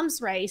an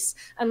arms race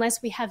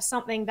unless we have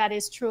something that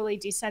is truly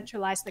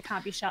decentralized that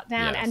can't be shut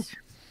down. Yes.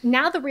 And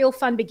now the real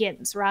fun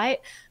begins, right?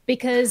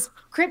 Because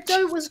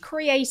crypto was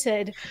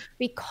created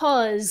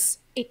because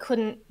it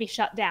couldn't be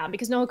shut down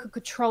because no one could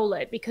control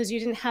it, because you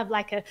didn't have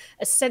like a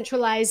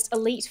centralized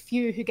elite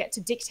few who get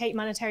to dictate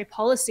monetary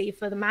policy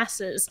for the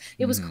masses.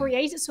 It was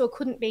created so it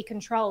couldn't be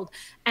controlled.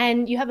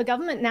 And you have a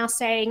government now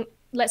saying,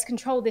 let's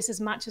control this as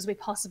much as we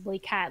possibly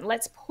can.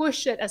 Let's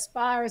push it as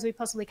far as we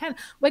possibly can.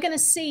 We're going to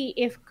see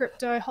if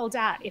crypto holds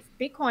out, if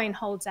Bitcoin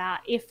holds out,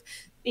 if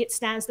it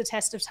stands the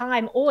test of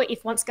time, or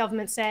if once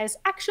government says,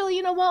 actually,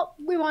 you know what,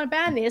 we want to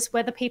ban this,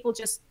 whether people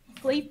just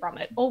flee from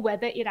it, or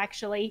whether it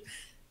actually,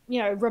 you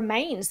know,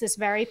 remains this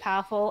very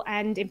powerful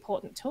and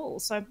important tool.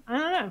 So I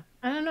don't know.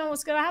 I don't know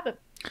what's going to happen.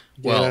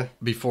 Well,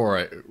 before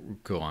I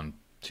go on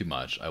too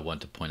much, I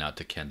want to point out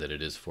to Ken that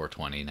it is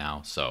 420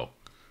 now. So,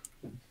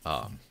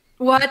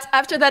 What?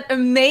 After that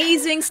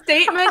amazing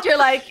statement, you're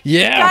like,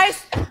 Yeah.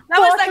 guys, that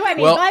was like,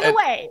 Well, by the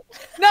way,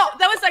 no,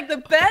 that was like the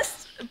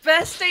best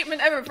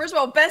statement ever. First of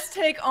all, best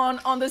take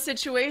on the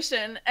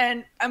situation.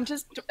 And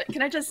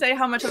can I just say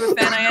how much of a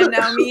fan I am,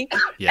 Naomi?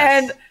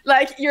 Yes. And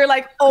like, you're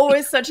like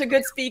always such a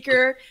good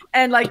speaker.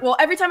 And like, well,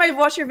 every time I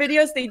watch your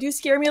videos, they do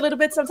scare me a little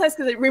bit sometimes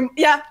because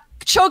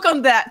choke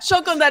on that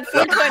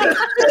 420.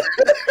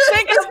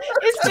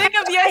 Think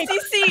of the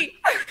SEC.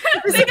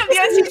 Think of the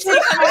SEC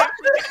coming up.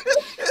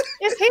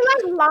 is he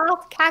like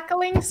laugh,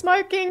 cackling,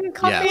 smoking,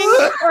 coughing,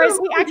 or is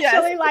he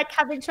actually like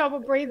having trouble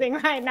breathing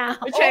right now?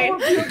 Okay.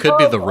 It could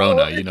be the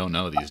Rona. You don't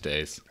know these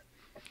days.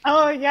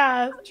 Oh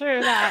yeah,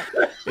 true that.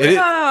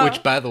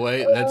 Which, by the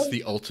way, that's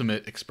the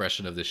ultimate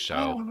expression of this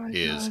show,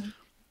 is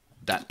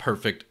that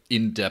perfect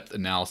in-depth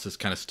analysis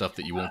kind of stuff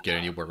that you won't get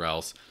anywhere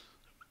else.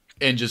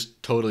 And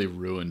just totally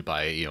ruined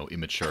by, you know,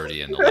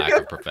 immaturity and the lack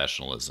of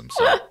professionalism.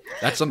 So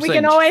that's something We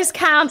can always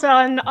count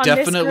on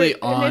definitely this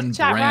group, on in this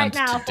chat brand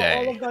right now today.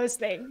 for all of those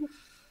things.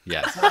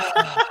 Yes,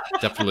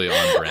 definitely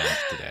on brand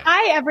today.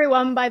 Hi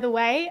everyone, by the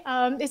way.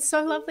 It's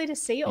so lovely to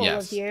see all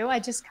Yes. of you. I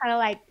just kind of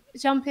like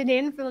jumping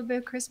in for a little bit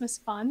of Christmas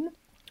fun.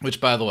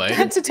 Which, by the way,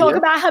 To talk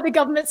about how the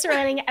government's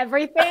running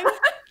everything.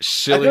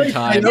 shilling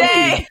time.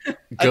 Yay!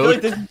 I feel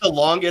like this is the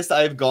longest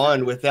I've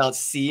gone without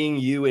seeing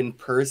you in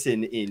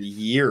person in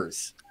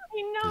years.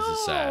 I know. This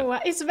is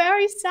sad. It's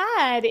very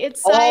sad.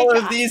 It's All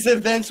like, of these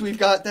events we've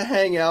got to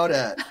hang out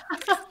at.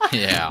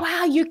 Yeah.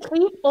 wow, you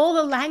keep all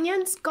the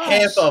lanyards? Gosh.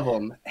 Half of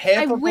them.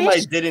 Half of them I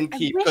wish- didn't I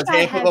keep wish because I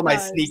half of had them I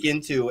those. sneak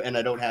into and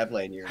I don't have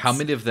lanyards. How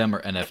many of them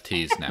are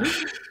NFTs now?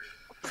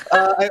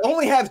 I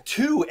only have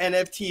 2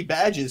 NFT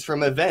badges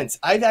from events.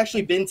 I've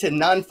actually been to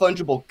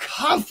non-fungible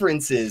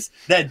conferences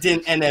that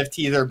didn't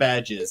NFT their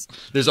badges.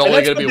 There's And only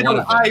that's going to when be they one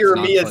don't of them. hire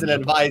It's me as an non-fungible.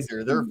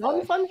 advisor. They're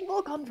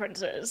Non-fungible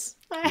conferences.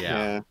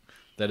 Yeah,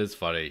 that is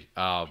funny.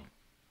 By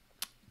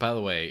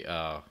the way,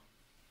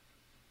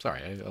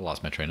 sorry, I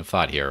lost my train of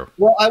thought here.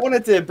 Well, I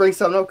wanted to bring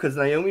something up because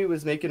Naomi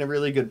was making a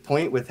really good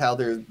point with how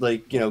they're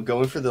like, you know,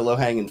 going for the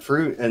low-hanging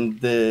fruit, and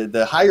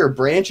the higher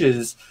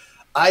branches,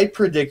 I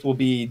predict, will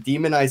be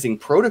demonizing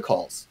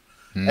protocols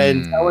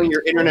and telling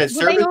your internet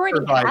Well, they service already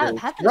providers.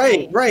 haven't Right,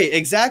 they? right,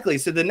 exactly.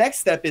 So the next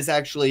step is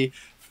actually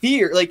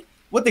fear. Like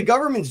what the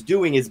government's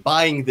doing is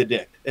buying the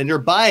dip, and they're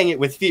buying it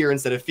with fear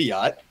instead of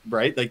fiat,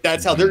 right? Like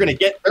that's how they're going to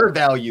get their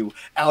value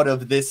out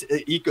of this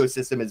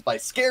ecosystem, is by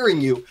scaring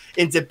you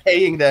into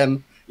paying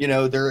them, you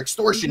know, their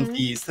extortion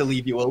fees to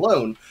leave you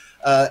alone.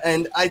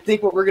 And I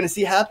think what we're going to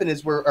see happen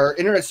is where our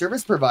internet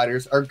service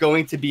providers are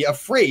going to be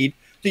afraid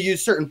to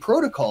use certain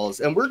protocols,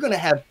 and we're going to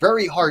have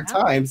very hard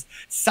times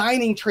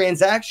signing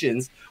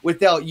transactions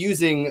without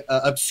using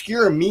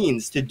obscure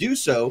means to do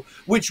so,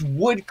 which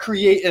would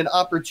create an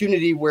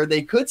opportunity where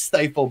they could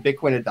stifle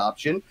Bitcoin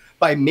adoption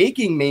by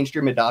making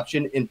mainstream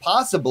adoption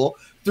impossible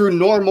through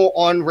normal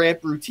on-ramp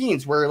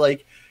routines where,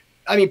 like,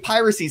 I mean,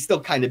 piracy is still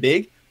kind of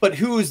big, but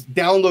who's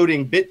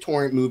downloading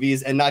BitTorrent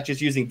movies and not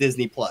just using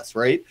Disney Plus,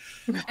 right?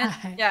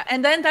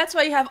 And then that's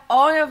why you have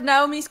all of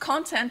Naomi's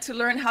content to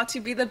learn how to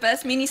be the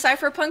best mini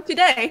cypherpunk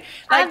today.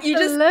 Like you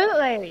just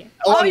Absolutely.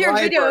 all On your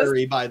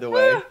library, videos, by the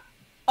way.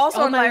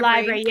 also On on my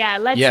library. library, yeah.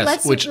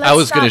 Let's Which let's I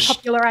was going start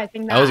to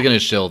popularizing that. I was going to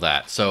shill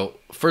that. So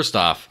first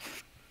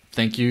off,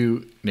 thank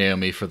you,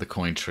 Naomi, for the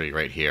coin tree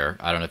right here.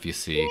 I don't know if you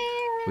see,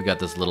 we got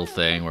this little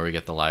thing where we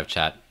get the live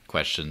chat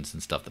questions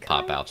and stuff that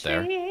pop out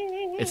there.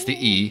 It's the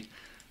E,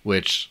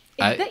 which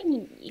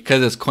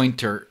because it's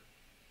Cointer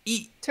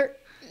E.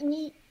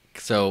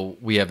 So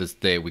we have this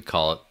day, we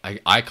call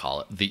it, I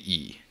call it the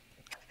E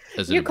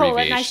as an You call it,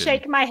 abbreviation. and I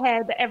shake my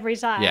head every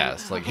time.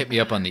 Yes, like hit me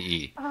up on the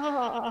E.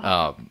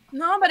 Oh.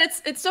 No, but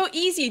it's so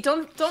easy.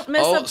 Don't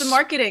mess Oh, up the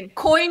marketing.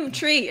 Coin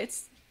tree.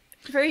 It's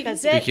very That's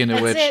easy. it. Speaking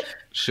of That's which, it.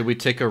 should we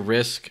take a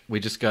risk? We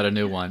just got a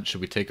new one.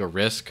 Should we take a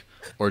risk,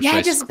 or Yeah,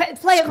 should just I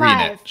play it screen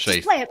live. it? Should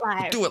Just I play it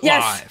live. do it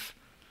Yes. live?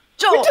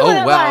 Joel, We're doing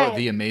Oh it wow, live.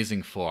 the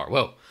amazing four.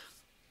 Whoa,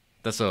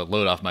 that's a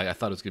load off my. I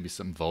thought it was gonna be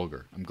something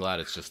vulgar. I'm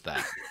glad it's just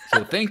that.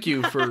 So thank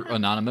you for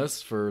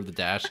Anonymous for the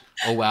dash.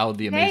 Oh wow,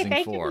 the Hey, amazing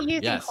thank you four. for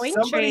using Yes. Coin-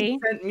 Somebody Cointree.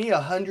 sent me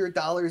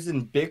 $100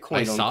 in Bitcoin I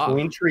on saw.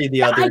 Cointree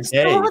the other I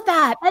day. saw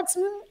that. That's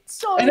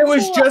so And it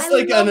was cool. just I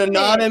like an loved it.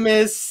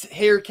 anonymous,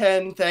 here,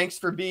 Ken, thanks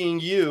for being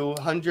you,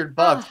 $100.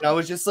 Ah. And I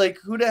was just like,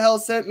 who the hell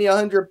sent me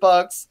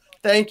 $100?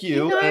 Thank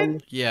you. You know,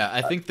 And Yeah,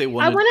 I think they I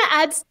wanted. want to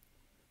add.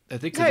 I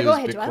think No, because it go was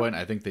ahead, Joel. Bitcoin,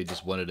 I think they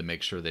just wanted to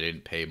make sure they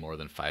didn't pay more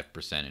than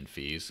 5% in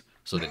fees,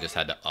 so they just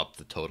had to up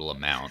the total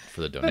amount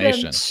for the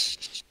donation.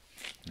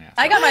 Yeah.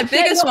 I got my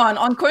biggest one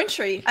on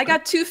Cointree. I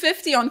got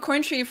 250 on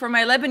Cointree for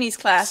my Lebanese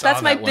class. Saw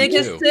That's my that one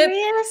biggest too. tip.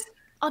 Serious?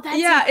 Oh, that's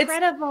Yeah,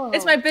 incredible.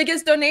 It's my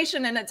biggest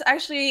donation, and it's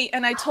actually,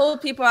 and I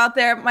told people out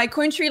there, my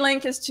Cointree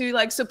link is to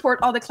like support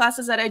all the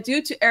classes that I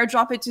do, to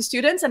airdrop it to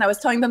students. And I was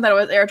telling them that I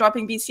was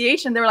airdropping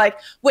BCH, and they were like,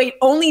 wait,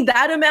 only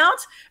that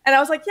amount? And I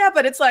was like, yeah,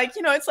 but it's like,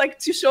 you know, it's like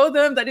to show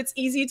them that it's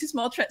easy to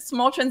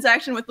small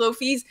transaction with low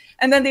fees.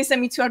 And then they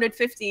sent me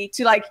 250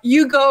 to like,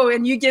 you go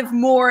and you give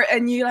more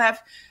and you have,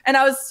 and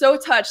I was so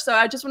touched. So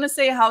I just want to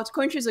say how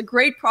Cointree is a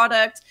great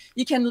product.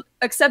 You can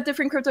accept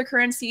different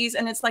cryptocurrencies,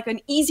 and it's like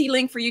an easy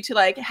link for you to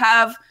like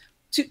have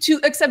to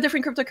accept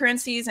different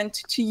cryptocurrencies and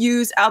to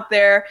use out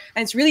there.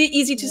 And it's really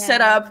easy to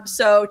set up.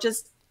 So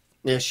just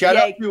shout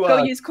out to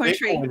go use Cointree.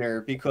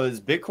 Bitcoiner,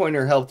 because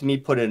Bitcoiner helped me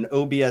put an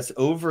OBS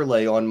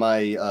overlay on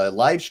my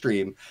live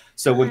stream.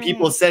 So when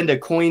people send a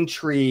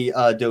Cointree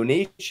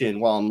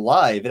donation while I'm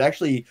live, it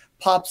actually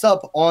pops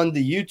up on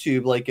the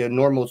YouTube like a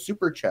normal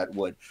super chat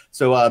would.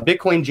 So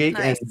Bitcoin Jake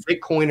and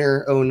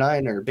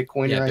Bitcoiner09 or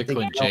Bitcoiner, Yeah, I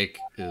Bitcoin think. Jake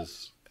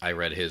is. I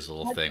read his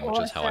little That's thing, which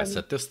is how I awesome.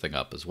 set this thing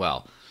up as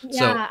well.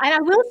 Yeah, and I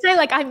will say,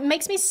 like, it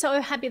makes me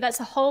so happy. That's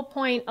the whole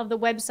point of the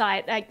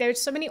website. Like,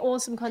 there's so many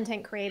awesome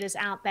content creators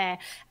out there,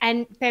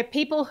 and there are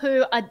people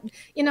who are,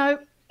 you know,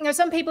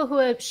 some people who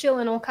are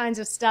shilling all kinds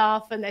of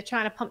stuff and they're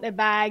trying to pump their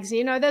bags.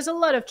 You know, there's a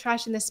lot of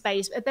trash in the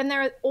space, but then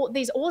there are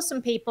these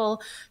awesome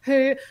people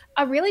who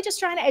are really just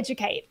trying to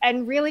educate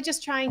and really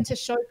just trying to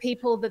show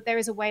people that there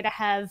is a way to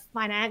have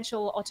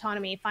financial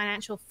autonomy,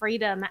 financial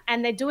freedom.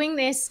 And they're doing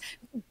this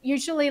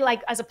usually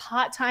like as a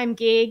part-time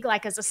gig,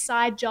 like as a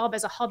side job,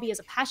 as a hobby, as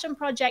a passion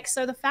project.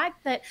 So the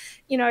fact that,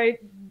 you know,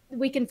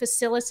 we can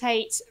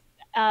facilitate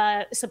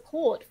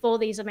support for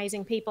these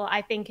amazing people,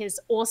 I think is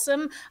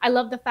awesome. I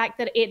love the fact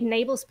that it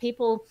enables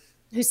people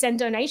who send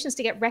donations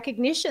to get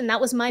recognition.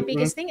 That was my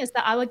biggest thing, is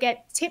that I would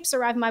get tips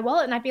arrive in my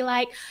wallet and I'd be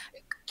like,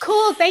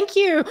 cool, thank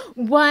you,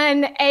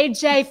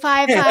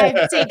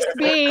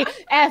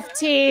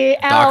 1AJ556BFTL.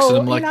 Doxing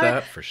them like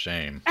that, for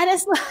shame. And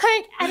it's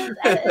like,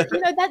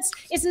 you know,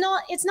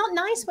 it's not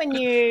nice when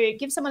you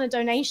give someone a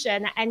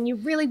donation and you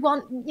really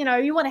want, you know,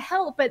 you want to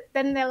help, but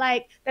then they're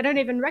like, they don't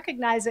even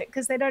recognize it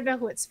because they don't know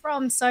who it's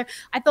from. So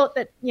I thought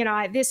that, you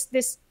know, this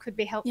could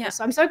be helpful.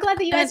 So I'm so glad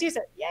that you guys use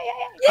it. Yeah.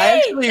 I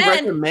actually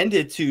recommend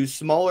it to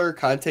smaller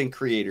content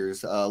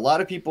creators. A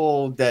lot of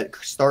people that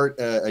start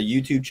a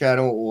YouTube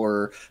channel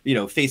or, you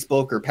know,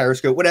 Facebook or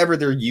Periscope, whatever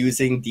they're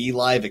using,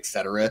 DLive,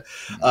 etc.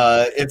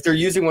 If they're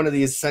using one of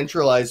these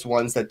centralized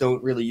ones that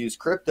don't really use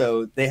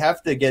crypto, they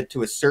have to get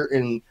to a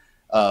certain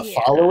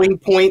following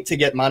point to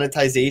get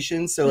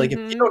monetization. So like if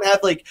you don't have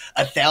like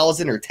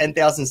 1,000 or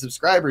 10,000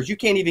 subscribers, you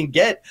can't even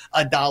get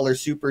 $1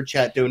 super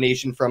chat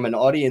donation from an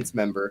audience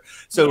member.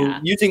 So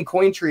using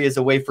Cointree is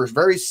a way for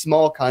very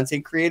small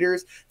content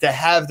creators to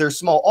have their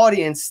small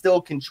audience still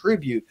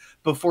contribute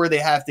before they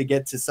have to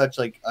get to such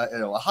like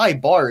a high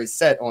bar is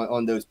set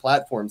on those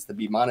platforms to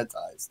be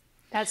monetized.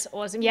 That's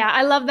awesome. Yeah,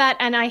 I love that.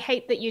 And I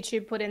hate that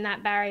YouTube put in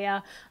that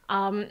barrier.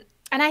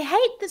 And I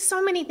hate there's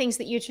so many things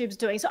that YouTube's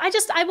doing. So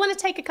I want to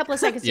take a couple of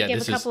seconds to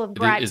give a couple of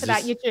gripes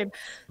about YouTube.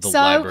 Is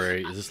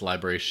this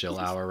library shill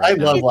hour right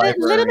now? I love it's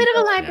library. a little bit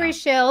of a library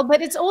shill,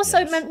 but it's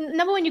also,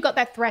 number one, you got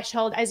that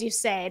threshold, as you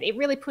said. It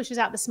really pushes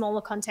out the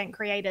smaller content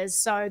creators.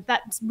 So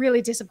that's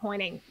really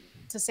disappointing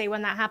to see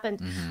when that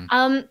happened.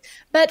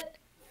 But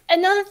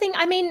another thing,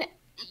 I mean,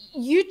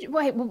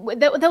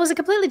 there was a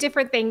completely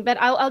different thing, but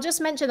I'll just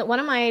mention that one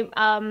of my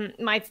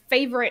my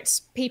favorite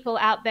people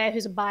out there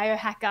who's a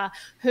biohacker,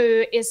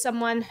 who is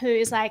someone who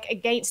is like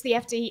against the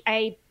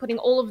FDA putting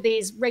all of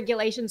these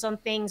regulations on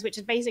things, which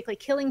is basically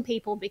killing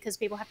people because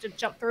people have to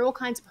jump through all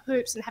kinds of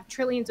hoops and have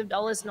trillions of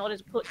dollars in order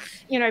to put,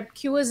 you know,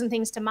 cures and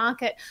things to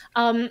market.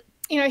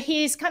 You know,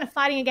 he's kind of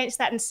fighting against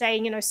that and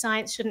saying, you know,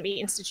 science shouldn't be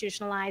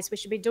institutionalized. We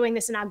should be doing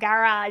this in our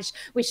garage.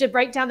 We should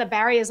break down the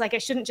barriers. Like,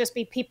 it shouldn't just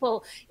be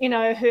people, you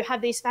know, who have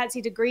these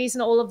fancy degrees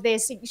and all of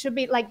this. It should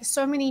be like,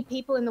 so many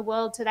people in the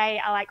world today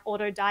are like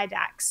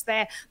autodidacts.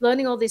 They're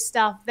learning all this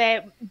stuff.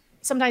 They're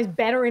sometimes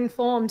better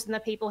informed than the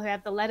people who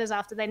have the letters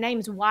after their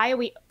names. Why are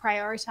we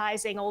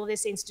prioritizing all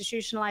this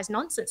institutionalized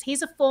nonsense?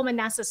 He's a former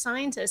NASA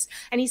scientist,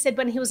 and he said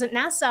when he was at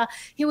NASA,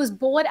 he was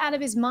bored out of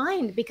his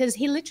mind because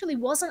he literally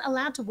wasn't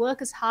allowed to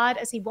work as hard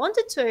as he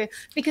wanted to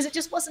because it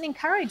just wasn't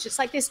encouraged. It's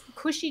like this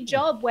cushy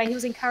job where he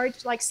was encouraged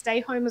to like stay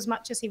home as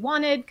much as he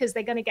wanted because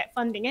they're going to get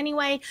funding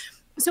anyway.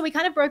 So we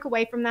kind of broke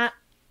away from that.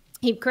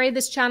 He created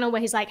this channel where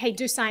he's like, hey,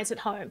 do science at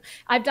home.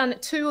 I've done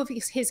 2 of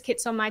his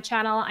kits on my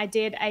channel. I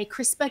did a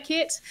CRISPR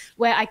kit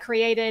where I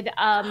created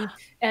a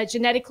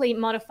genetically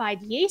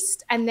modified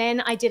yeast. And then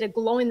I did a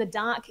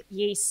glow-in-the-dark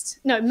yeast.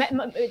 No,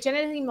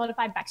 genetically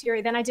modified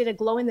bacteria. Then I did a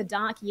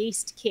glow-in-the-dark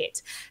yeast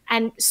kit.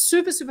 And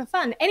super, super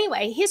fun.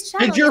 Anyway, his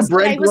channel Did your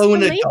bread glow in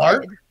the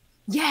dark?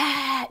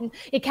 Yeah,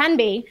 it can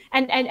be.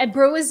 And a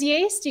brewer's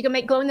yeast, you can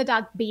make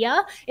glow-in-the-dark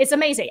beer. It's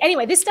amazing.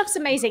 Anyway, this stuff's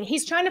amazing.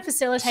 He's trying to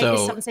facilitate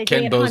this stuff and say,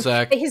 Ken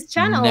Bozak, his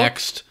channel.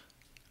 Next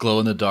Glow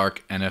in the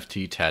dark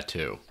NFT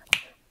tattoo.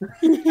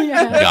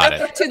 Yeah. Got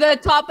it. To the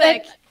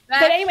topic.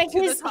 But anyway,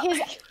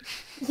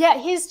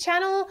 his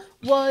channel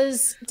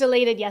was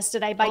deleted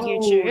yesterday by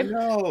YouTube.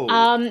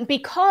 No.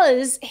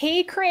 Because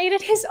he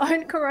created his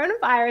own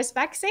coronavirus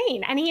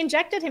vaccine and he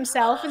injected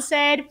himself and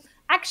said,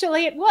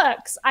 actually, it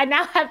works. I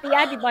now have the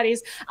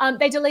antibodies.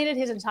 They deleted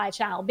his entire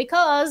channel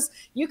because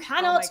you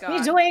cannot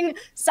be doing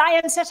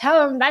science at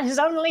home. That is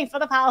only for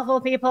the powerful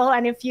people.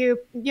 And if you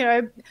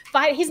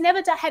fight, he's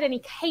never had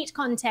any hate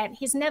content.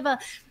 He's never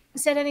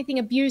said anything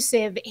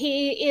abusive.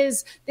 He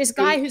is this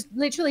guy who's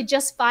literally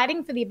just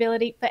fighting for the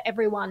ability for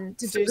everyone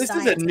to do this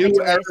science. This is a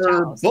new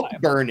era book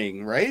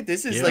burning, right?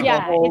 This is like a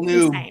whole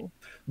new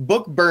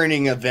book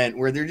burning event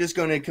where they're just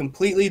going to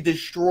completely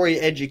destroy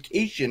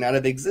education out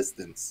of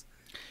existence.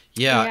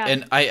 Yeah,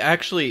 and I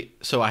actually,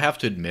 so I have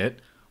to admit,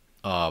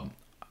 I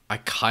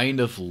kind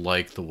of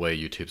like the way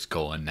YouTube's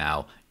going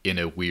now in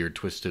a weird,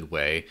 twisted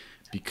way,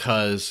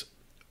 because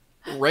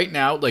right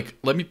now, like,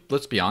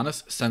 let's be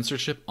honest,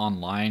 censorship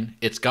online,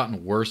 it's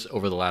gotten worse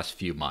over the last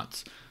few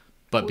months.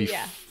 But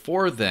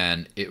before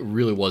then, it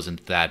really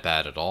wasn't that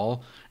bad at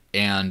all.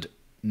 And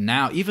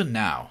now, even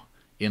now,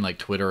 in like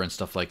Twitter and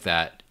stuff like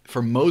that,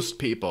 for most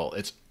people,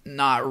 it's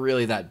not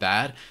really that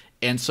bad.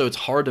 And so it's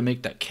hard to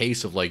make that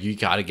case of like, you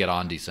got to get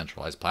on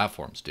decentralized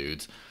platforms,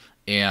 dudes.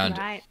 And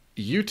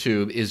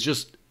YouTube is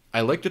just,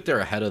 I like that they're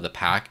ahead of the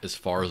pack as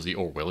far as the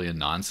Orwellian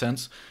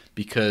nonsense,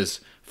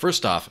 because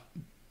first off,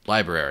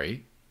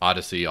 Library,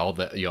 Odyssey, all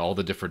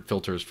the different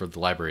filters for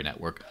the Library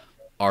network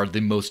are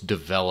the most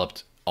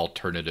developed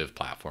alternative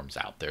platforms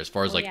out there as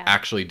far as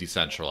actually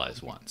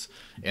decentralized ones.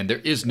 And there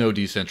is no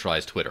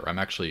decentralized Twitter. I'm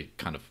actually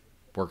kind of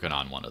working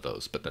on one of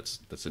those, but that's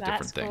a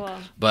different thing. Cool.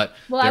 But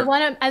I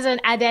want to, as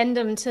an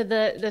addendum to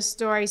the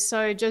story,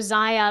 so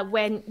Josiah,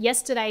 when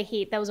yesterday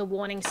there was a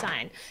warning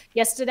sign.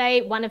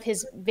 Yesterday, one of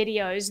his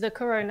videos, the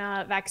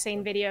corona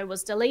vaccine video,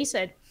 was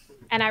deleted,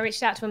 and I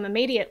reached out to him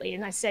immediately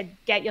and I said,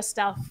 get your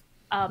stuff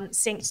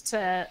synced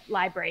to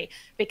Library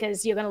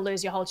because you're going to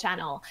lose your whole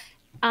channel.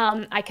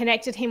 I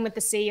connected him with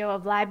the CEO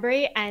of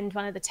Library and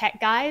one of the tech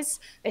guys.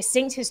 They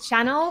synced his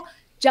channel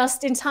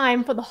just in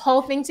time for the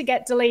whole thing to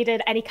get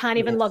deleted, and he can't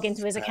even log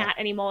into his account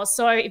anymore.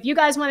 So if you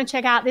guys want to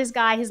check out this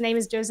guy, his name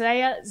is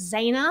Josiah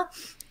Zayner,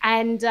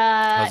 and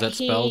how's that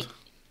spelled?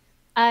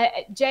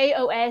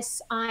 JOSIAHZAYNOR.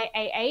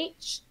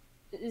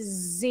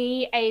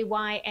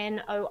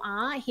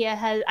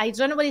 I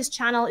don't know what his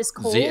channel is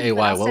called. ZAY.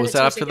 What was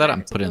that after that?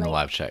 I'm putting in the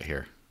live chat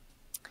here.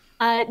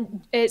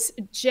 It's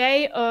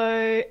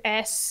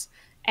JOSIAH.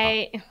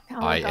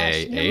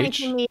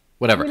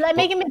 Whatever. You're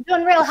making me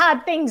doing real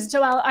hard things,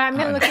 Joel. I'm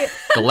going to look at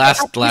the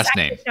last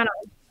name.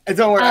 And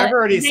don't worry, I've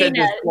already said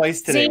this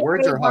twice today.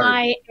 Words are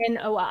hard.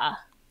 ZAYNOR.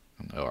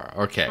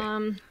 Okay.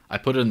 I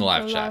put it in the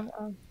live chat.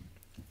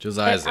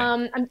 Josiah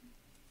Zayner.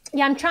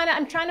 I'm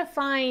trying to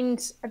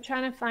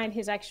find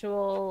his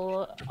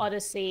actual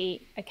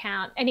Odyssey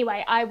account.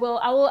 Anyway, I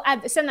will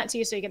send that to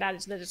you so you can add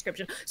it to the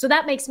description. So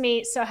that makes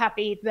me so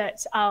happy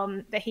that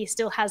that he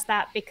still has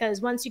that,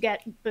 because once you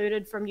get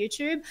booted from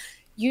YouTube,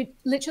 you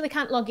literally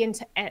can't log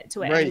into it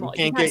anymore.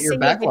 You can't get your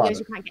backlog.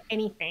 You can't get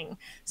anything.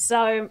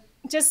 So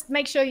just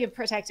make sure you're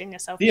protecting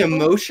yourself. The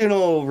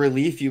emotional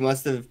relief you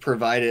must have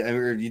provided,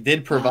 or you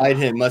did provide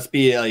him, must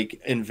be like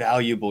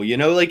invaluable.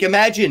 Like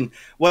imagine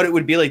what it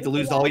would be like to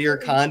lose all your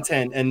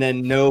content and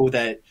then know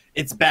that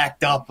it's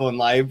backed up on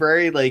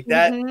Library. Like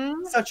that,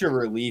 such a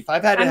relief.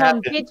 I've had it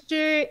happen. I'm on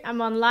BitChute,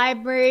 I'm on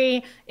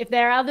Library. If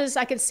there are others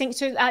I could sync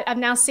to, I've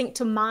now synced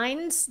to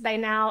Minds. They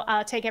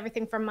now take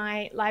everything from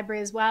my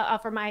Library as well,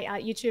 from my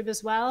YouTube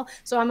as well.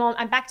 So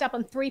I'm backed up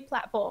on 3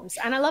 platforms,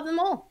 and I love them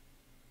all.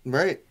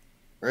 Right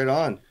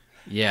on.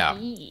 Yeah,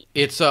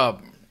 it's I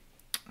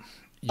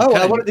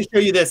wanted to show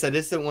you this. I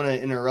just didn't want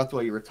to interrupt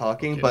while you were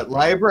talking, but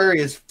Library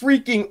is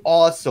freaking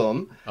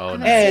awesome. Oh,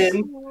 nice.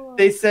 And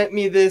they sent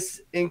me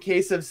this in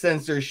case of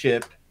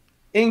censorship.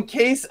 In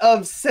case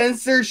of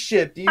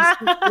censorship. Do you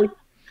see?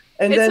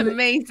 And it's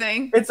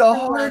amazing. It's a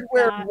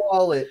hardware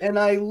wallet, and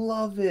I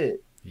love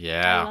it.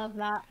 Yeah. I love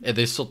that. And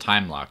they still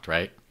time locked,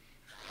 right?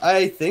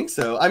 I think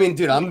so. I mean,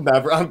 dude, I'm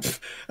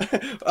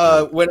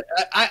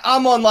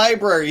on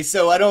Library,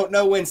 so I don't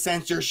know when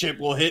censorship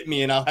will hit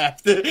me, and I'll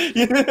have to.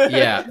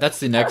 Yeah, that's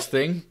the next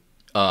thing.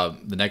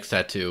 The next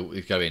tattoo,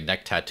 it's got to be a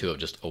neck tattoo of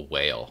just a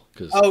whale.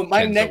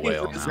 My neck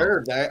is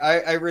reserved.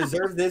 I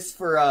reserved this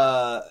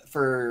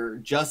for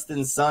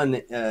Justin's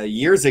son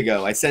years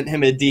ago. I sent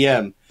him a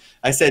DM.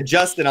 I said,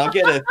 Justin, I'll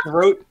get a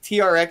throat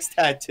TRX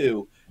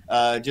tattoo.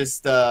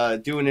 Just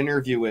do an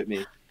interview with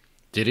me.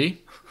 Did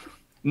he?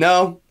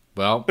 No.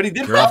 Well, but he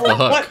did you're off the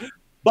hook.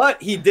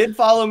 But he did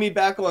follow me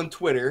back on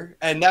Twitter,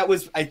 and that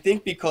was, I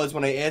think, because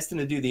when I asked him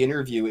to do the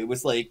interview, it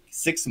was like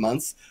 6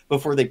 months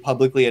before they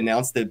publicly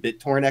announced the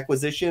BitTorrent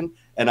acquisition,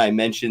 and I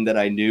mentioned that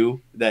I knew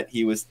that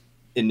he was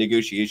in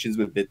negotiations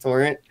with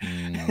BitTorrent.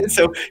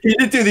 So he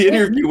did do the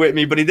interview with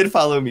me, but he did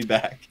follow me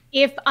back.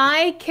 If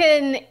I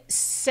can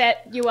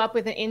set you up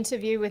with an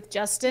interview with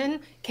Justin,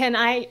 can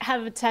I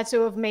have a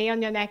tattoo of me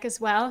on your neck as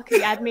well? Can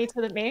you add me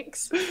to the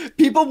mix?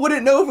 People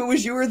wouldn't know if it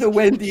was you or the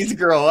Wendy's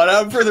girl,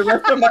 and for the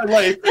rest of my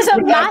life. Does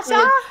it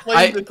matter?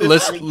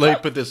 Let's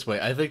put it this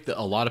way. I think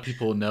that a lot of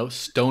people know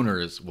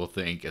stoners will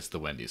think it's the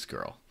Wendy's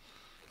girl.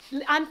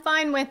 I'm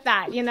fine with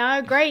that. You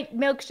know, great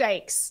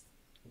milkshakes.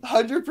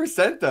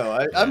 100%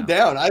 though. I'm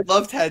down. I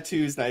love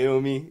tattoos,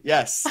 Naomi.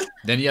 Yes.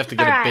 Then you have to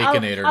get a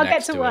Baconator I'll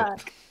next get to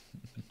work. it.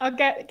 I'll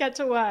get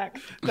to work.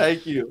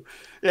 Thank you.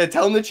 Yeah,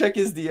 tell him to check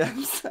his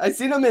DMs. I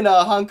seen him in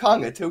Hong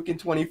Kong at Token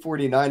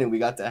 2049, and we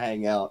got to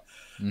hang out.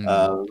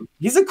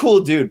 He's a cool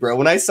dude, bro.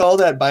 When I saw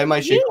that Buy My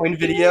Shitcoin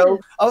video,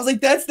 I was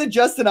like, that's the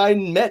Justin I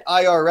met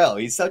IRL.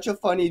 He's such a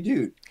funny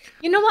dude.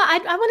 You know what?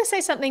 I want to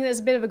say something that's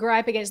a bit of a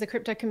gripe against the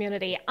crypto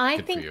community. I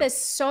think there's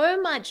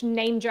so much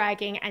name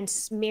dragging and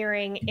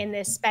smearing in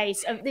this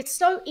space. It's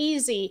so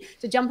easy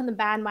to jump on the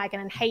bandwagon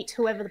and hate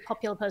whoever the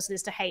popular person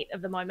is to hate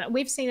of the moment.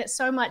 We've seen it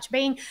so much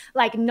being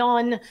like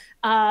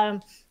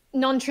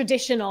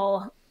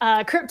non-traditional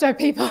crypto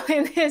people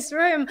in this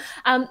room.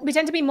 We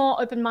tend to be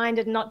more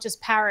open-minded and not just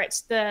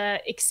parrot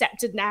the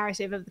accepted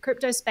narrative of the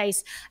crypto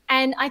space.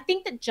 And I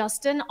think that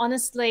Justin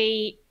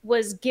honestly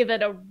was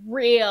given a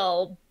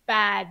real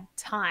bad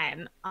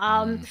time.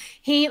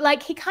 He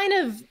kind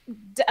of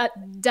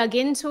dug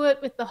into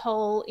it with the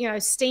whole,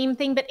 Steam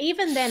thing. But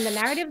even then, the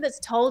narrative that's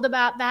told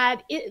about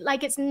that,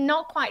 it's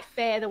not quite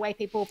fair the way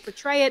people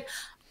portray it.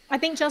 I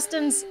think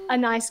Justin's a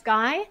nice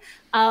guy.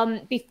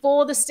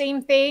 Before the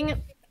Steam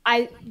thing,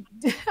 I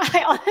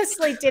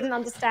honestly didn't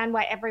understand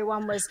why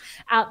everyone was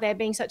out there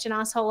being such an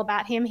asshole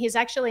about him. He's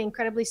actually an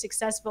incredibly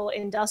successful,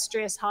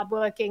 industrious,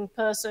 hardworking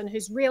person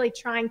who's really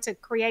trying to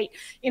create,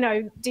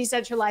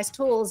 decentralized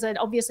tools. And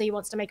obviously he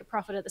wants to make a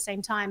profit at the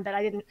same time. But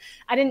I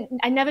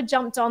never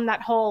jumped on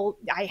that whole,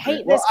 I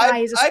hate this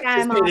guy, he's a scam I've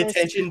just paid artist.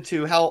 attention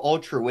to how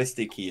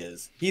altruistic he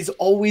is. He's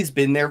always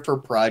been there for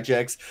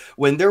projects.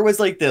 When there was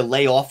like the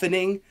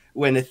layoffing,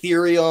 when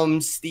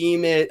Ethereum,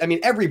 Steam,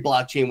 every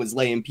blockchain was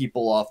laying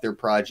people off their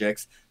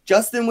projects.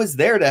 Justin was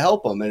there to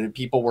help them, and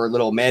people were a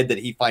little mad that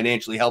he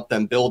financially helped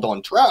them build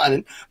on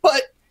Tron.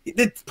 But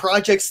the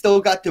project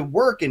still got to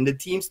work, and the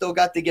team still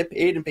got to get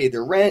paid and pay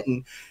their rent,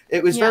 and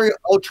it was very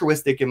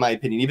altruistic in my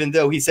opinion. Even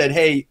though he said,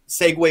 "Hey,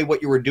 segue what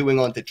you were doing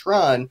onto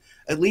Tron,"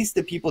 at least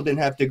the people didn't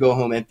have to go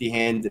home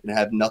empty-handed and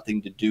have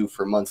nothing to do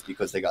for months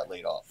because they got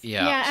laid off.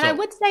 Yeah, and I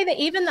would say that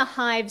even the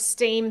Hive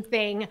Steam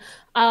thing,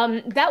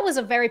 that was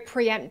a very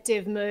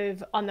preemptive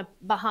move on the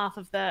behalf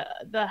of the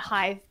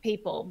Hive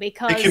people,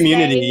 because the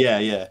community,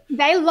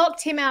 they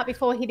locked him out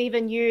before he'd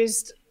even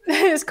used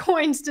his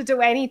coins to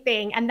do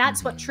anything, and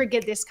that's what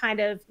triggered this kind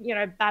of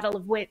battle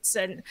of wits,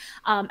 and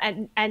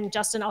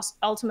Justin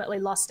ultimately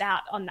lost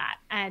out on that.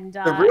 And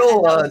the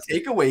real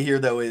takeaway here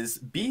though is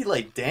be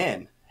like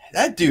Dan.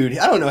 That dude,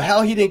 I don't know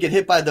how he didn't get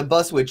hit by the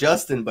bus with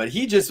Justin, but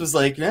he just was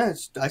like, yeah,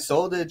 I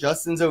sold it.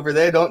 Justin's over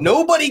there.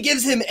 Nobody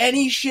gives him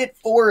any shit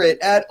for it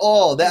at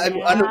all. I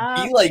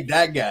don't be like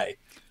that guy.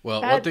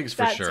 Well, one thing's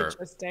for sure.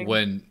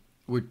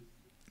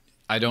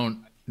 I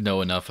don't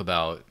know enough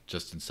about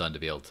Justin's son to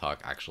be able to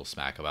talk actual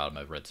smack about him.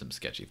 I've read some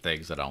sketchy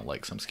things. I don't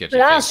like some sketchy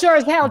things. I'll sure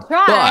as hell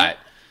try. But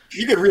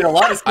you could read a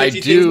lot of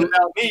sketchy things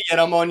about me, yet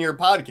I'm on your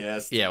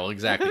podcast. Yeah, well,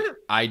 exactly.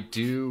 I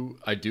do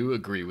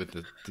agree with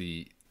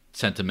the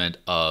sentiment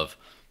of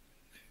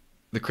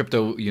the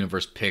crypto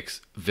universe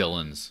picks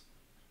villains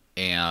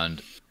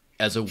and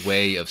as a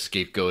way of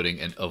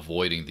scapegoating and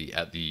avoiding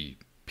the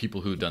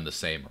people who've done the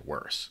same or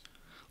worse.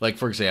 Like,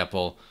 for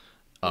example,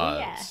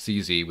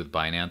 CZ with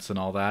Binance and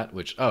all that,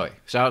 which, shout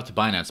out to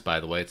Binance, by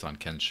the way. It's on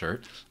Ken's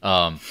shirt.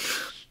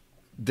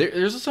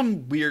 There's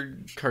some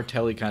weird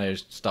cartel-y kind of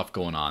stuff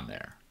going on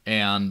there.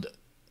 And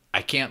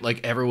I can't,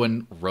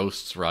 everyone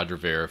roasts Roger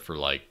Ver for,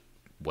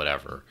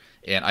 whatever.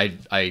 And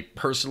I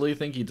personally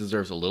think he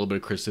deserves a little bit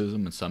of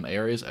criticism in some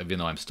areas, even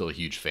though I'm still a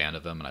huge fan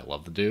of him and I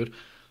love the dude.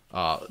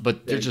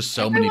 But there's just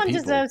so many people.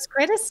 Everyone deserves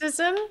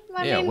criticism.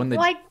 When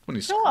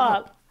he's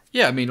stop.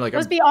 Yeah,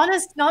 let's be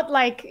honest, not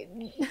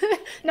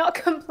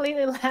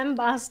completely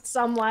lambast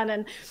someone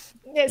and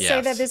say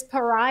they're this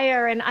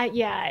pariah. And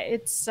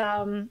it's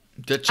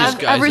that just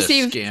guy's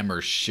a scammer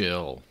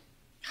shill.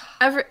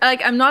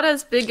 I'm not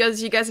as big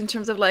as you guys in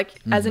terms of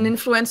as an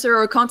influencer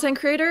or a content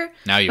creator.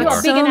 Now you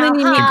are.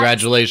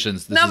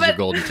 Congratulations! This is your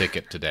golden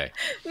ticket today.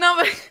 No,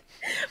 but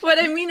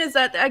what I mean is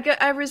that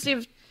I've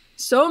received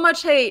so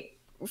much hate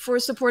for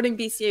supporting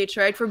BCH,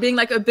 right? For being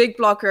a big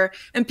blocker,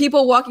 and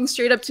people walking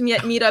straight up to me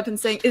at Meetup and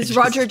saying, "Is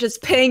Roger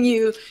just paying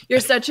you? You're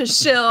such a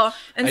shill,"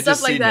 and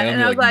stuff like that.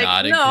 And I was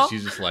nodding, no.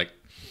 She's just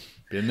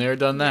been there,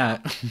 done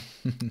that.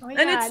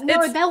 And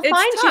they'll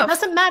find you. It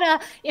doesn't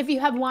matter if you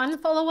have 1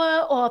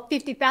 follower or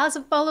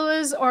 50,000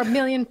 followers or 1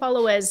 million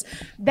followers.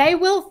 They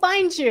will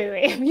find you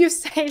if you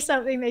say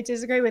something they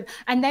disagree with,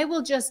 and they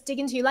will just dig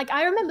into you.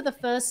 I remember the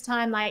first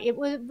time, it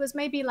was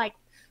maybe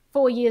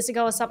 4 years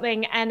ago or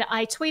something, and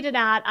I tweeted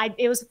out,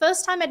 it was the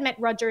first time I'd met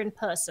Roger in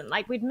person.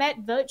 Like, we'd met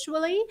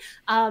virtually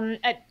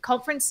at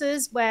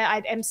conferences where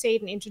I'd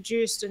emceed and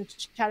introduced and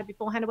chatted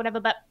beforehand or whatever,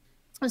 but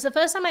it was the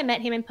first time I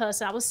met him in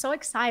person. I was so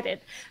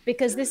excited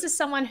because this is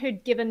someone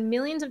who'd given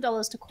millions of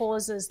dollars to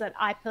causes that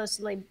I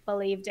personally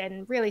believed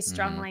in really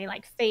strongly,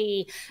 like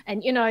FEE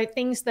and,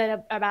 things that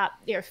are about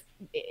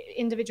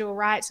individual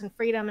rights and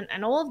freedom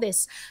and all of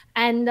this.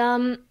 And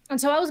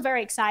so I was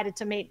very excited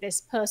to meet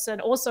this person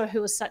also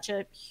who was such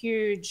a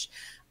huge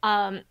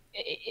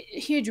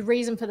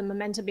reason for the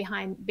momentum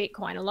behind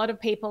Bitcoin. A lot of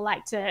people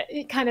like to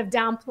kind of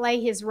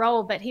downplay his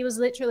role, but he was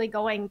literally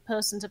going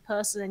person to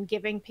person and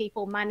giving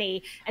people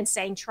money and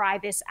saying, try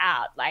this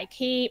out. Like,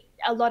 a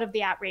lot of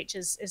the outreach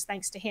is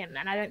thanks to him.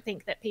 And I don't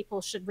think that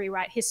people should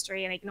rewrite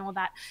history and ignore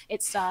that.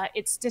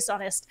 It's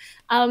dishonest.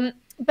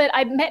 But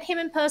I met him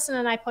in person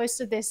and I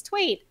posted this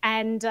tweet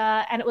and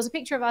it was a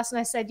picture of us and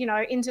I said,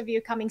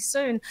 interview coming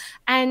soon.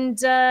 And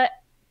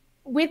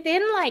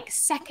within like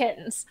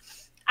seconds,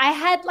 I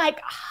had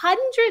like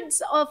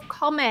hundreds of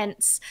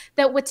comments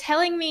that were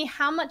telling me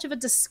how much of a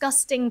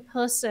disgusting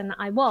person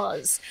I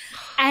was.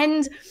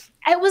 And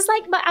it was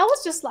like, I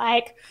was just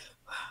like,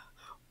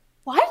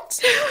 what?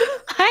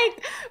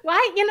 Like,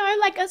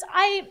 why? As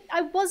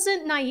I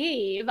wasn't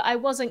naive. I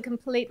wasn't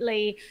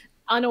completely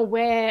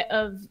unaware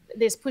of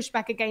this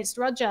pushback against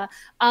Roger.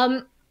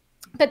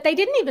 But they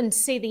didn't even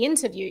see the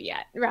interview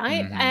yet,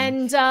 right?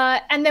 And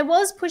there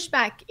was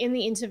pushback in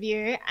the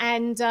interview,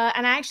 and I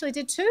actually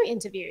did 2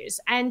 interviews.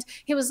 And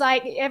he was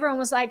like, everyone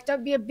was like,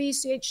 "Don't be a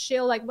BCH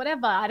shill," like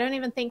whatever. I don't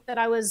even think that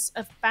I was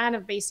a fan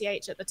of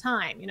BCH at the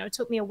time. It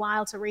took me a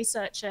while to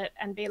research it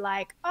and be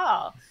like,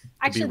 oh,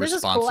 actually, this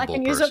is cool. I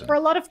can use it for a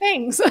lot of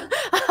things.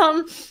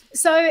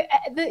 So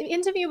the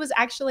interview was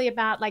actually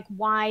about like,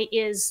 why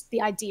is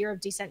the idea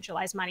of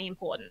decentralized money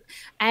important?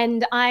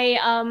 And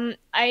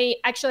I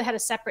actually had a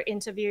separate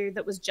interview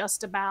that was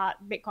just about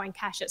Bitcoin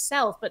Cash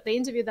itself, but the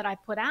interview that I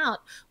put out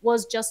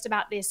was just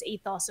about this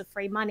ethos of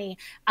free money,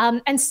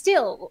 and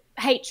still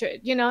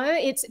hatred.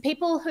 It's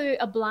people who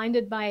are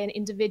blinded by an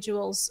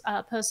individual's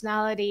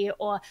personality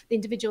or the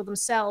individual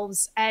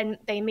themselves, and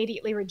they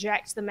immediately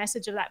reject the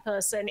message of that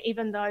person,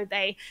 even though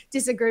they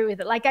disagree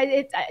with it. Like,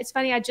 it's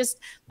funny.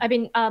 I've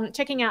been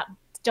checking out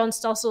John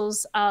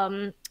Stossel's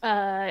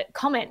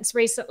comments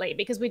recently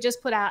because we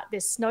just put out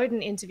this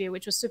Snowden interview,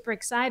 which was super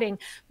exciting.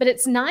 But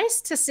it's nice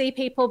to see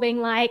people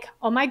being like,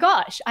 oh my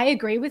gosh, I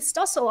agree with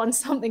Stossel on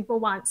something for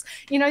once.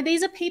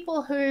 These are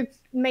people who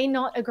may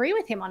not agree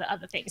with him on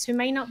other things, who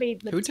may not be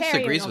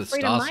libertarian or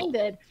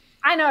freedom-minded.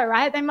 I know,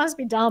 right? They must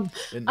be dumb.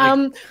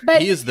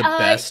 But he is the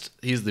best.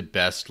 He's the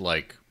best,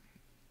 like,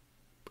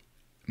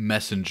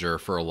 messenger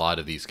for a lot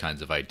of these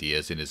kinds of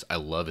ideas. And I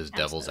love his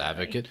devil's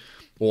advocate.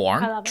 Well,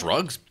 aren't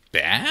drugs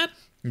bad?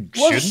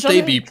 Shouldn't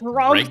they be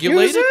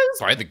regulated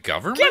by the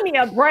government? Give me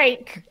a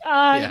break.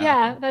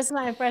 Yeah, that's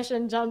my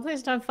impression, John.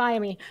 Please don't fire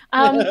me.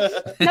 No,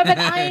 but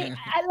I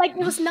like, it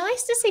was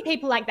nice to see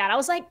people like that. I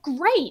was like,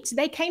 great.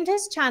 They came to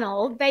his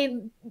channel. They,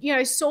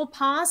 saw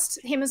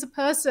past him as a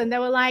person. They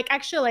were like,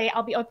 actually,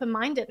 I'll be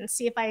open-minded and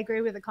see if I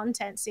agree with the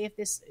content, see if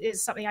this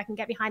is something I can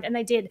get behind. And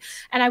they did.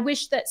 And I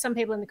wish that some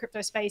people in the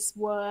crypto space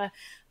were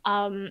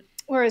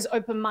as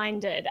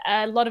open-minded.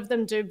 A lot of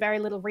them do very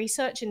little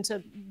research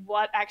into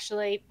what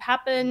actually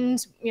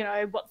happened,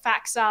 what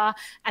facts are,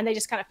 and they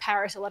just kind of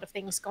parrot a lot of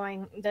things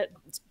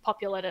that's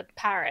popular to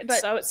parrot. But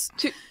so it's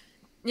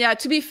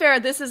to be fair,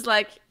 this is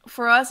like,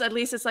 for us at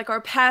least, it's like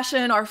our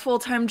passion, our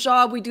full-time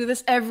job. We do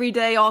this every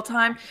day, all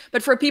time.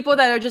 But for people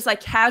that are just like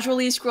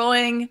casually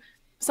scrolling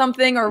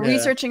something or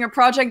researching a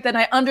project, then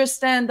I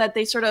understand that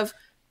they sort of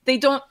they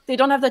don't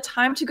have the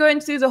time to go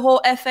into the whole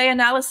FA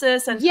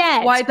analysis and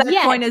why that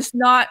coin is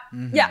not.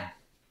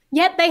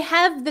 Yet they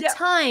have the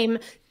time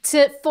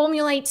to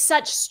formulate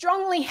such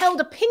strongly held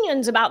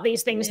opinions about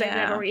these things they've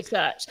never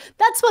researched.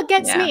 That's what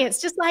gets me.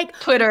 It's just like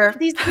Twitter.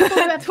 These people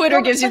who have Twitter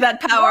gives you that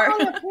power.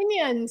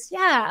 Opinions,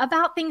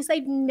 about things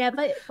they've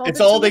never. It's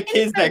all the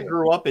kids that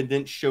grew up and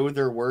didn't show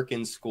their work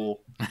in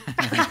school.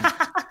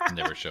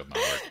 Never showed my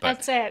work. But,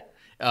 that's it.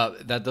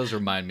 That does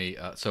remind me.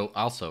 So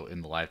also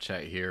in the live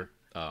chat here,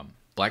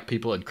 Black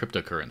People in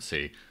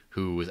Cryptocurrency,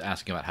 who was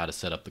asking about how to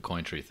set up the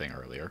CoinTree thing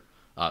earlier,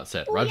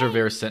 said, Roger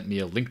Ver sent me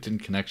a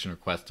LinkedIn connection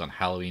request on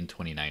Halloween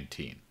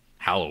 2019.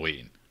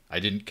 Halloween. I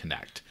didn't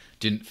connect.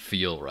 Didn't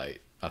feel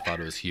right. I thought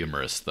it was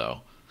humorous,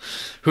 though.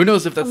 Who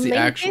knows if that's the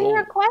actual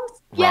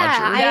request?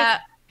 Roger?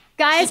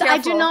 Guys, I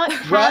do not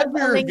have a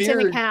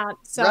LinkedIn account.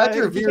 So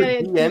Roger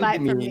Ver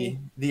DM'd me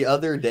the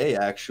other day,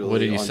 actually. What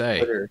did he say?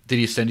 Twitter. Did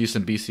he send you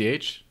some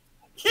BCH?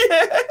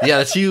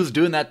 Yeah, he was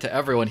doing that to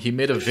everyone. He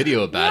made a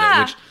video about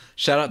it, which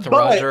Shout out to But-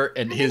 Roger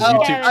and his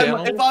YouTube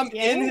channel. If I'm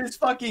Yeah. in his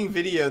fucking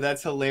video,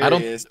 that's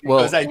hilarious well-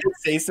 because I did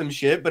say some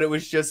shit, but it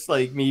was just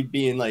like me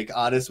being like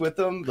honest with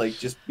him, like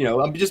just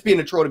I'm just being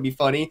a troll to be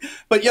funny.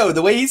 But yo,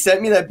 the way he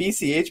sent me that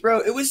BCH,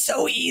 bro, it was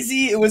so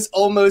easy. It was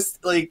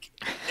almost like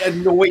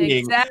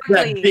annoying that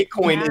Exactly.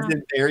 Bitcoin Yeah.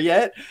 isn't there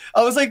yet.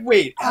 I was like,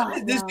 wait, how Oh,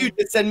 did this no. dude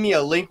just send me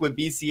a link with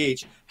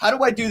BCH? How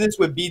do I do this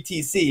with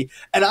BTC?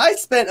 And I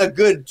spent a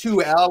good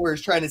 2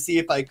 hours trying to see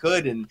if I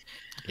could, and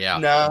Yeah.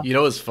 no. You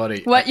know what's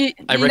funny? What you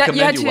I you, recommend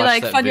you had you to watch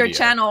like that fund your video.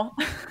 channel.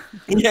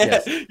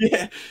 Yeah, Yes.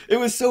 yeah, it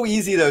was so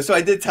easy though. So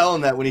I did tell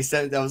him that when he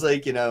sent, I was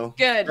like, Good.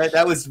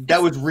 that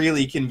was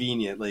really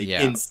convenient, like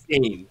Yeah.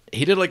 insane.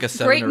 He did like a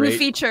 7 Great or new 8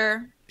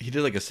 feature. he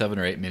did like a 7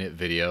 or 8 minute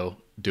video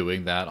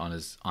doing that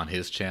on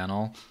his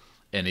channel,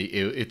 and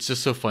it's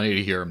just so funny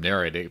to hear him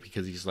narrate it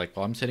because he's like,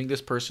 well, I'm sending this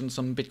person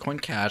some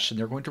Bitcoin Cash and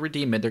they're going to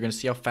redeem it, they're going to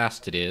see how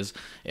fast it is,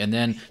 and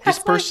then That's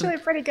this person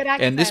actually a pretty good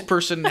accent. and this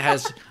person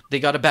they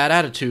got a bad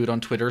attitude on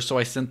Twitter, so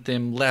I sent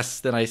them less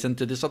than I sent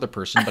to this other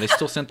person, but I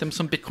still sent them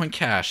some Bitcoin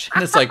Cash.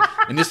 And it's like,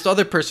 and this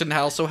other person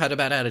also had a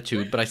bad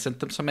attitude, but I sent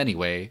them some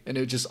anyway, and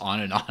it was just on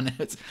and on.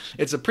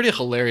 It's a pretty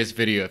hilarious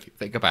video if you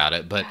think about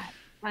it, but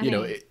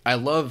I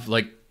love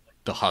like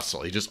the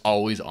hustle. He's just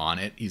always on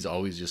it. He's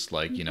always just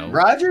like,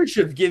 Roger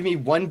should give me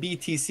 1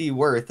 BTC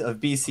worth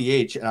of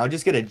BCH, and I'll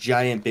just get a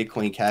giant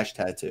Bitcoin Cash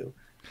tattoo.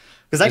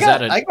 Because is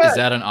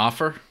that an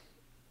offer?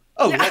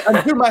 Oh,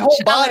 dude, my whole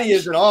body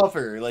is an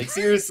offer. Like,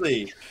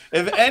 seriously.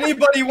 If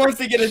anybody wants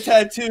to get a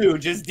tattoo,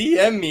 just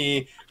DM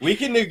me. We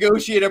can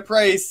negotiate a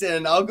price,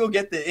 and I'll go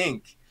get the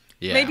ink.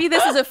 Yeah. Maybe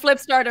this is a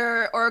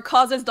Flipstarter or a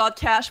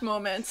causes.cash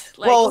moment.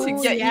 Like, Well, to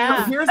get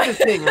yeah. you. Here's the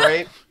thing,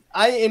 right?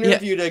 I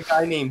interviewed a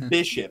guy named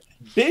Bishop.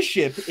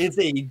 Bishop is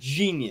a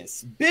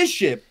genius.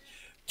 Bishop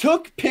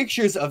took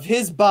pictures of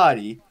his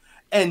body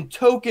and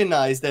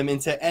tokenized them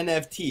into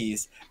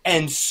NFTs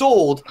and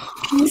sold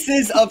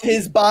pieces of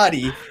his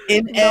body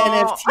in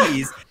No.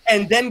 NFTs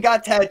and then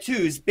got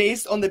tattoos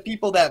based on the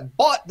people that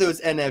bought those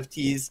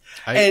NFTs.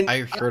 And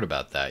I heard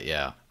about that,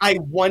 yeah. I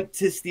want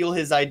to steal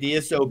his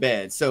idea so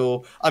bad.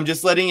 So I'm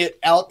just letting it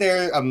out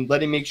there. I'm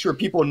make sure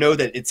people know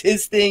that it's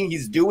his thing.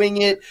 He's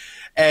doing it.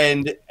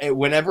 And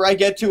whenever I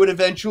get to it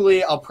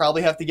eventually, I'll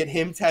probably have to get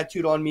him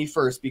tattooed on me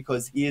first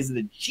because he is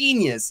the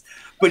genius.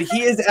 But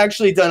he has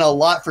actually done a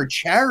lot for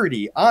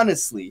charity,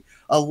 honestly.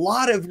 A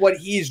lot of what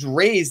he's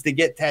raised to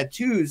get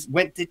tattoos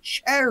went to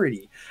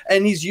charity.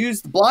 And he's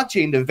used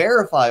blockchain to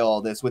verify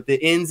all this with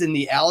the ins and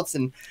the outs.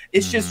 And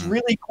it's just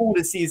really cool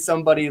to see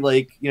somebody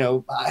like,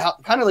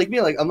 kind of like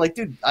me. Like, I'm like,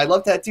 dude, I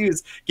love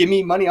tattoos. Give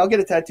me money. I'll get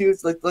a tattoo.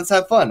 Let's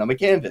have fun. I'm a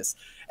canvas.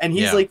 And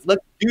he's like,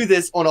 let's do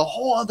this on a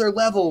whole other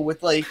level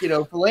with like,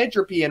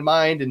 philanthropy in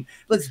mind. And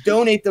let's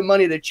donate the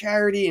money to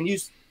charity and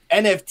use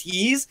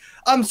NFTs.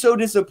 I'm so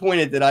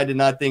disappointed that I did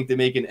not think to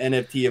make an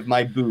NFT of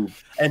my boob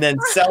and then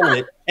sell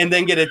it and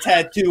then get a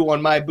tattoo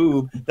on my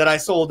boob that I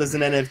sold as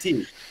an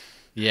NFT.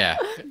 Yeah.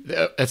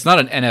 It's not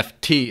an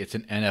NFT, it's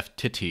an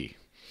NFT.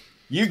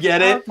 You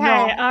get it? Okay,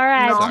 all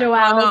right, No.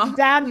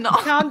 Joelle. No.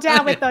 Calm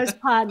down with those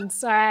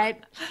puns, all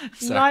right?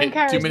 Sorry,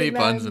 Not too many encouraging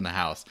buns them. in the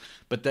house.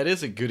 But that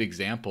is a good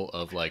example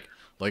of like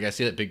I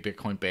see that big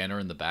Bitcoin banner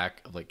in the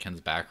back of like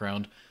Ken's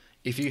background.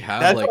 If you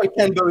have That's like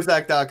on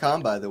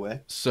KenBozak.com, by the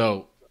way.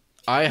 So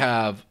I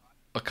have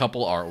a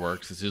couple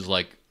artworks. This is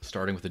like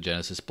starting with the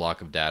Genesis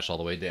block of Dash all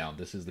the way down.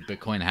 This is the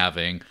Bitcoin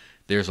halving.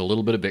 There's a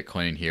little bit of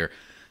Bitcoin in here.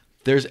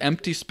 There's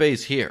empty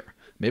space here.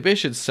 Maybe I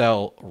should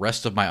sell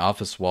rest of my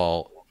office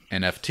wall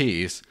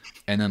NFTs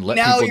and then let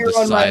Now people you're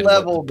on my decide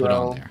level, what to put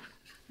bro. on there.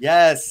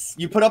 Yes.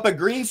 You put up a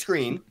green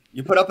screen.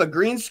 You put up a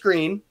green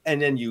screen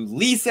and then you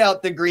lease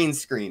out the green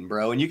screen,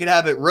 bro. And you can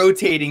have it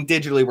rotating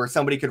digitally where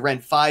somebody could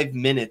rent 5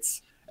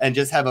 minutes and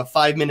just have a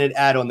 5-minute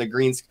ad on the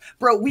green screen.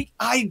 Bro,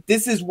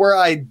 this is where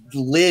I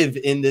live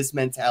in this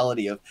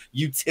mentality of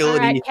utility.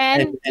 All right,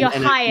 Ken, you're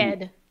NFT.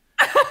 hired.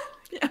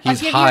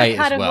 He's Give high you a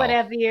cut as of well.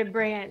 whatever you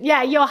bring in.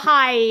 Yeah, you're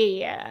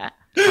high.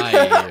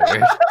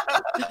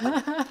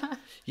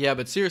 Yeah,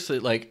 but seriously,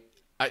 like,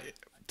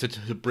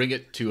 to bring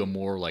it to a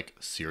more like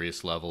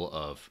serious level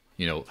of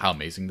how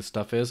amazing this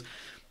stuff is,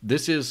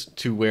 this is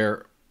to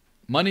where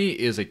money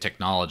is a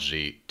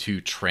technology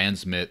to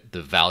transmit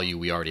the value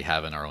we already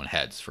have in our own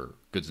heads for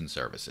goods and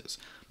services.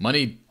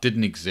 Money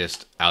didn't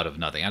exist out of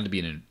nothing; it had to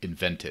be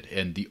invented.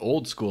 And the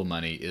old school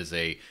money is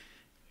a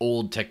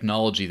old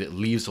technology that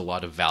leaves a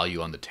lot of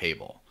value on the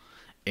table.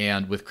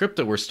 And with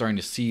crypto, we're starting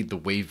to see the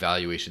way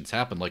valuations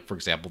happen. Like, for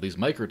example, these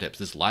microtips,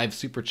 this live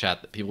super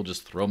chat that people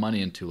just throw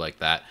money into like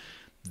that.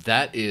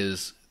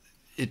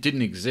 It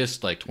didn't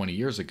exist like 20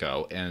 years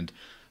ago. And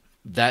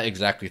that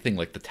exactly thing,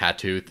 like the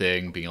tattoo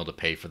thing, being able to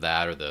pay for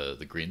that, or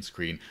the green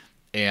screen.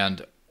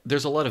 And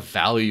there's a lot of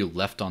value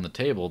left on the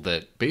table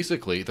that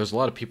basically there's a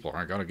lot of people,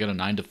 I got to get a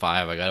 9 to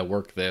 5, I got to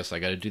work this, I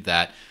got to do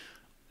that.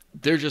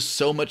 There's just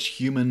so much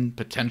human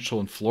potential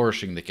and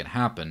flourishing that can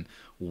happen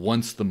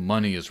once the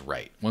money is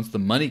right. Once the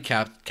money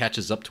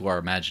catches up to our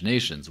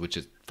imaginations, which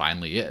it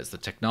finally is. The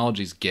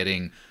technology's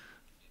getting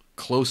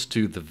close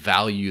to the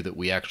value that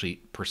we actually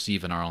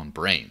perceive in our own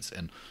brains.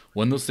 And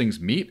when those things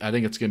meet, I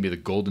think it's going to be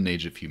the golden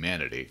age of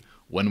humanity,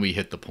 when we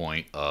hit the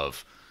point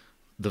of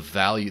the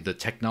value, the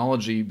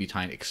technology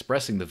behind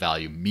expressing the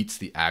value meets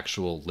the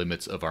actual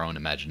limits of our own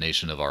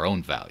imagination of our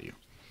own value.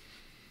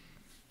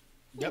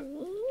 Yep.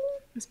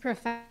 It's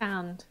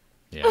profound.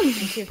 Yeah,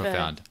 Thank you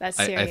profound. For that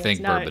serious I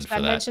think bourbon Should for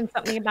I that. mention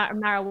something about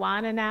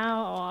marijuana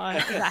now, or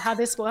is that how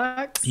this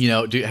works? You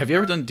know, have you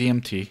ever done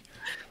DMT?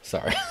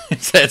 Sorry,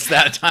 it's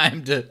that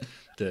time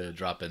to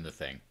drop in the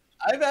thing.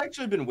 I've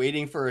actually been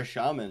waiting for a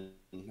shaman.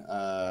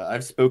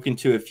 I've spoken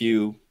to a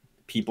few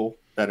people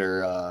that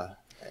are,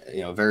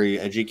 very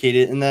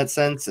educated in that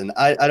sense, and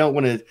I don't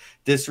want to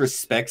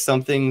disrespect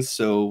something.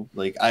 So,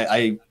 like,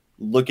 I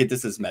look at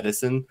this as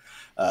medicine.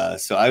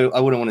 So I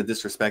wouldn't want to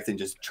disrespect and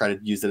just try to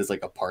use it as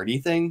like a party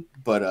thing.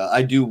 But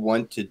I do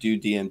want to do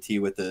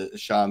DMT with a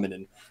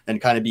shaman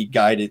and kind of be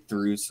guided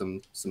through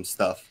some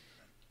stuff.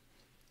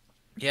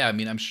 Yeah, I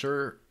mean, I'm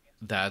sure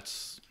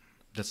that's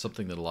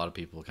something that a lot of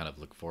people kind of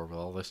look for with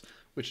all this.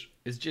 Which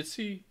is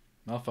Jitsi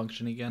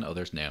malfunctioning again? Oh,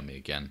 there's Naomi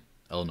again.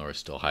 Eleanor is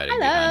still hiding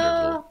behind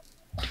her little.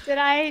 Did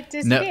I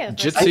disappear? No,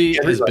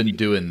 Jitsi has been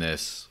doing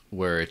this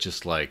where it's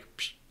just like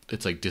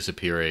it's like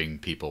disappearing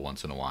people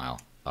once in a while.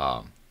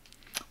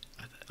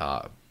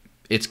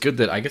 It's good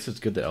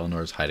that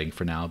Eleanor is hiding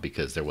for now,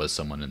 because there was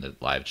someone in the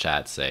live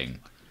chat saying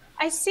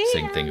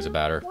things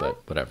about her,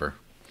 but whatever.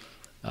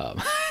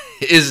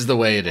 It is the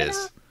way it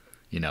is.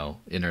 You know,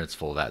 internet's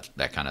full of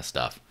that kind of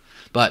stuff.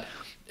 But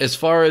as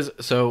far as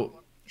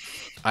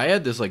I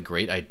had this like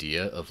great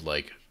idea of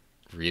like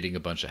reading a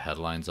bunch of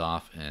headlines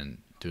off and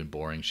doing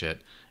boring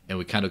shit, and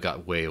we kind of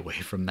got way away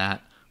from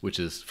that, which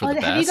is for the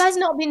best. Have you guys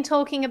not been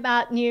talking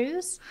about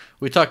news?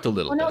 We talked a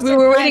little bit. We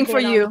were waiting for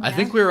you. I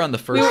think we were on the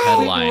first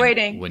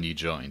headline when you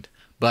joined.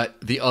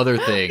 But the other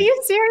thing... Are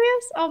you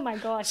serious? Oh my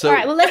gosh. So, all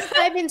right, well, let's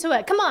dive into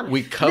it. Come on.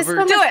 We covered...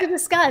 There's so much to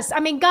discuss. I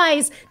mean,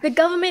 guys, the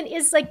government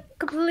is like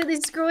completely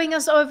screwing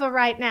us over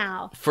right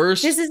now.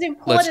 First, this is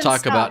important let's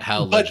talk about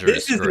how Ledger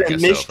is screwing us over.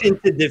 This is a mission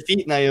to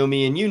defeat,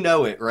 Naomi, and you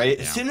know it, right?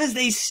 Yeah. As soon as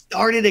they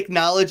started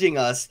acknowledging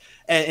us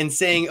and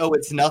saying, oh,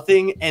 it's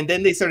nothing, and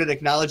then they started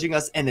acknowledging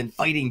us and then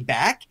fighting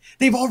back,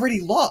 they've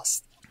already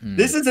lost.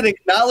 This is an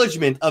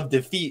acknowledgement of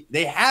defeat.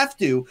 They have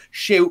to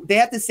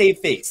save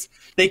face.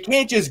 They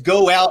can't just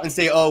go out and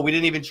say, oh, we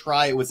didn't even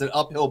try. It was an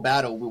uphill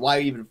battle.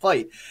 Why even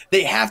fight?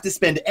 They have to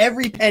spend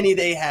every penny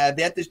they have.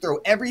 They have to throw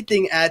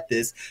everything at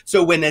this.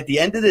 So when at the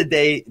end of the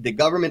day, the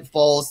government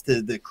falls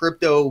to the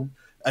crypto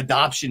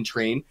adoption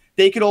train,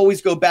 they could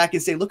always go back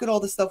and say, look at all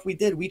the stuff we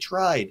did. We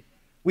tried.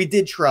 We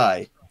did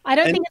try. I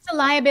don't think it's a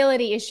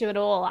liability issue at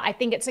all. I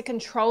think it's a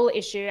control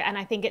issue, and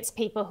I think it's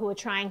people who are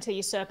trying to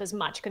usurp as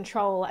much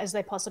control as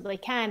they possibly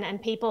can,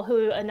 and people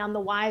who are none the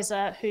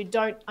wiser, who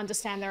don't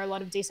understand there are a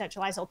lot of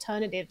decentralized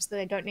alternatives, that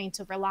they don't need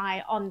to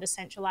rely on the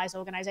centralized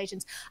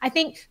organizations. I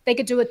think they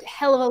could do a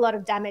hell of a lot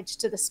of damage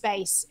to the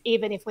space,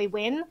 even if we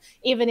win,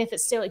 even if it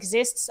still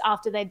exists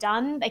after they're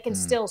done. They can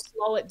still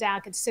slow it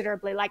down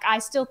considerably. Like, I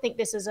still think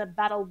this is a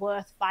battle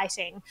worth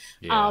fighting.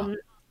 Yeah.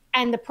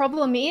 And the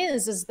problem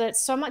is that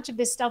so much of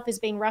this stuff is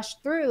being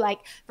rushed through. Like,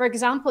 for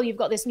example, you've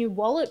got this new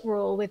wallet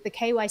rule with the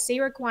KYC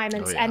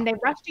requirements, and they're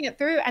rushing it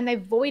through, and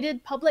they've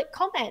voided public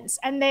comments.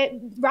 And their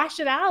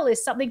rationale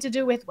is something to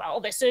do with, well,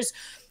 this is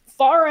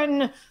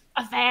foreign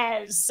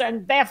affairs,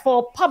 and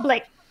therefore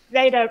public,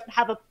 they don't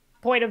have a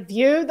point of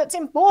view that's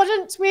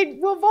important, we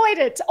will avoid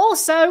it.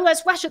 Also,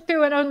 let's rush it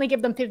through and only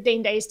give them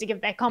 15 days to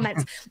give their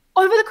comments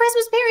over the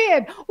Christmas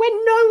period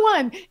when no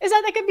one is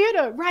at the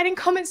computer writing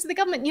comments to the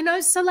government, you know?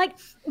 So like,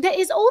 there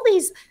is all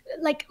these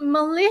like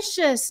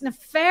malicious,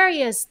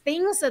 nefarious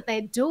things that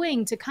they're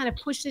doing to kind of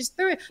push this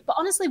through. But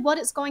honestly, what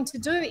it's going to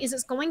do is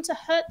it's going to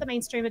hurt the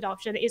mainstream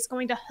adoption. It's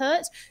going to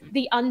hurt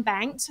the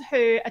unbanked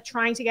who are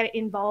trying to get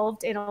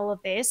involved in all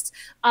of this.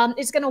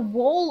 It's going to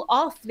wall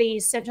off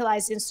these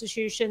centralized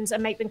institutions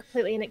and make them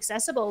completely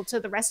inaccessible to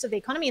the rest of the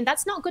economy. And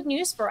that's not good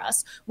news for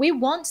us. We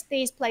want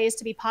these players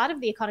to be part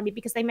of the economy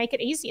because they make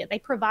it easier. They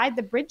provide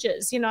the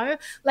bridges, you know,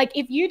 like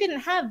if you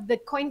didn't have the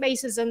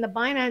Coinbases and the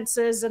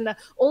Binances and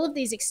all of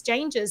these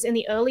exchanges in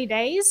the early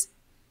days,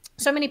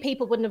 so many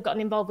people wouldn't have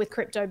gotten involved with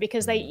crypto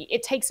because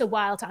it takes a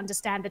while to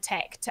understand the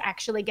tech to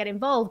actually get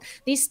involved.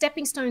 These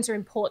stepping stones are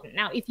important.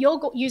 Now, if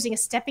you're using a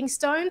stepping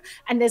stone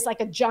and there's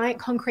like a giant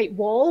concrete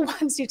wall,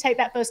 once you take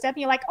that first step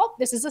and you're like, oh,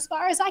 this is as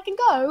far as I can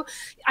go,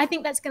 I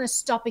think that's going to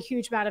stop a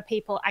huge amount of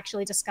people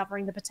actually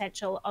discovering the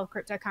potential of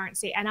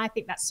cryptocurrency. And I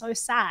think that's so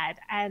sad.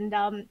 And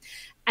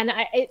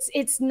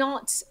it's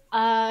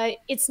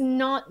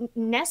not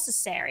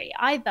necessary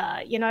either.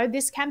 You know,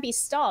 this can be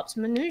stopped.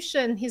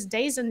 Mnuchin, his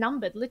days are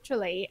numbered,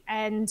 literally.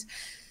 And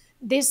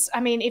this, I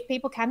mean, if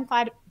people can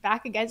fight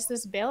back against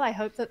this bill, I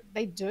hope that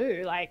they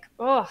do. Like,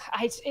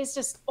 it's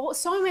just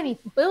so many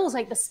bills,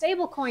 like the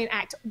Stablecoin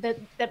Act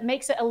that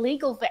makes it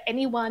illegal for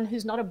anyone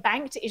who's not a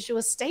bank to issue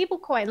a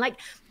stablecoin. Like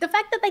the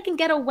fact that they can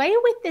get away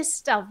with this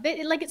stuff,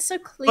 like it's so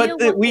clear.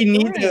 But we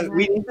need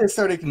to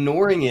start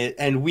ignoring it,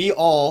 and we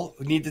all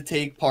need to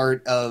take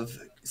part of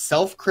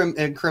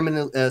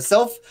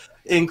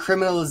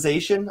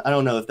self-incriminalization. I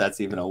don't know if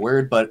that's even a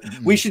word, but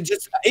we should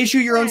just issue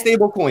your own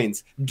stable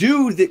coins.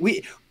 Do that.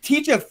 We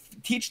teach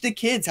the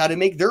kids how to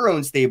make their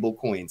own stable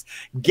coins.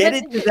 Get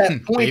it to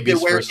that point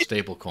Baby's where first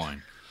stable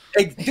coin.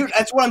 Like, dude,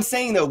 that's what I'm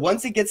saying though.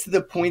 Once it gets to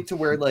the point to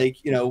where,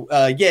 like, in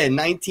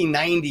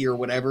 1990 or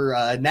whatever,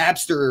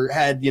 Napster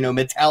had,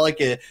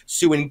 Metallica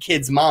suing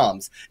kids'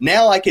 moms.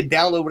 Now I could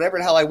download whatever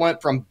the hell I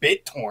want from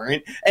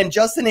BitTorrent, and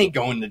Justin ain't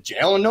going to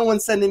jail, and no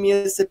one's sending me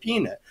a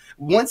subpoena.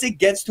 Once it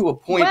gets to a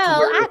point,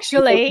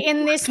 actually,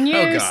 in this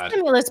new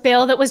stimulus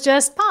bill that was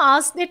just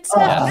passed, it's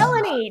a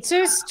felony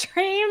to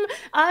stream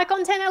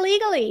content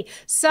illegally.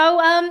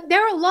 So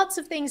there are lots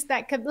of things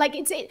that could, like,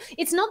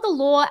 it's not the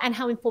law and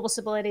how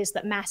enforceable it is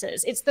that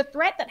matters. It's the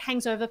threat that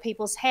hangs over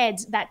people's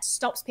heads that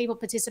stops people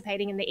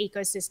participating in the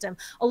ecosystem.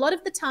 A lot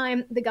of the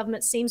time, the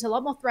government seems a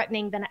lot more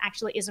threatening than it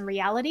actually is in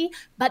reality,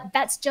 but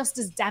that's just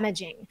as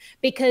damaging,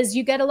 because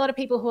you get a lot of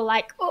people who are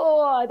like,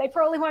 oh, they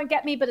probably won't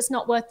get me, but it's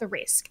not worth the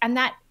risk. And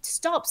that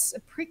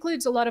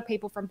precludes a lot of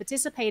people from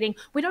participating.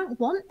 We don't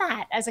want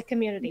that as a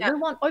community. We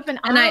want open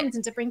arms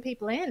and to bring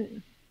people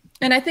in.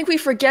 And I think we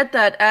forget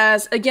that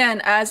as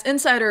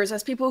insiders,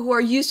 as people who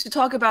are used to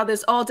talk about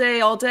this all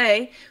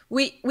day,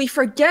 we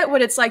forget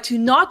what it's like to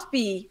not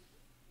be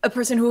a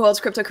person who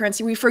holds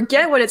cryptocurrency. We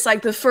forget what it's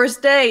like the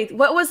first day.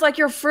 What was like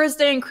your first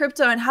day in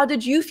crypto, and how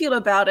did you feel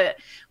about it?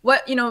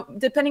 What,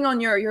 depending on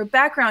your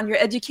background, your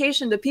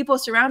education, the people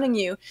surrounding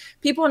you.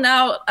 People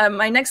now,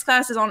 my next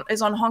class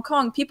is on Hong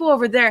Kong. People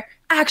over there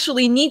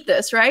actually need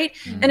this, right?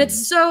 Mm-hmm. And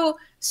it's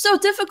so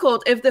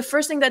difficult if the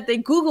first thing that they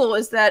Google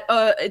is that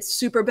it's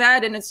super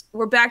bad, and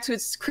we're back to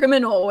it's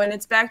criminal, and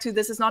it's back to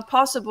this is not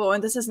possible,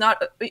 and this is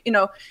not,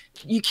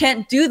 you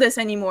can't do this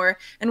anymore.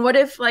 And what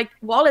if, like,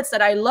 wallets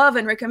that I love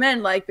and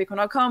recommend, like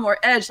Bitcoin.com or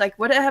Edge, like,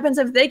 what happens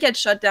if they get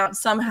shut down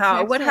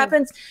somehow? What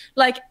happens,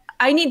 like,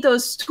 I need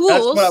those tools.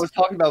 That's what I was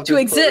talking about to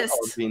exist.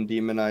 Being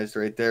demonized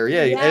right there.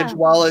 Yeah, Edge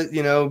wallet,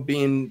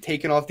 being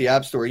taken off the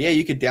App Store. Yeah,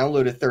 you could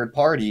download a third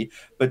party,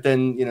 but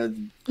then,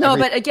 No,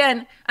 but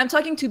again, I'm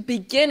talking to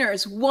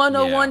beginners,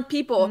 101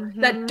 people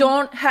that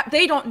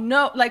they don't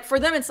know. Like,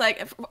 for them, it's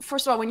like,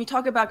 first of all, when you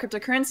talk about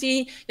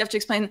cryptocurrency, you have to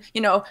explain,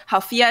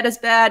 how fiat is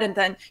bad, and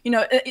then,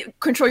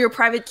 control your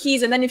private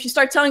keys. And then if you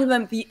start telling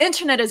them the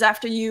internet is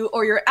after you,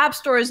 or your App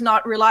Store is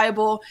not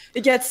reliable,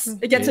 it gets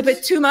a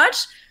bit too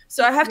much.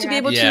 So I have to be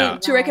able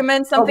to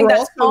recommend something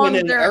that's on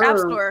their App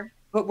Store.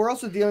 But we're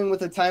also dealing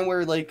with a time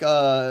where, like,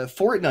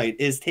 Fortnite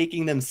is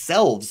taking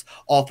themselves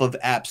off of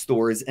app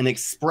stores and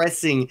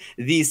expressing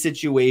these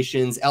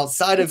situations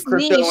outside of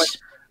crypto.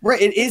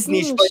 Right, it is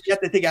niche, but you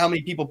have to think of how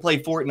many people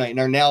play Fortnite and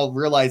are now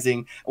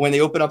realizing when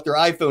they open up their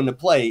iPhone to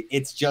play,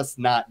 it's just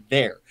not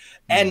there.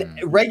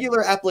 And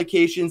regular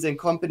applications and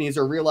companies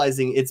are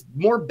realizing it's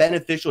more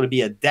beneficial to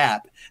be a DApp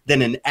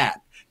than an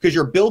app, because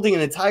you're building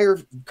an entire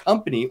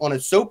company on a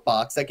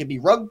soapbox that can be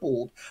rug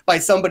pulled by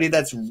somebody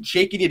that's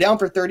shaking you down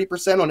for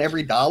 30% on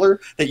every dollar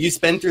that you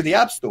spend through the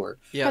App Store.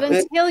 Yeah. But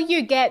until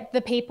you get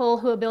the people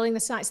who are building the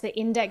sites that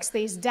index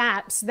these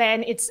dApps,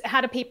 then it's how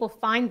do people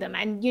find them?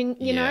 And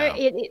you know,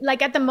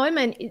 like at the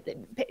moment,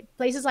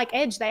 places like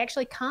Edge, they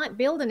actually can't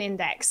build an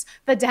index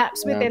for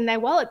dApps within their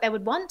wallet. They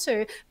would want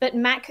to, but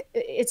Mac,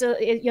 they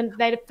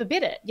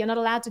forbid it. You're not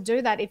allowed to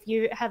do that if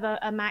you have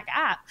a Mac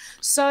app.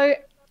 So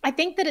I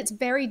think that it's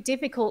very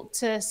difficult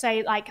to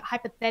say, like,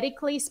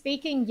 hypothetically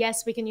speaking,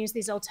 yes, we can use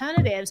these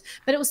alternatives,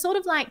 but it was sort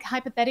of like,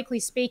 hypothetically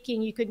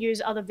speaking, you could use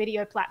other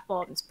video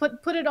platforms.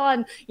 Put it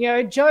on,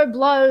 Joe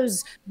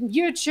Blow's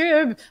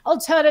YouTube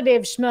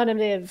alternative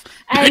schmernative.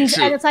 And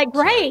it's like,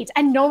 great.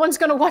 And no one's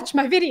going to watch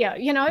my video.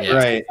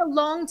 It takes a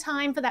long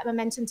time for that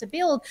momentum to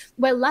build.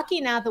 We're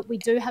lucky now that we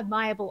do have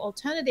viable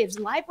alternatives.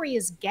 LBRY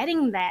is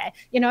getting there.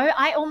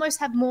 I almost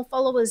have more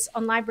followers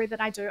on LBRY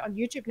than I do on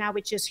YouTube now,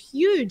 which is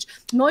huge.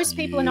 Most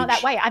people not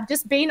that way. I've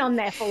just been on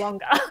there for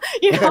longer. I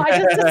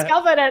just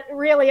discovered it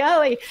really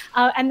early.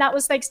 And that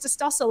was thanks to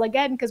Stossel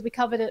again, because we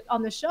covered it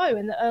on the show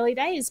in the early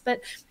days.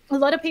 But a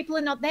lot of people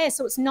are not there.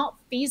 So it's not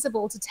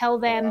feasible to tell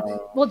them,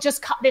 well,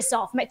 just cut this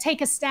off,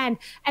 take a stand.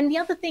 And the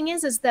other thing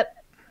is that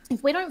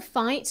if we don't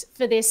fight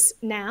for this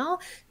now,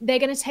 they're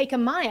going to take a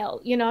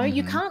mile.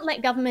 You can't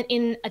let government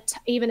in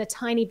even a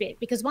tiny bit,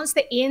 because once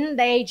they're in,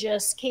 they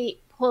just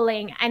keep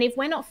pulling. And if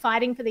we're not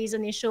fighting for these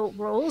initial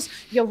rules,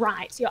 you're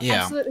right. You're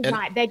absolutely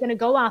right. They're going to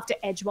go after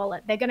Edge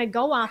Wallet. They're going to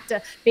go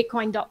after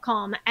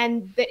Bitcoin.com.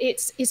 And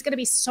it's going to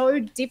be so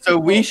difficult. So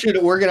we should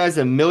organize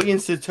a Million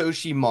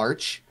Satoshi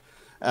March.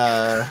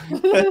 I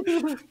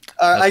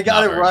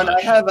gotta run.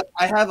 I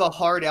have a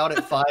hard out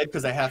at 5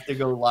 because I have to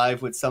go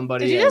live with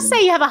somebody. Did you just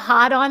say you have a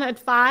hard on at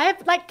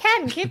 5? Like,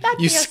 Ken, keep that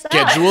to yourself. You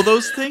schedule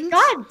those things?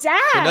 God damn.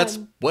 So that's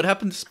what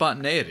happened to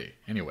spontaneity.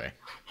 Anyway.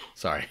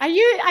 Sorry. Are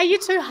you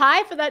too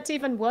high for that to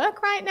even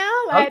work right now?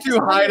 I'm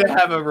too high to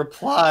have a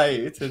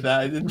reply to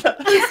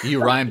that.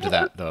 You rhymed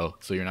that though,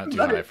 so you're not too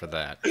high for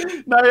that.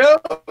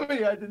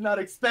 Naomi, I did not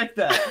expect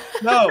that.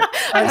 No.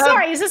 I'm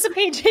sorry. Is this a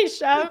PG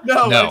show?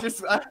 No.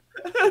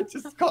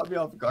 Just caught me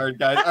off guard,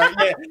 guys. All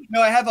right, yeah.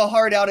 No, I have a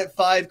hard out at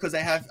 5 because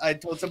I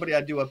told somebody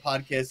I'd do a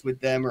podcast with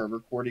them or a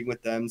recording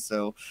with them,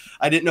 so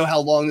I didn't know how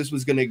long this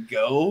was gonna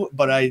go,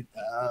 but I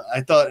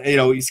thought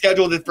we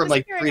scheduled it from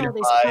like 3 to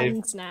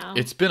 5. Now.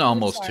 It's been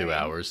almost 2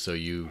 hours, so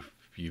you've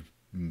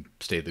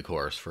stayed the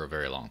course for a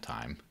very long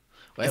time.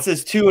 Well, it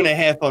says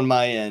 2.5 on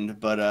my end,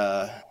 but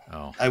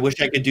I wish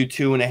I could do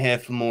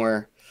 2.5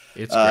 more.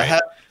 It's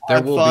great.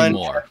 There will be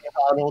more.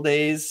 Huddle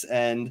days,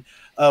 and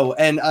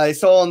I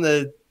saw on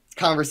the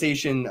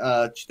conversation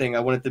thing, I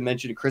wanted to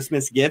mention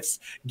Christmas gifts,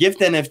 gift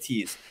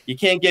NFTs. You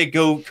can't get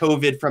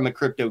COVID from a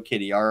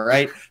CryptoKitty, all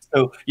right?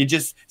 So you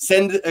just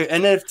send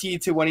an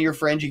NFT to one of your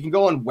friends. You can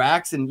go on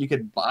Wax and you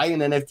could buy an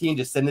NFT and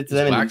just send it to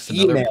them. Wax in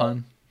another email.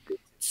 pun?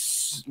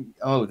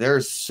 Oh,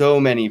 there's so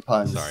many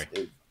puns. Sorry.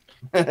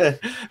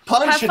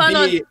 Pun should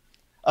be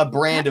a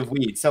brand of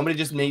weed. Somebody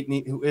just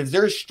is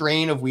there a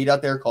strain of weed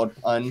out there called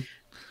Pun?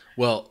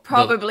 Well,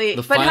 probably.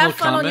 the but have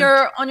fun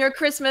comment... on your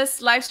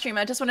Christmas live stream.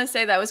 I just want to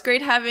say that it was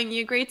great having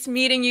you, great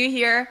meeting you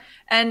here,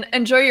 and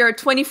enjoy your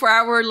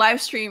 24-hour live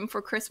stream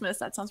for Christmas.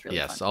 That sounds really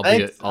fun. Yes,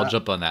 I'll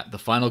jump on that. The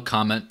final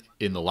comment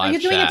in the live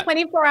chat. Are you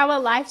doing a 24-hour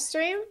live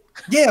stream?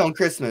 Yeah, on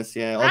Christmas.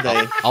 Yeah, all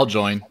day. I'll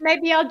join.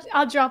 Maybe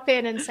I'll drop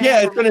in and say.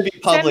 Yeah, it's going to be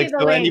public,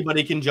 so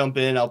anybody can jump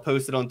in. I'll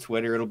post it on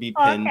Twitter. It'll be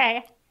pinned.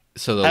 Okay.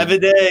 So have a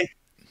day.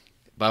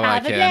 Bye-bye,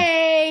 Have a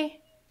day.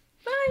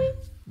 Bye.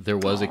 There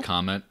was a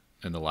comment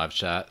in the live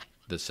chat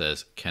that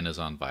says Ken is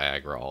on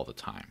Viagra all the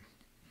time.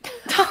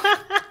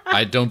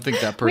 I don't think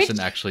that person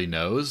actually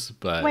knows,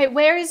 but... Wait,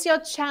 where is your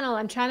channel?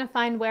 I'm trying to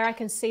find where I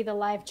can see the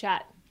live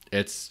chat.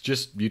 It's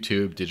just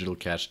YouTube, Digital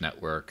Cash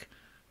Network.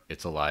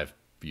 It's a live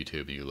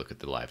YouTube, and you look at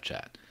the live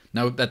chat.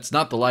 Now, that's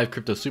not the live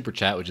crypto super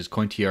chat, which is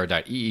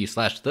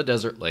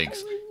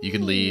cointr.ee/thedesertlinks. You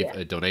can leave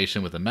a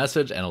donation with a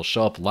message, and it'll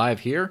show up live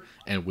here,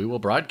 and we will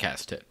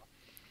broadcast it.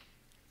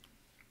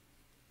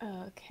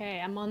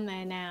 Okay, I'm on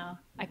there now.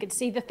 I can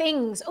see the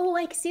things. Oh,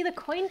 I can see the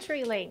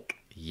Cointree link.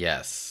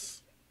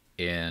 Yes.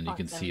 And you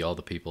can see all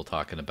the people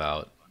talking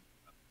about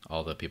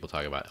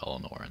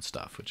Eleanor and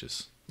stuff, which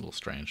is a little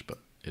strange, but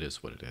it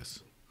is what it is.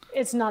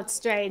 It's not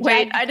strange.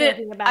 Wait, I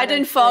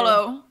didn't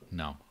follow.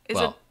 No.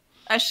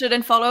 I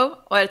shouldn't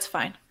follow? Well, it's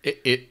fine.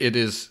 It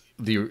is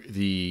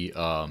the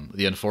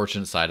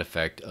unfortunate side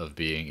effect of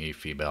being a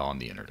female on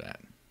the internet,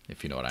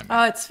 if you know what I mean.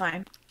 Oh, it's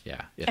fine.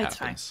 Yeah, it's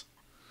happens.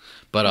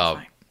 Fine. But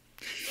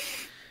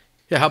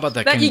yeah, how about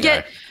that Ken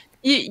guy?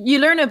 You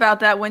learn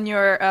about that when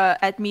you're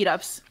at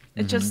meetups.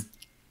 It just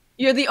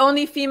you're the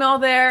only female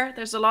there.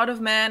 There's a lot of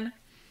men.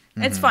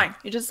 It's fine.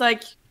 You're just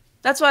like,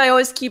 that's why I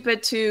always keep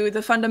it to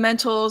the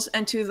fundamentals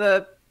and to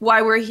the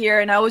why we're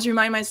here. And I always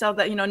remind myself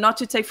that, not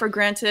to take for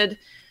granted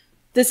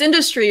this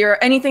industry or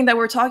anything that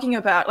we're talking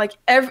about. Like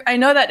I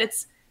know that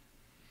it's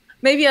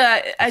maybe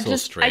I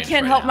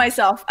can't help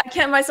myself. I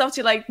can't myself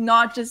to like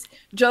not just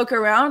joke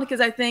around,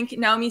 because I think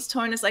Naomi's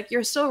tone is like,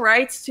 you're so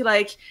right to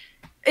like,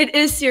 it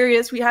is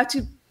serious. We have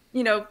to,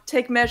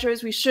 take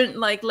measures. We shouldn't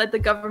like let the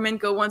government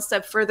go one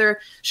step further.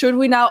 Should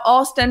we now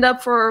all stand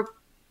up for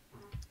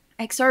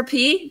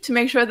XRP to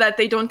make sure that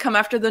they don't come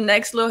after the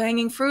next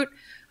low-hanging fruit?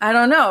 I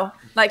don't know.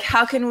 Like,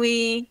 how can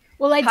we?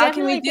 Well, I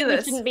definitely think we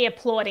shouldn't be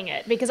applauding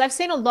it, because I've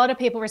seen a lot of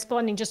people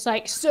responding just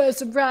like,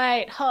 "Sir's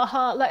right, ha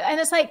ha," and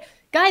it's like,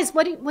 guys,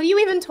 what are you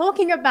even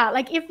talking about?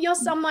 Like, if you're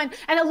someone,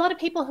 and a lot of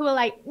people who are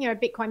like,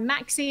 Bitcoin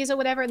maxis or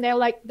whatever, and they're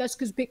like, that's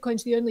because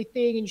Bitcoin's the only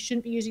thing and you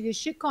shouldn't be using these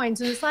shit coins.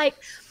 And it's like,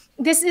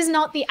 this is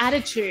not the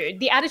attitude.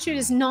 The attitude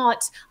is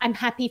not, I'm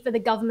happy for the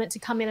government to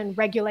come in and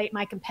regulate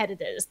my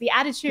competitors. The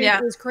attitude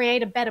is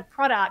create a better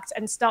product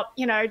and stop,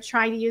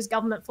 trying to use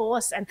government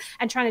force and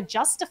trying to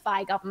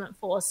justify government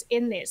force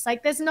in this.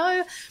 Like, there's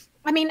no...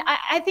 I mean,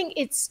 I think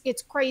it's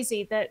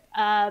crazy that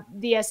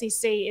the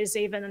SEC is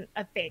even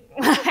a thing.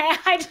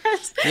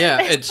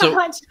 And so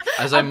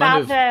as I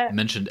might have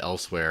mentioned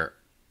elsewhere,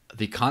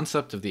 the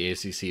concept of the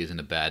SEC isn't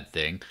a bad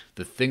thing.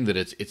 The thing that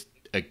it's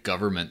a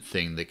government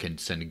thing that can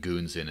send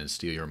goons in and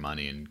steal your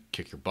money and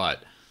kick your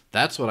butt.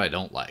 That's what I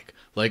don't like.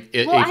 Like,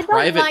 I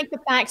don't like the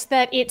fact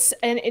that it's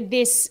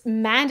this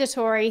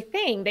mandatory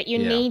thing that you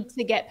need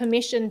to get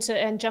permission to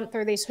and jump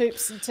through these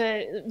hoops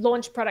to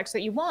launch products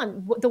that you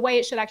want. The way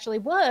it should actually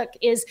work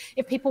is,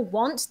 if people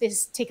want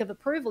this tick of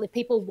approval, if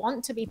people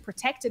want to be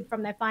protected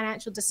from their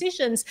financial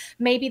decisions,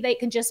 maybe they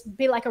can just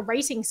be like a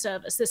rating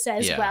service that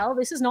says, well,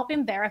 this has not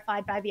been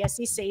verified by the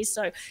SEC,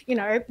 so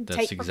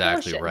that's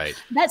exactly right.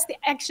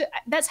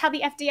 That's how the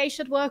FDA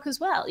should work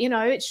as well.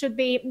 It should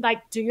be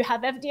like, do you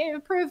have FDA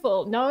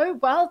approval? No?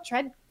 Well,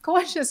 tread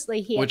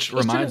cautiously here. Which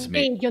reminds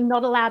me, you're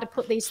not allowed to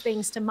put these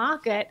things to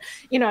market,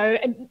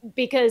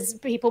 because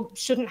people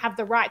shouldn't have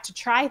the right to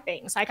try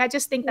things. Like, I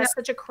just think that's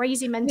such a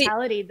crazy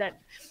mentality that...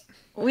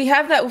 We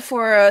have that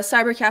for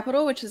Cyber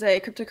Capital, which is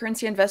a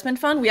cryptocurrency investment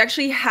fund. We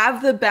actually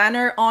have the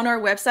banner on our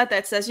website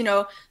that says,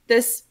 what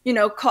is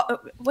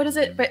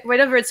it?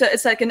 Whatever.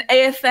 It's like an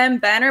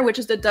AFM banner, which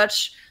is the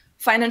Dutch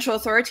financial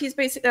authorities,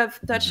 basically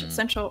Dutch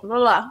central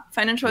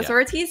financial Yeah.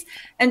 authorities,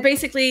 and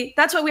basically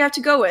that's what we have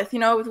to go with.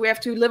 We have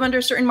to live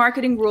under certain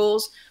marketing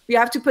rules. We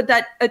have to put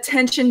that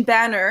attention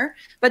banner,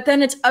 but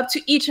then it's up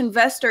to each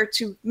investor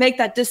to make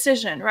that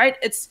decision, right?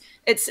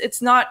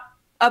 It's not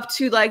up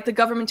to like the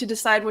government to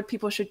decide what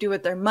people should do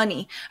with their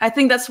money. I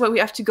think that's what we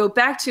have to go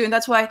back to. And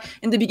that's why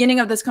in the beginning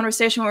of this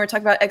conversation, when we were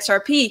talking about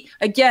XRP,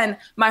 again,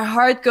 my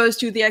heart goes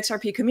to the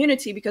XRP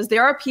community, because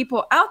there are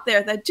people out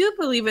there that do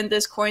believe in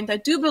this coin,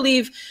 that do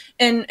believe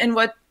in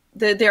what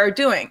they are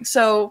doing.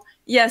 So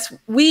yes,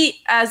 we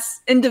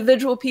as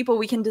individual people,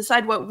 we can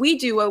decide what we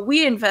do, what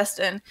we invest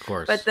in, Of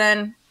course. but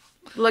then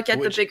look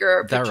at the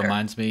bigger picture. That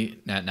reminds me,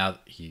 now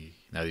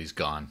he's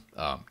gone,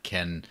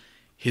 Ken,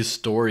 his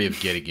story of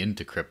getting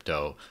into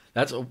crypto.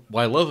 That's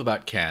what I love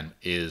about Ken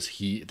is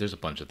there's a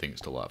bunch of things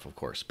to love, of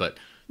course, but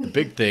the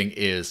big thing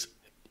is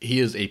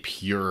he is a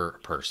pure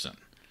person.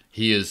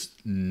 He is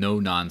no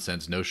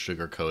nonsense, no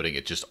sugarcoating.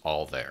 It's just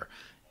all there.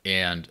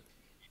 And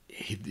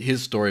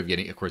his story of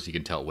getting, of course, he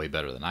can tell it way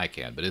better than I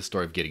can, but his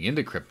story of getting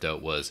into crypto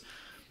was,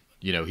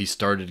 he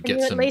started to Can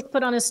get you some. at least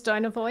put on a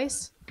stoner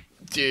voice?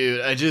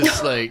 Dude, I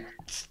just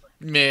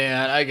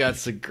man, I got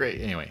some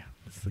great. Anyway,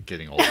 it's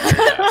getting old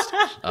very fast.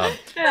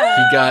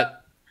 He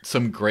got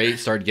some gray,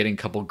 started getting a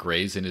couple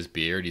grays in his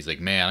beard. He's like,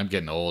 man, I'm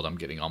getting old. I'm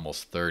getting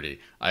almost 30.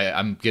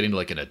 I'm getting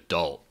like an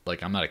adult.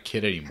 Like, I'm not a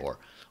kid anymore.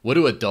 What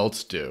do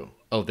adults do?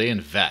 Oh, they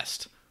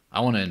invest.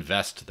 I want to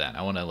invest then.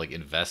 I want to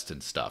invest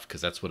in stuff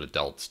because that's what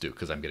adults do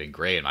because I'm getting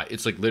gray. And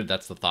it's literally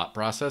that's the thought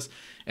process.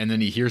 And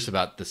then he hears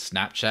about the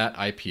Snapchat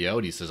IPO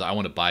and he says, I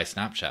want to buy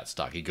Snapchat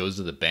stock. He goes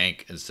to the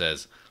bank and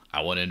says,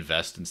 I want to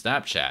invest in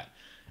Snapchat.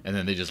 And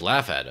then they just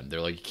laugh at him.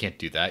 They're like, you can't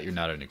do that. You're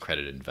not an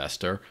accredited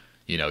investor.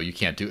 You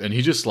can't do. And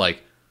he just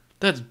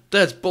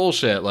that's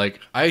bullshit.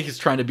 I was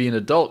trying to be an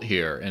adult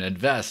here and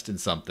invest in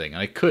something.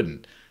 And I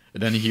couldn't.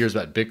 And then he hears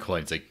about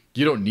Bitcoin. It's like,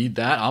 you don't need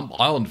that.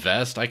 I'll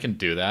invest. I can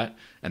do that.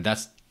 And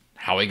that's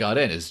how he got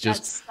in. It's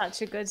just That's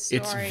such a good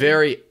story. It's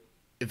very,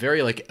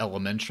 very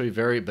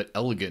elementary, but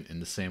elegant in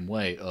the same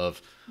way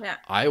of,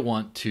 I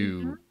want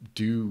to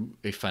do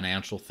a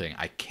financial thing.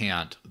 I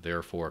can't,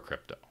 therefore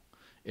crypto.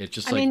 It's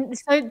just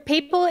so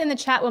people in the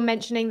chat were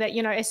mentioning that,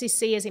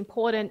 SEC is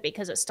important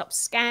because it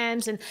stops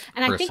scams. And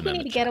I think we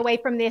need to get away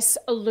from this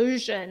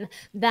illusion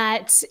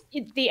that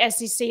the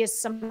SEC is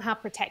somehow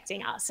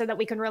protecting us so that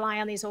we can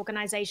rely on these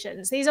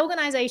organizations. These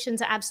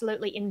organizations are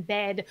absolutely in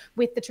bed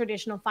with the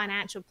traditional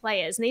financial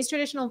players. And these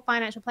traditional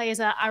financial players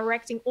are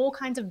erecting all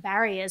kinds of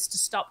barriers to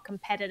stop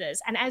competitors.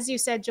 And as you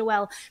said,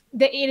 Joelle,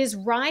 that it is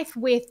rife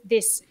with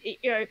this,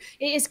 it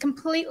is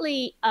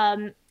completely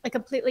a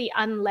completely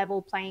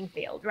unlevel playing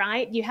field,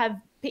 right? You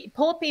have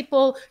poor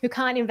people who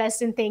can't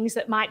invest in things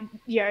that might,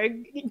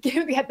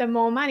 get them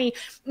more money.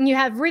 And you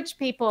have rich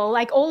people.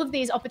 All of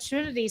these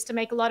opportunities to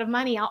make a lot of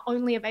money are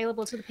only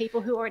available to the people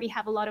who already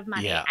have a lot of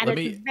money. Yeah, and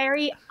it's a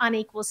very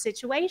unequal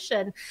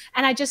situation.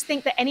 And I just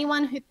think that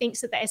anyone who thinks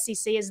that the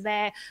SEC is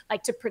there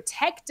to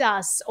protect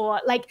us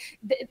or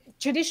the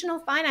traditional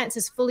finance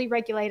is fully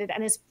regulated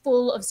and is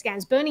full of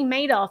scams. Bernie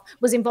Madoff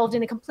was involved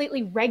in a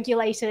completely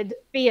regulated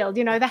field,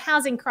 the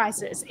housing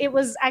crisis. It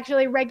was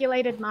actually a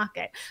regulated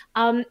market.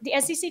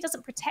 The SEC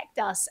doesn't protect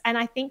us. And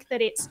I think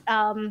that it's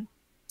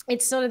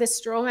sort of this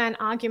straw man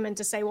argument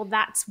to say, well,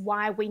 that's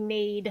why we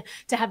need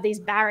to have these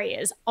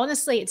barriers.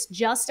 Honestly, it's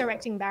just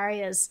erecting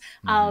barriers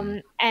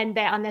and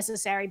they're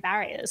unnecessary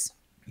barriers.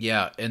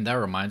 Yeah. And that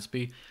reminds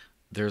me,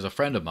 there's a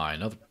friend of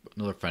mine,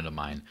 another friend of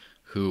mine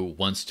who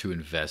wants to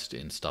invest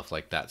in stuff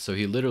like that. So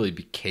he literally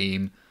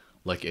became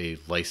a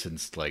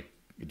licensed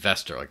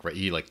investor.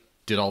 He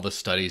did all the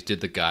studies,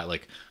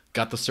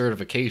 got the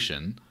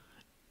certification,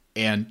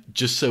 and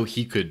just so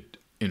he could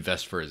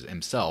invest for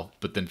himself,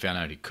 but then found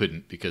out he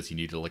couldn't because he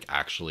needed to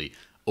actually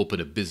open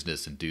a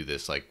business and do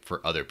this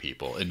for other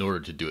people in order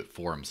to do it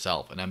for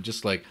himself. And I'm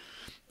just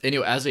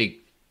as a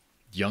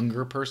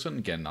younger person,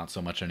 again, not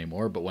so much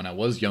anymore, but when I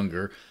was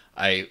younger,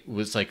 I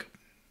was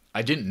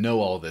I didn't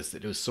know all this,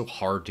 that it was so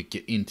hard to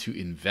get into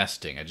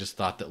investing. I just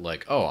thought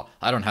that oh,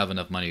 I don't have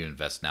enough money to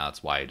invest now,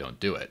 that's why I don't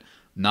do it.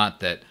 Not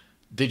that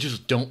they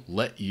just don't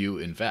let you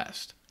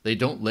invest. They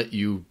don't let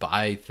you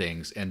buy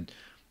things. And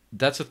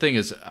that's the thing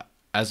is,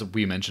 as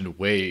we mentioned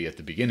way at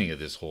the beginning of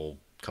this whole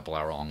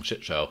couple-hour-long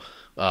shit show,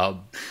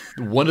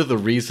 one of the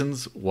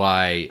reasons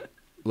why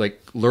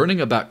learning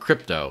about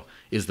crypto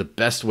is the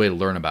best way to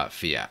learn about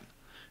fiat.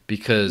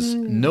 Because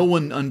no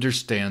one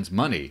understands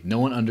money. No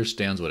one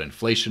understands what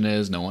inflation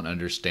is. No one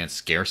understands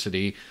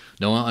scarcity.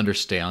 No one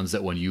understands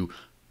that when you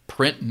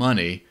print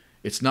money,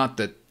 it's not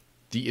that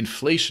the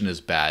inflation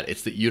is bad.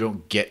 It's that you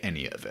don't get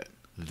any of it.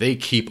 They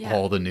keep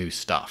all the new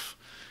stuff.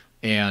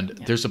 And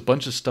there's a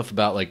bunch of stuff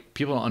about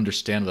people don't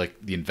understand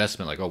the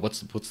investment, oh, what's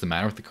the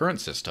matter with the current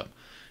system?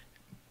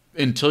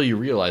 Until you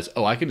realize,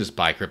 oh, I can just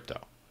buy crypto,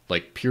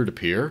 peer to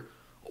peer,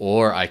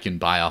 or I can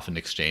buy off an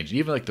exchange.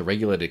 Even the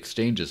regulated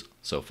exchanges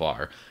so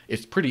far,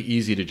 it's pretty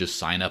easy to just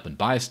sign up and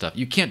buy stuff.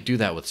 You can't do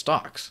that with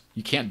stocks.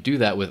 You can't do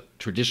that with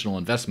traditional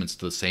investments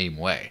the same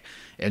way.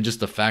 And just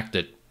the fact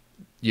that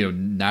you know,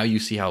 now you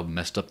see how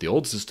messed up the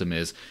old system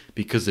is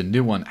because the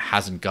new one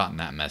hasn't gotten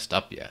that messed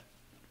up yet.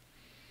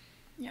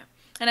 Yeah.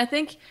 And I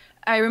think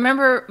I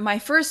remember my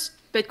first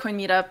Bitcoin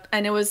meetup,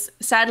 and it was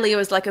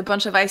like a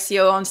bunch of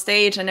ICO on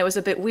stage, and it was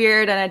a bit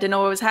weird, and I didn't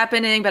know what was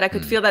happening, but I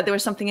could feel that there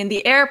was something in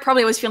the air.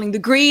 Probably I was feeling the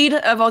greed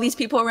of all these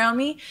people around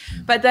me.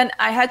 But then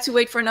I had to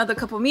wait for another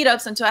couple of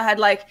meetups until I had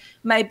like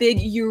my big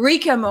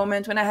eureka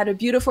moment when I had a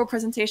beautiful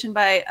presentation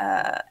by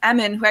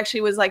Amin, who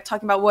actually was like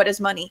talking about what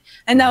is money.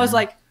 And that was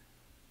like,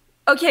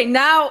 okay,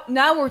 now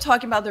we're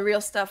talking about the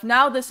real stuff.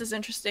 Now this is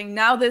interesting.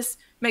 Now this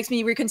makes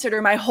me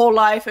reconsider my whole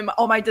life and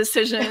all my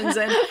decisions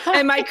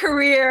and my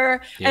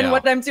career and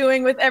what I'm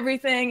doing with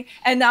everything.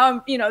 And now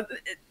I'm, you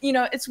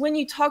know, it's when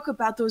you talk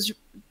about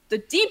the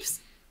deep,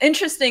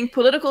 interesting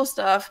political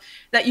stuff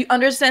that you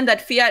understand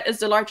that fiat is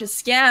the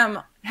largest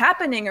scam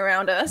happening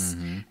around us.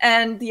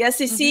 And the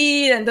SEC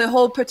and the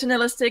whole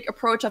paternalistic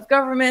approach of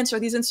governments or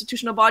these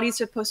institutional bodies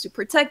supposed to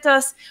protect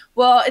us.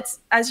 Well, it's,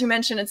 as you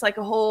mentioned, it's like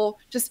a whole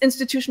just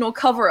institutional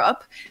cover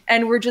up,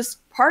 and we're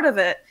just part of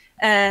it.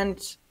 And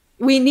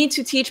we need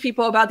to teach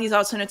people about these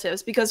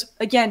alternatives because,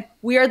 again,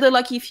 we are the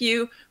lucky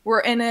few. We're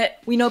in it.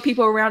 We know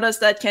people around us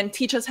that can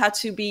teach us how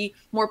to be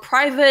more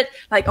private.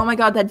 Like, oh my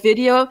God, that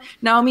video,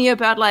 Naomi,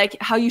 about like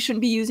how you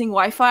shouldn't be using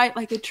Wi-Fi.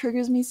 Like, it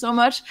triggers me so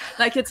much.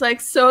 Like, it's like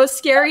so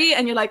scary.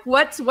 And you're like,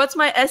 what's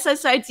my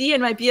SSID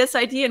and my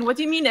BSID? And what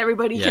do you mean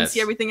everybody can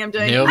see everything I'm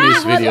doing?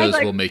 Naomi's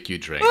videos will make you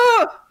drink.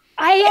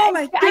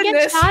 I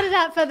get shouted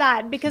at for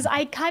that because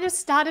I kind of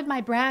started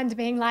my brand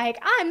being like,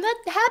 I'm the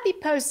happy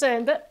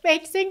person that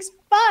makes things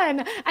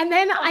fun. And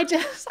then I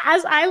just,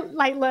 as I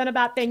like learn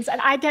about things and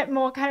I get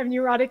more kind of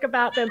neurotic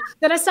about them,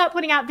 then I start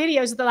putting out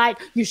videos that are like,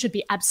 you should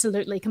be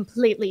absolutely,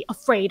 completely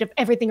afraid of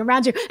everything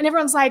around you. And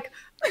everyone's like,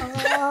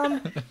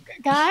 guys,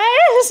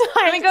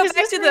 let me go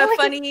back to the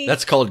funny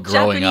that's called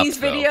growing Japanese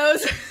up,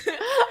 videos.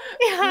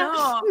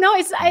 No,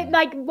 it's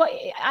like what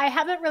I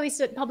haven't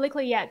released it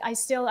publicly yet.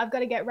 I've got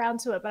to get around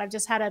to it, but I've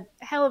just had a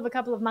hell of a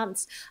couple of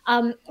months.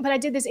 But I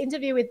did this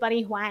interview with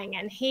Bunny Huang,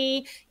 and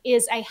he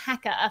is a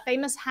hacker, a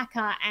famous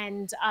hacker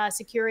and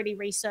security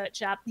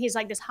researcher. He's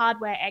like this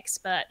hardware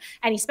expert,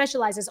 and he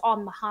specializes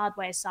on the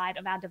hardware side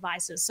of our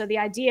devices. So the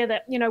idea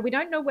that, you know, we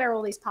don't know where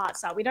all these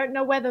parts are. We don't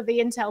know whether the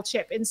Intel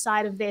chip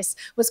inside of this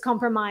was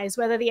compromised,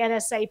 whether the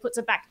NSA puts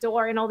a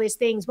backdoor in all these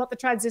things, what the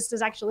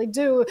transistors actually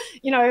do.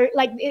 You know,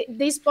 like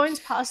these phones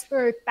pass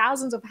through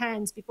thousands of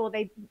hands before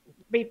they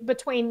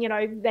between, you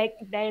know,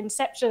 their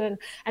inception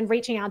and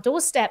reaching our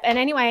doorstep. And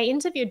anyway, I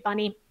interviewed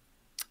Bunny,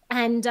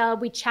 and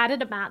we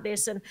chatted about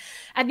this. And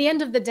at the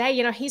end of the day,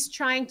 you know, he's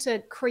trying to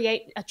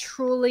create a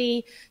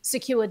truly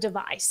secure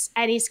device.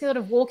 And he's sort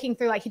of walking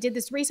through, like, he did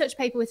this research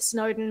paper with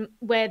Snowden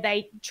where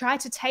they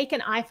tried to take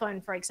an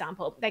iPhone, for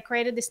example. They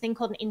created this thing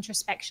called an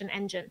introspection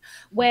engine,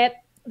 where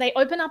they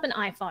open up an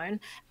iPhone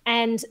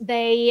and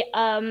they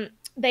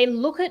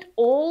look at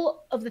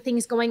all of the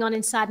things going on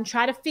inside and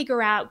try to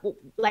figure out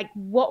like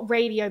what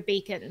radio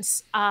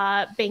beacons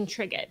are being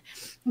triggered.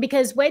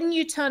 Because when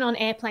you turn on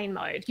airplane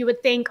mode, you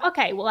would think,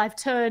 okay, well, I've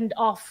turned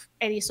off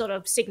any sort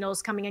of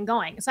signals coming and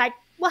going. It's like,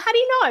 well, how do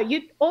you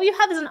know? All you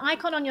have is an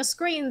icon on your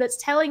screen that's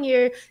telling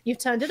you you've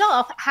turned it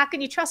off. How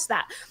can you trust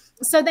that?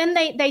 So then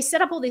they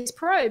set up all these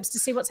probes to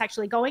see what's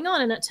actually going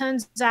on. And it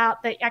turns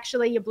out that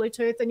actually your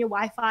Bluetooth and your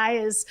Wi-Fi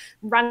is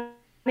running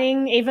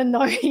even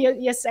though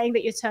you're saying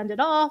that you turned it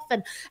off.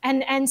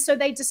 And so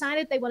they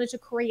decided they wanted to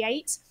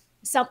create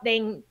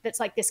something that's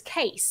like this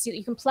case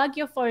you can plug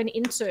your phone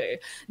into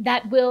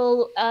that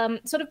will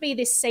sort of be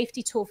this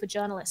safety tool for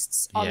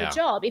journalists on the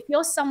job. If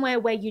you're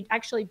somewhere where you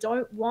actually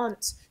don't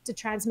want to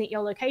transmit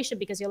your location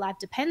because your life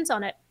depends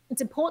on it,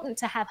 it's important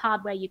to have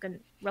hardware you can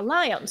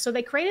rely on. So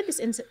they created this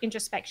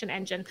introspection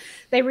engine.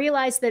 They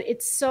realized that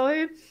it's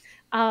so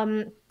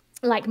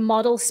like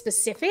model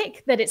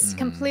specific that it's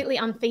completely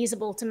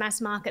unfeasible to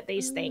mass market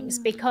these things,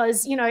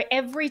 because, you know,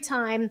 every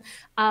time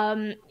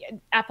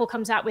Apple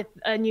comes out with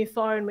a new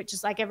phone, which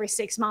is like every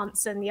 6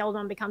 months, and the old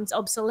one becomes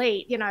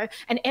obsolete, you know,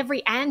 and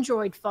every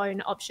Android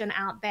phone option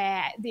out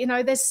there, you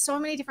know, there's so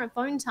many different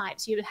phone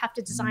types. You would have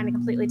to design a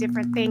completely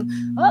different thing.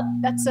 Oh,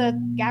 that's a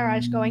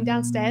garage going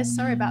downstairs.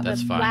 Sorry about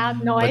the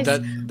loud noise.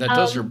 But that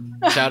does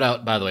shout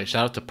out, by the way,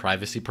 shout out to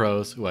Privacy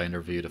Pros, who I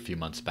interviewed a few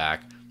months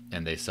back,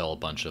 and they sell a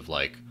bunch of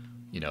like,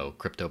 you know,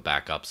 crypto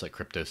backups, like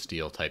crypto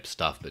steel type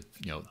stuff. But,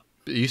 you know,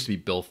 it used to be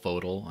Bill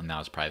Fodel, and now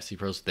it's Privacy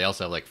Pros. They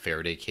also have like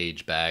Faraday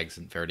cage bags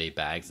and Faraday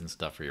bags and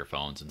stuff for your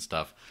phones and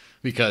stuff.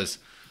 Because,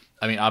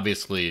 I mean,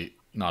 obviously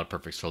not a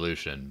perfect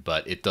solution,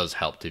 but it does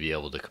help to be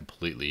able to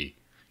completely,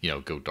 you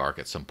know, go dark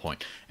at some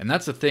point. And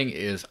that's the thing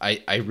is,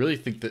 I really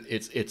think that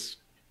it's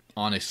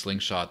on a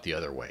slingshot the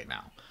other way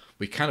now.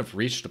 We kind of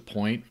reached a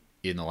point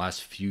in the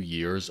last few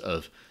years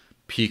of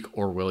peak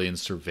Orwellian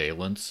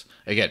surveillance.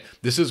 Again,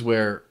 this is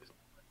where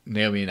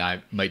Naomi and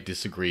I might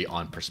disagree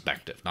on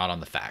perspective, not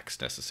on the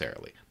facts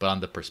necessarily, but on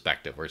the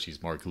perspective where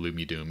she's more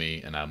gloomy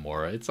doomy and I'm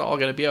more, it's all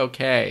going to be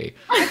okay.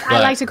 I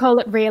like to call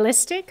it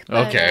realistic.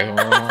 But, Okay.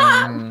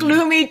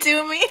 Gloomy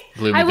doomy.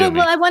 Gloomy I will. doomy.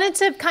 Well, I wanted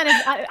to kind of.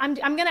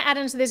 I'm going to add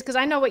into this because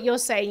I know what you're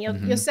saying.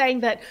 You're saying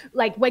that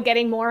like we're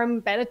getting more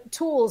and better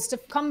tools to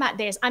combat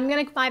this. I'm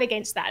going to fight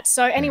against that.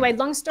 So anyway,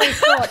 long story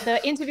short,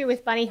 the interview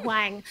with Bunny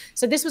Huang.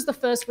 So this was the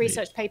first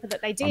research paper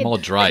that they did. I'm all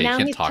dry. And You now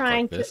can't he's talk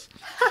trying like this.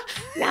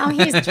 now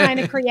he's trying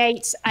to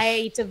create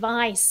a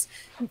device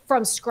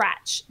from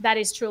scratch that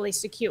is truly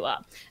secure.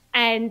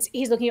 And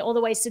he's looking at all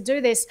the ways to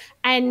do this.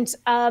 And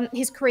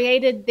he's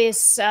created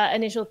this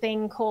initial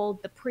thing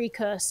called the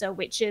Precursor,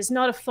 which is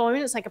not a phone.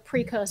 It's like a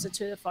precursor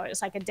to the phone.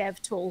 It's like a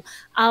dev tool.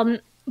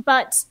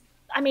 But,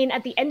 I mean,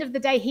 at the end of the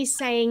day, he's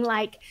saying,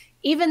 like,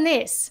 even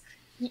this,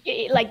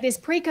 like this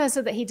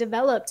precursor that he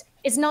developed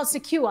is not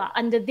secure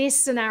under this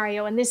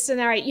scenario and this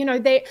scenario. You know,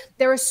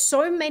 there are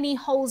so many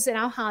holes in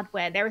our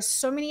hardware. There are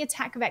so many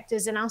attack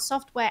vectors in our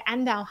software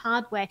and our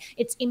hardware.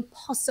 It's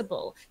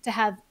impossible to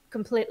have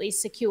completely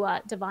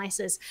secure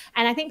devices.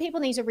 And I think people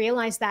need to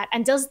realize that.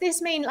 And does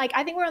this mean, like,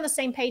 I think we're on the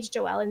same page,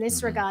 Joelle, in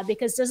this regard,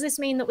 because does this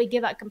mean that we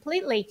give up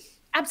completely?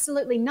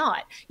 Absolutely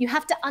not. You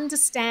have to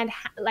understand,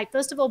 like,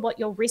 first of all, what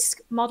your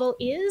risk model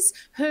is.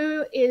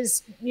 Who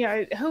is, you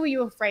know, who are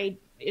you afraid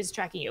is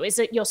tracking you? Is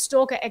it your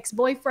stalker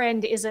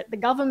ex-boyfriend? Is it the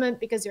government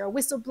because you're a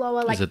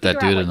whistleblower? Like, Is it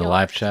that dude in the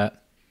live chat?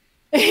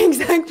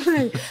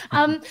 Exactly.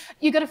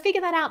 You got to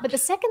figure that out. But the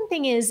second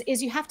thing is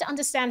you have to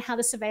understand how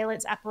the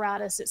surveillance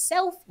apparatus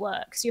itself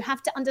works. You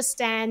have to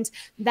understand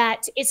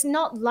that it's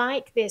not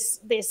like this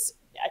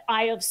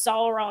Eye of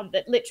Sauron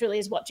that literally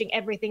is watching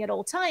everything at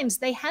all times.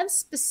 They have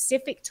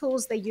specific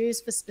tools they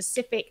use for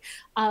specific,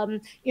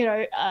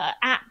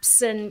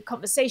 apps and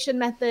conversation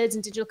methods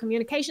and digital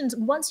communications.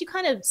 Once you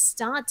kind of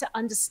start to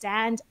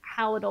understand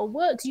how it all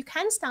works, you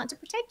can start to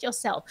protect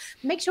yourself.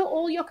 Make sure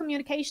all your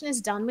communication is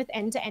done with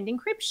end-to-end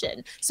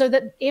encryption so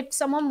that if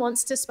someone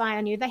wants to spy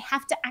on you, they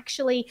have to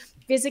actually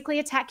physically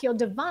attack your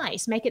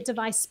device, make it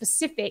device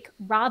specific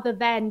rather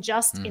than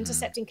just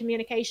intercepting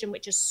communication,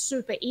 which is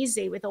super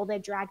easy with all their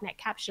dragnet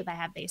capture they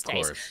have these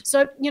days.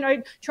 So,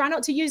 try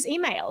not to use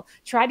email.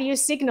 Try to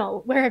use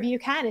Signal wherever you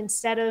can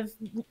instead of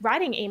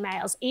writing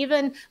emails.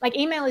 Even like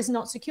email is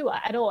not secure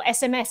at all.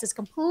 SMS is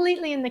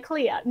completely in the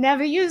clear.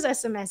 Never use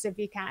SMS if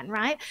you can,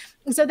 right?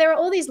 And so there are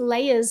all these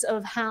layers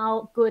of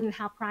how good and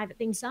how private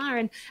things are.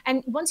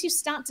 And once you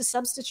start to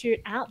substitute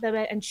out them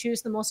and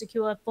choose the more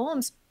secure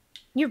forms,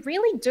 you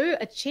really do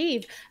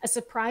achieve a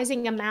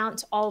surprising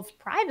amount of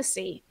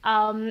privacy.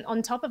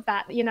 On top of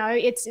that,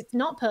 it's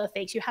not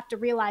perfect. You have to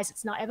realize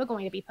it's not ever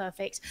going to be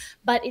perfect,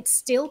 but it's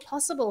still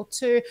possible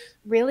to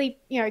really,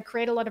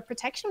 create a lot of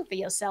protection for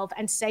yourself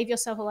and save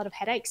yourself a lot of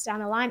headaches down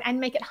the line and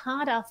make it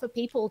harder for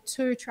people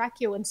to track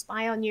you and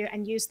spy on you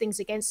and use things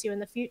against you in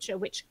the future,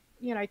 which,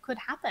 could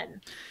happen.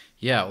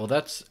 Yeah, well,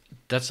 that's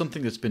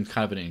something that's been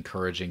kind of an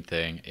encouraging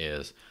thing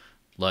is,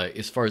 like,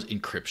 as far as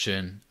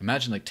encryption,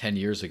 imagine like 10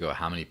 years ago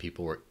how many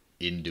people were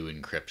into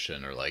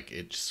encryption, or like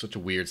it's such a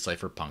weird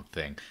cypherpunk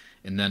thing.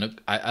 And then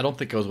I don't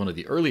think I was one of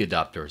the early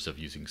adopters of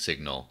using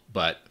Signal,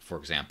 but for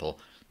example,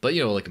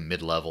 like a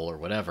mid-level or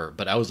whatever.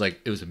 But I was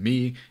like, it was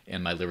me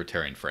and my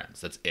libertarian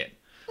friends. That's it.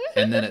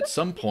 And then at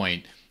some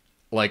point,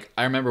 like,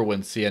 I remember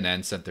when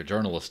CNN sent their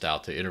journalist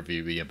out to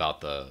interview me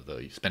about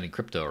the spending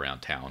crypto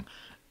around town,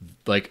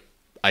 like,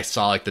 I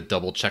saw like the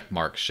double check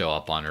mark show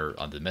up on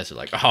the message,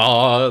 like,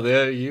 oh,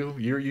 there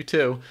you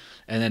too.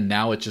 And then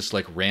now it's just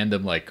like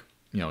random, like,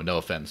 no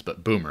offense,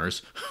 but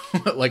boomers,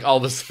 like all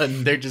of a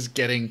sudden they're just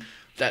getting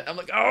that. I'm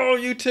like, oh,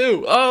 you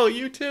too. Oh,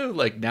 you too.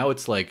 Like now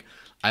it's like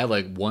I have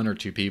like one or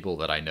two people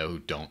that I know who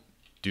don't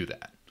do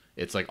that.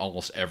 It's like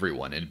almost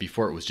everyone. And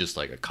before it was just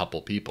like a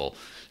couple people.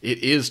 It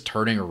is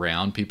turning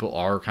around. People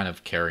are kind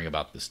of caring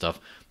about this stuff.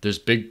 There's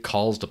big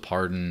calls to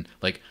pardon,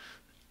 like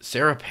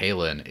Sarah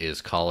Palin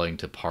is calling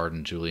to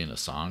pardon Julian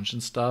Assange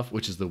and stuff,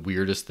 which is the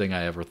weirdest thing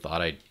I ever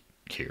thought I'd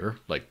hear.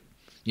 Like,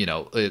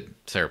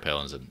 Sarah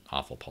Palin's an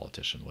awful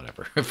politician,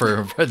 whatever,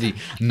 for the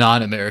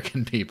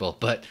non-American people.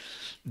 But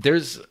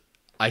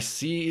I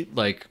see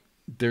like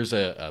there's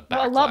a backlash.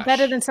 Well, a lot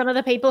better than some of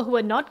the people who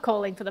are not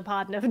calling for the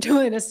pardon of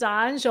Julian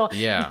Assange, or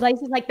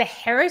places like the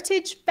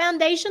Heritage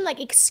Foundation. Like,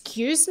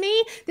 excuse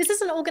me, this is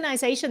an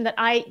organization that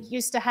I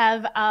used to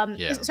have.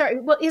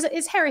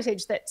 Is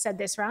Heritage that said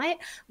this, right?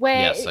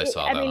 Yes, I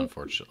saw that.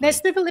 Unfortunately, they're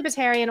super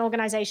libertarian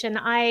organization.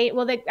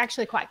 They're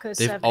actually quite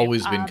conservative. They've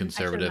always been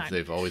conservative.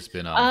 They've always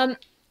been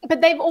but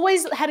they've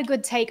always had a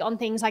good take on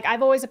things. Like,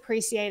 I've always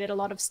appreciated a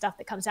lot of stuff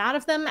that comes out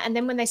of them. And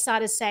then when they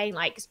started saying,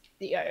 like,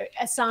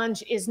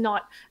 Assange is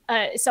not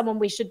someone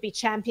we should be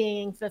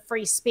championing for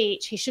free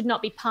speech, he should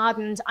not be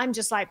pardoned, I'm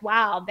just like,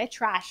 wow, they're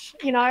trash.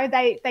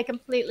 They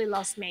completely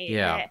lost me.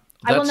 Yeah. There.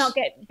 I will not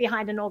get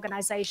behind an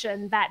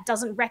organization that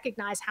doesn't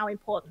recognize how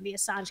important the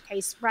Assange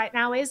case right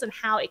now is and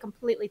how it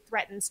completely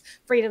threatens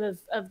freedom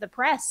of the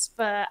press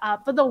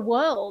for the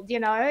world. You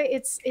know,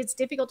 it's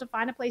difficult to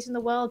find a place in the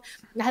world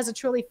that has a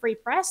truly free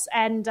press,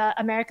 and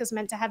America's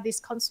meant to have these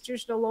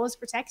constitutional laws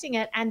protecting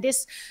it. And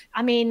this,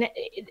 I mean,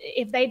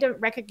 if they don't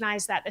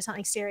recognize that, there's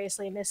something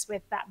seriously amiss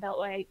with that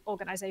Beltway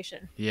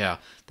organization. Yeah,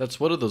 that's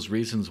one of those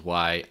reasons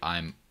why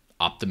I'm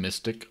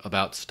optimistic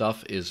about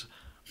stuff is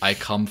I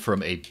come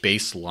from a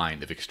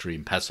baseline of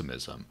extreme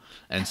pessimism.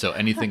 And so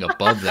anything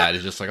above that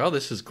is just like, oh,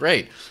 this is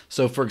great.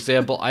 So, for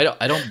example, I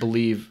don't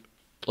believe,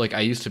 like,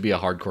 I used to be a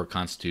hardcore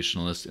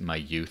constitutionalist in my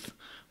youth,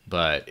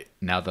 but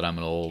now that I'm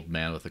an old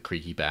man with a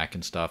creaky back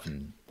and stuff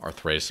and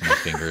arthritis in my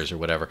fingers or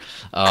whatever,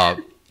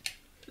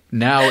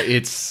 now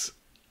it's,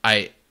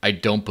 I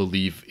don't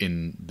believe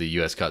in the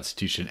U.S.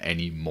 Constitution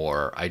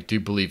anymore. I do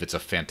believe it's a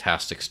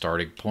fantastic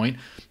starting point,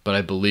 but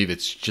I believe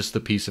it's just a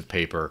piece of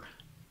paper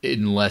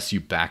unless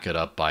you back it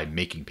up by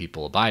making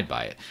people abide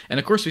by it. And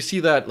of course we see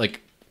that,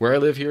 like, where I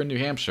live here in New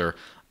Hampshire,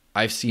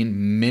 I've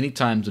seen many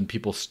times when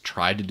people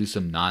try to do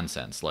some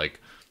nonsense. Like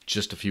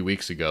just a few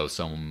weeks ago,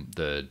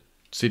 the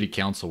city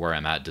council where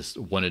I'm at just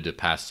wanted to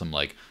pass some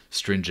like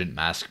stringent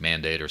mask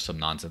mandate or some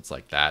nonsense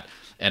like that.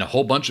 And a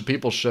whole bunch of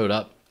people showed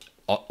up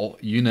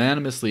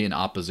unanimously in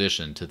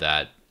opposition to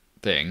that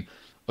thing.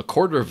 A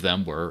quarter of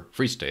them were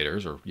free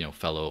staters or, you know,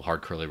 fellow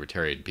hardcore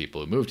libertarian people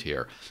who moved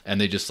here,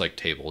 and they just like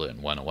tabled it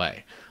and went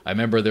away. I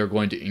remember they were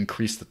going to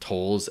increase the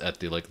tolls at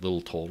the like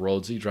little toll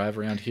roads you drive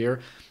around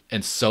here,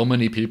 and so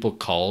many people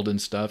called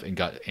and stuff and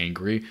got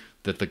angry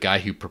that the guy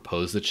who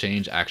proposed the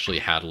change actually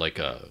had like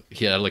a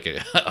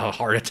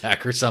heart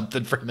attack or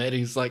something from it.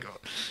 He's like,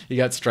 he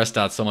got stressed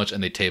out so much,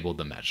 and they tabled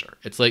the measure.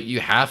 It's like you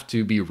have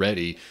to be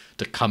ready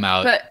to come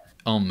out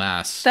en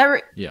masse.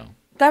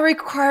 That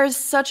requires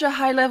such a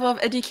high level of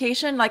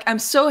education. Like, I'm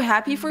so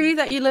happy for you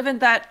that you live in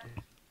that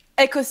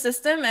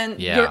ecosystem and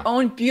your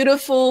own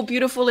beautiful,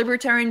 beautiful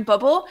libertarian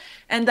bubble.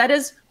 And that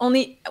is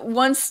only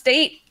one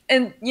state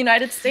in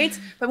United States.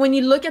 But when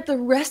you look at the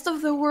rest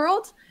of the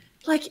world,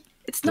 like,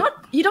 it's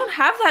not, you don't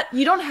have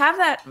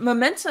that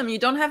momentum. You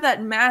don't have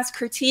that mass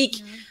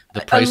critique.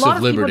 The price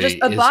of liberty is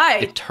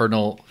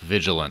eternal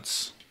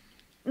vigilance.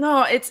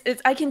 No, it's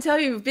I can tell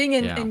you, being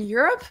in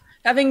Europe,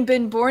 having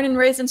been born and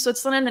raised in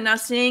Switzerland and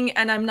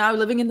I'm now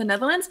living in the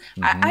Netherlands,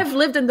 I've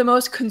lived in the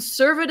most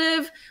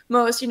conservative,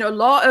 most,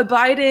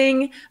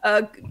 law-abiding,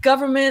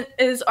 government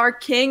is our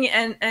king,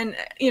 and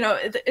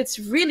it's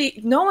really,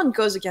 no one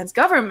goes against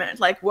government.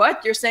 Like,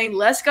 what? You're saying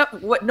less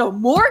what? No,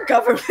 more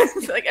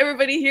government. Like,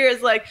 everybody here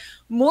is like,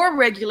 more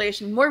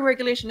regulation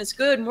is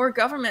good, more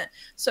government.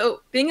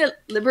 So being a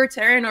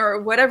libertarian,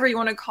 or whatever you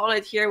want to call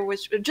it here,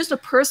 which just a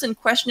person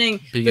questioning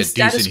being the a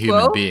status decent quo,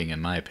 human being, in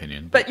my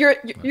opinion. But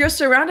you're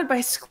surrounded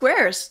by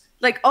squares.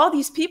 Like, all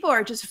these people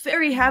are just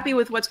very happy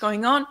with what's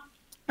going on.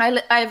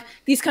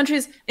 These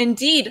countries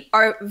indeed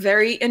are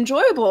very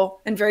enjoyable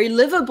and very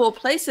livable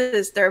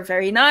places. They're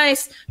very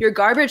nice. Your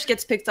garbage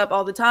gets picked up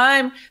all the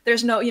time.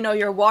 There's no,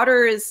 your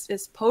water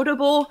is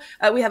potable.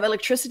 We have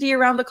electricity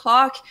around the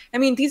clock. I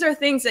mean, these are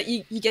things that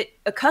you get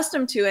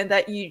accustomed to and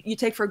that you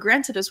take for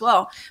granted as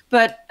well.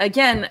 But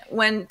again,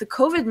 when the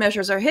COVID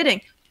measures are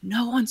hitting,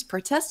 no one's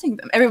protesting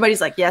them. Everybody's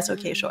like, yes,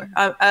 okay, sure.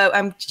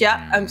 I'm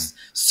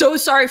so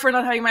sorry for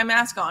not having my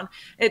mask on.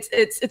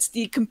 It's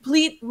the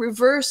complete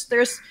reverse.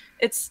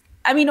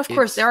 Of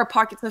course, there are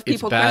pockets of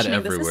people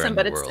questioning the system,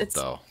 but it's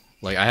though.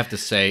 Like, I have to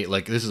say,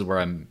 like, this is where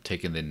I'm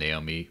taking the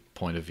Naomi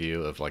point of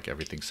view of like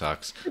everything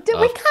sucks. We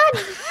can't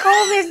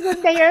call this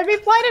the Naomi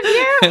point of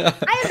view.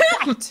 I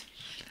object.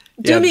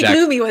 Doomy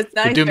gloomy was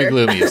nicer. The doomy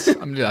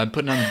gloomies. I'm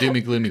putting on the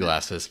doomy gloomy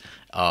glasses.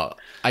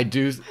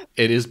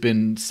 It has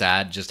been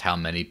sad just how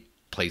many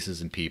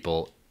places and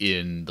people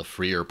in the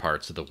freer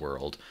parts of the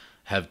world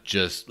have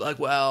just like,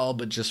 well,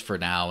 but just for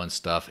now and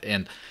stuff.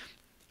 And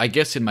I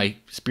guess in my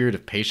spirit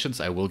of patience,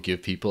 I will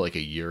give people like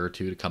a year or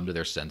two to come to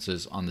their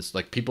senses on this.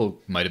 Like,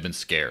 people might have been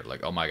scared,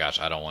 like, oh my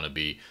gosh, I don't want to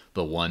be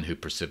the one who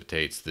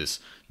precipitates this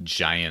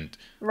giant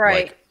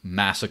like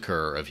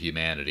massacre of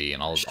humanity,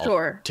 and I'll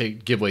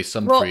give away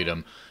some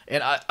freedom.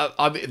 And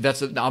I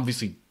that's an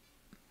obviously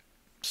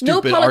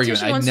stupid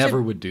argument. I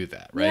never would do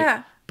that, right?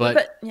 Yeah,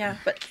 but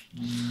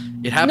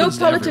it happens.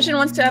 No politician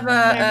wants to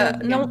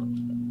have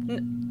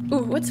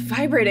Ooh, what's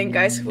vibrating,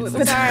 guys?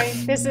 Sorry,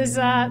 this is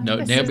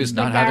Naomi's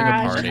not having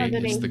a party.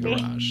 It's the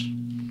garage.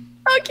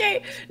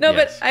 Okay, no,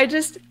 yes.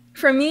 But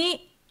for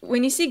me,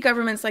 when you see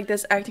governments like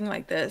this acting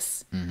like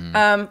this,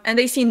 and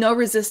they see no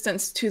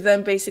resistance to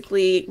them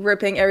basically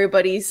ripping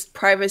everybody's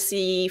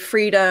privacy,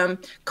 freedom,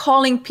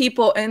 calling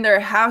people in their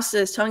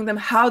houses, telling them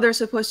how they're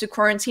supposed to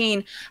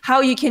quarantine,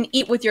 how you can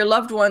eat with your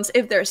loved ones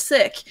if they're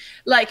sick.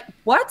 Like,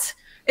 what?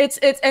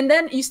 And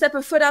then you step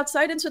a foot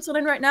outside in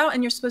Switzerland right now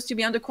and you're supposed to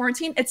be under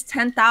quarantine. It's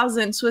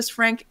 10,000 Swiss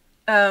franc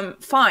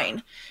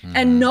fine.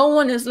 And no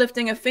one is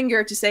lifting a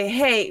finger to say,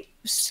 hey,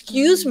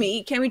 excuse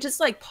me, can we just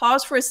like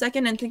pause for a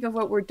second and think of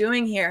what we're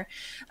doing here?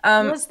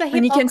 Well, it's the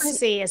and you can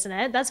hypocrisy, isn't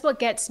it? That's what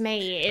gets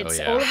me. It's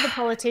all of the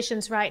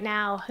politicians right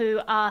now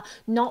who are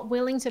not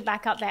willing to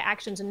back up their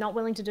actions and not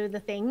willing to do the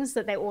things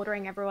that they're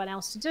ordering everyone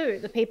else to do.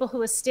 The people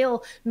who are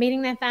still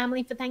meeting their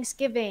family for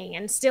Thanksgiving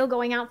and still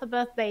going out for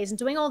birthdays and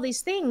doing all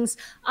these things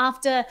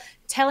after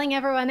telling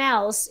everyone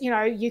else, you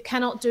know, you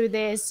cannot do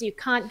this, you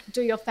can't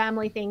do your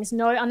family things,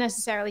 no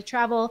unnecessarily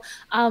travel.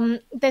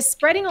 They're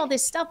spreading all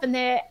this stuff and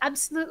they're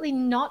absolutely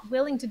not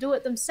willing to do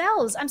it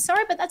themselves. I'm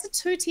sorry, but that's a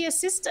two-tier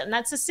system.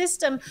 That's a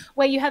system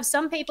where you have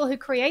some people who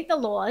create the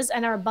laws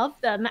and are above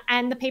them,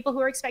 and the people who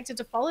are expected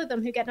to follow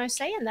them who get no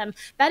say in them.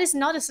 That is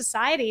not a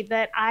society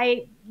that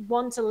I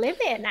want to live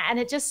in. And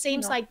it just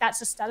seems like that's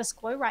a status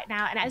quo right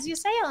now. And as you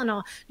say,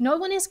 Eleanor, no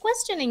one is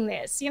questioning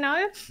this, you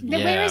know?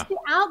 Where is the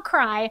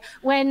outcry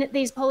when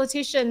these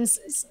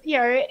politicians, you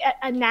know,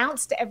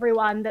 announce to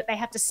everyone that they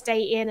have to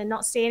stay in and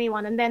not see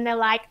anyone, and then they're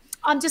like,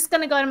 I'm just going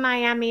to go to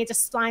Miami,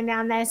 just flying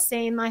down there,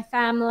 seeing my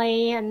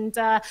family and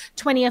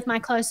 20 of my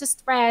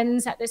closest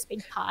friends at this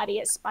big party.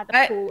 It's by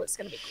the pool. It's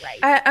going to be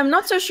great. I'm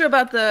not so sure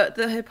about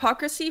the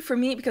hypocrisy for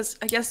me, because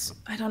I guess,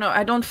 I don't know,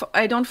 I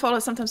don't follow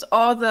sometimes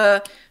all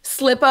the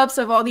slip-ups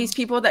of all these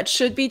people that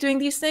should be doing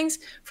these things.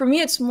 For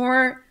me, it's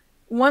more,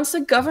 once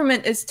the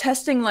government is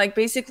testing like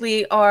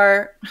basically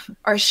our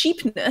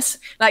sheepness,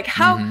 like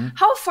how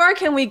far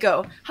can we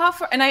go? How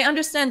far? And I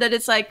understand that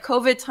it's like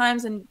COVID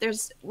times and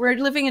we're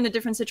living in a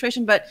different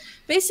situation, but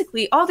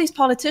basically all these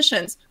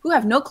politicians who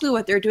have no clue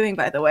what they're doing,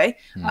 by the way,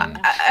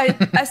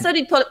 I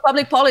studied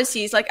public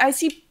policies. Like I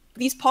see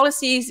these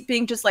policies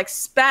being just like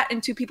spat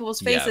into people's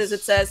faces.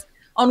 Yes. It says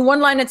on one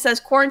line, it says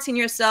quarantine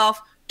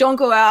yourself, don't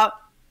go out.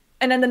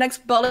 And then the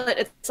next bullet,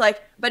 it's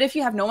like, but if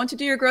you have no one to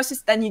do your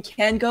groceries, then you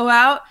can go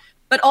out.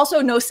 But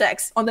also no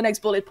sex on the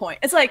next bullet point.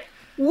 It's like,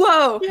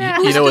 whoa. Yeah.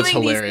 You know what's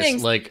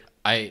hilarious? Like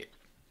I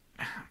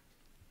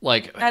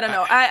don't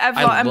know.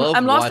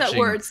 I'm lost at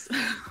words.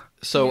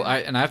 So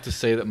I have to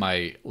say that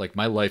my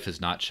life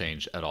has not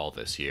changed at all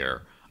this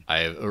year.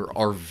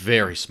 Are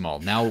very small.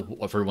 Now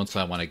every once in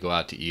a while when I go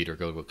out to eat or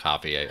go to a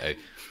coffee, I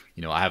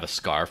have a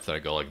scarf that I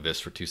go like this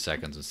for 2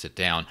 seconds and sit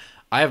down.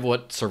 I have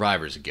what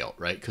survivor's guilt,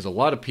 right? Because a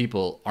lot of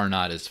people are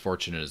not as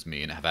fortunate as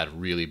me and have had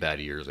really bad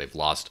years. They've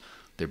lost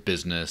their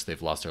business,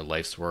 they've lost their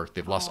life's work,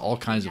 they've lost all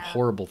kinds of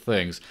horrible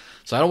things.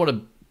 So I don't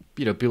want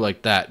to, be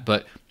like that.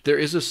 But there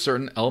is a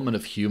certain element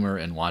of humor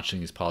in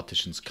watching these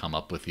politicians come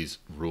up with these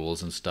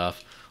rules and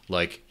stuff.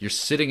 Like you're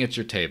sitting at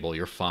your table,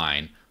 you're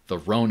fine. The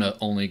Rona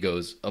only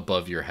goes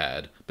above your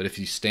head, but if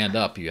you stand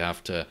up, you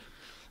have to.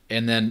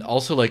 And then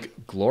also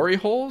like glory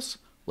holes,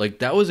 like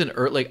that was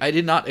I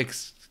did not.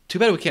 Too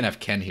bad we can't have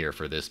Ken here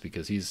for this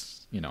because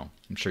he's,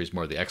 I'm sure he's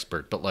more the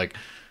expert. But like,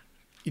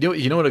 you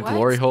know what a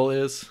glory hole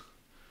is?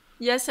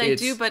 Yes, I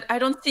do, but I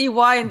don't see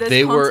why in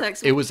this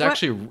context. It was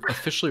actually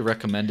officially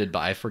recommended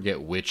by I forget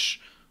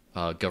which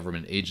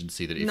government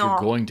agency that if you're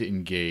going to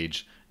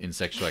engage in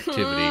sexual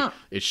activity,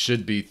 it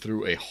should be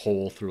through a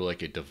hole through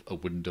like a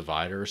wooden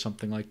divider or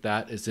something like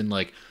that. As in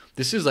like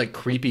this is like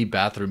creepy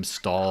bathroom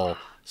stall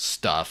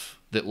stuff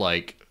that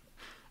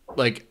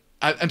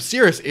I'm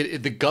serious.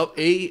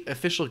 A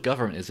official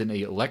government is an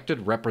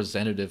elected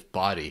representative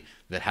body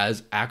that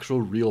has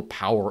actual real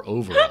power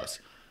over us.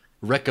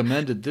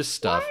 Recommended this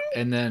stuff,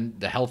 and then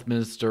the health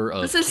minister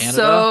of Canada. This is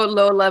so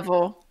low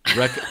level.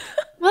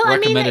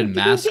 Recommended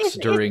masks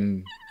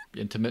during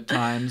intimate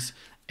times.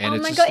 And oh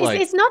my God,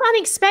 it's not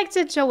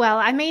unexpected,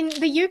 Joelle. I mean,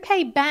 the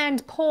UK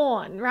banned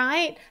porn,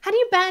 right? How do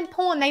you ban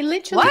porn? They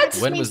literally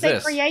when was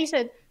this?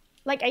 Created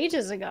like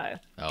ages ago.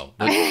 Oh,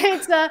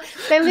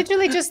 they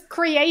literally just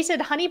created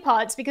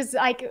honeypots because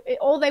like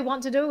all they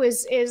want to do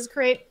is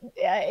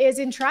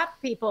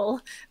entrap people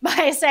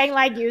by saying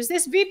like use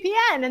this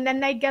VPN, and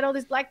then they get all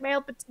this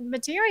blackmail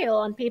material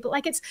on people.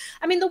 Like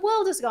the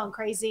world has gone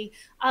crazy.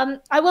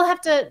 I will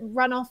have to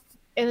run off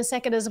in a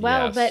second as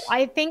well, yes. But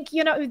I think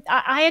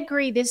I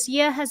agree. This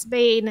year has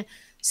been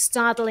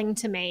startling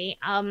to me.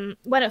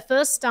 When it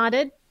first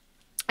started,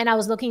 and I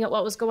was looking at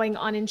what was going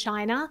on in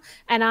China,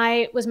 and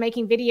I was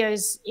making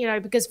videos,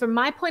 because from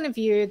my point of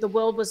view, the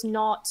world was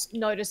not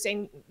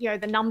noticing,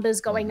 the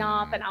numbers going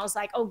up. And I was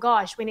like, oh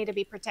gosh, we need to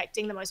be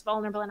protecting the most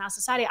vulnerable in our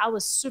society. I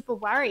was super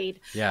worried.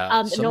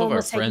 Yeah. Some of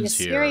our friends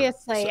here,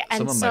 seriously.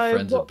 Some of my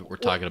friends were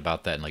talking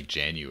about that in like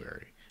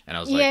January. And I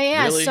was like,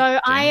 really? So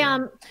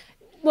January?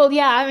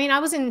 I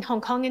was in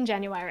Hong Kong in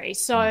January.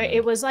 So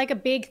it was like a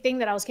big thing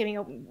that I was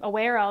getting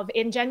aware of.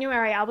 In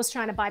January, I was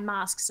trying to buy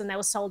masks and they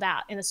were sold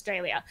out in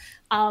Australia.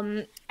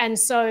 And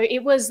so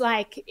it was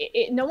like,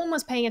 no one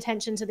was paying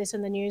attention to this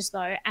in the news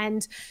though.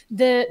 And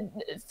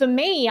for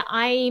me,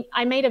 I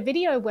made a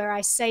video where I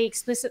say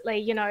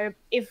explicitly,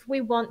 if we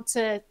want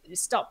to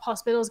stop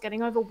hospitals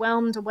getting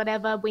overwhelmed or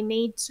whatever, we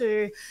need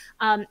to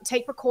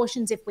take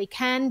precautions if we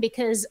can,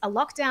 because a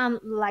lockdown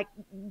like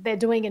they're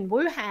doing in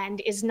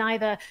Wuhan is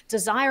neither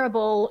desirable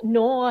desirable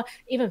nor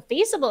even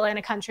feasible in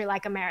a country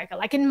like America.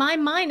 Like in my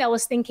mind, I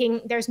was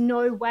thinking there's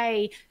no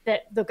way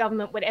that the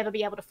government would ever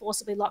be able to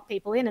forcibly lock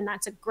people in, and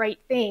that's a great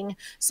thing.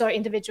 So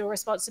individual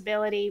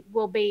responsibility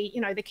will be,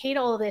 the key to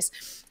all of this.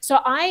 So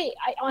I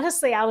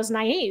honestly, I was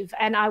naive,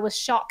 and I was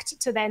shocked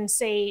to then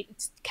see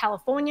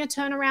California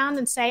turn around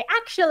and say,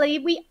 actually,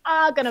 we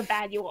are going to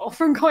ban you all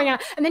from going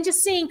out. And then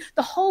just seeing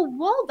the whole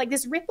world, like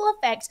this ripple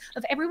effect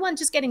of everyone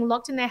just getting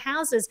locked in their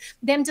houses,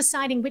 them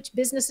deciding which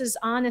businesses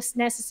are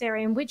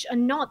necessary and which are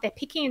not. They're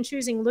picking and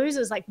choosing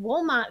losers. Like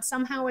Walmart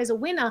somehow is a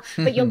winner,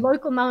 but your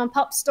local mom and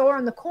pop store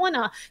on the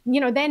corner,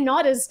 they're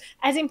not as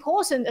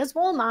important as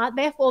Walmart.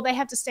 Therefore, they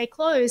have to stay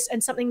closed.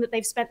 And something that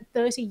they've spent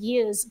 30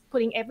 years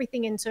putting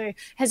everything into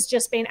has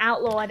just been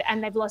outlawed,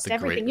 and they've lost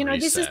everything.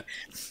 This is,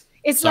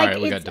 it's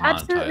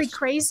absolutely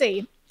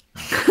crazy.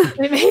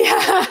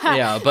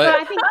 Yeah, but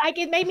I think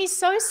it made me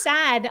so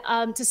sad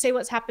to see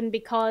what's happened,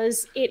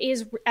 because it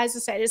is, as I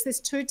said, it's this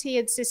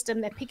two-tiered system.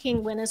 They're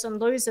picking winners and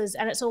losers,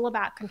 and it's all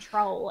about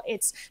control.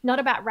 It's not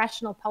about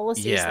rational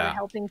policies that are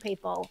helping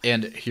people.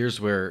 And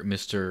here's where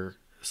Mr.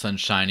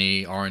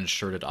 Sunshiny,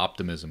 orange-shirted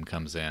optimism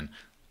comes in.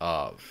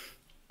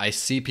 I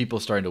see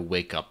people starting to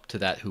wake up to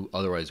that who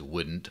otherwise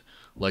wouldn't.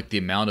 Like the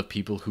amount of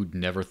people who'd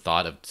never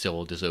thought of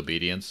civil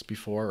disobedience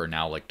before are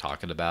now like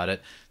talking about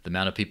it. The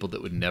amount of people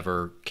that would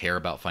never care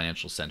about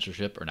financial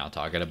censorship are now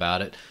talking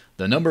about it.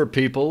 The number of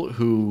people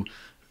who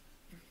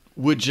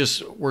were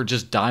just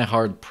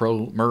diehard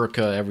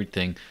pro-America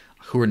everything,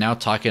 who are now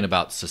talking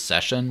about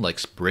secession, like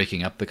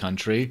breaking up the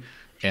country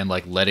and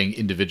like letting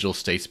individual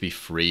states be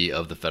free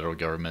of the federal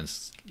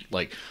government's.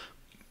 Like,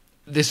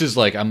 this is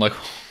like, I'm like,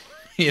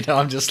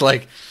 I'm just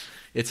like,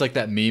 it's like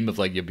that meme of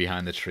like you're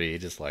behind the tree,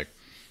 just like,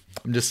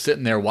 I'm just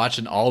sitting there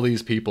watching all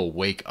these people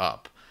wake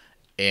up,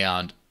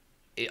 and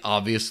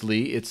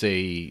obviously it's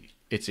a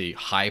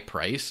high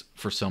price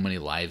for so many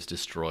lives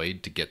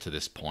destroyed to get to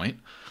this point.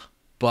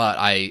 But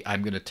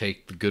I'm going to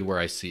take the good where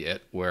I see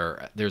it,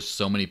 where there's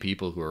so many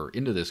people who are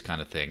into this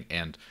kind of thing.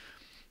 And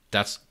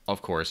that's,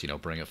 of course,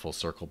 bring it full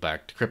circle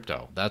back to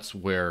crypto. That's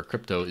where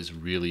crypto is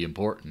really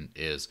important.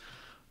 Is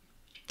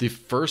the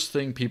first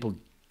thing people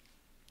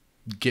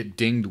get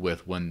dinged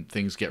with when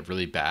things get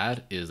really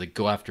bad is they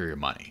go after your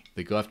money.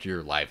 They go after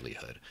your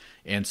livelihood.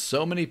 And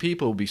so many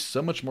people will be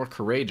so much more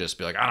courageous,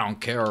 be like, I don't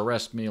care,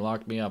 arrest me,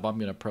 lock me up, I'm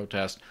going to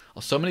protest.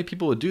 So many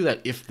people would do that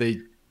if they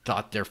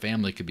thought their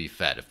family could be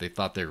fed, if they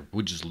thought they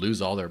would just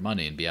lose all their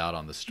money and be out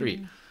on the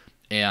street.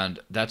 And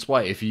that's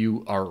why if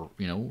you are,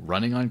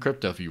 running on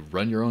crypto, if you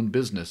run your own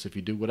business, if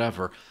you do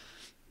whatever,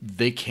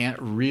 they can't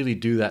really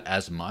do that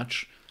as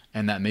much.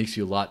 And that makes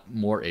you a lot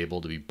more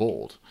able to be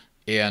bold.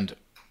 And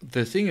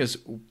the thing is,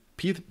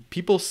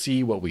 people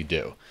see what we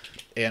do.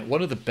 And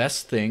one of the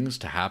best things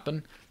to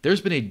happen, there's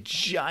been a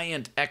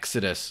giant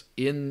exodus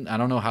I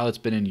don't know how it's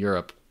been in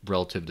Europe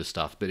relative to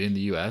stuff, but in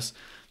the US,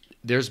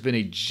 there's been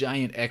a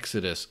giant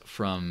exodus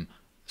from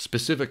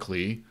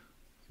specifically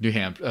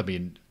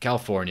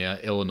California,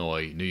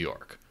 Illinois, New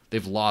York.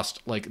 They've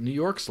lost, New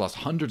York's lost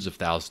hundreds of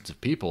thousands of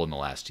people in the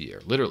last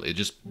year. Literally,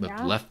 just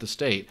left the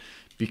state.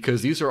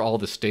 Because these are all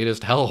the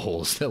statist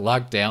hellholes that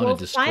locked down and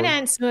destroyed.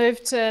 Finance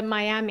moved to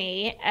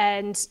Miami,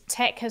 and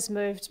tech has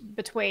moved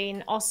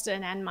between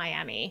Austin and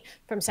Miami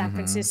from San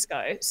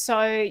Francisco. So,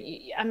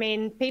 I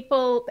mean,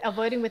 people are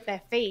voting with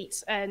their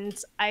feet, and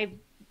I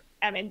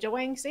am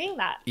enjoying seeing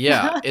that.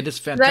 Yeah, it is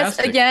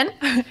fantastic. That's,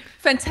 again,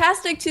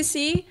 fantastic to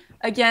see.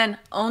 Again,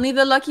 only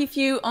the lucky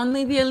few,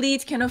 only the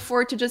elite can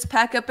afford to just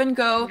pack up and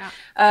go.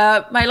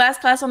 Yeah. My last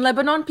class on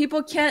Lebanon,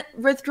 people can't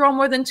withdraw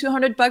more than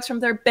 $200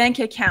 from their bank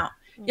account.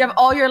 You have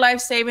all your life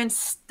savings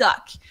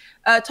stuck.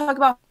 Talk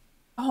about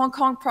Hong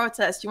Kong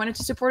protests. You wanted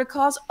to support a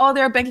cause, all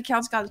their bank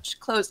accounts got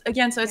closed.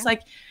 Again, so it's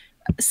like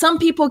some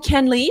people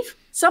can leave.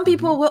 Some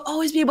people will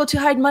always be able to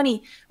hide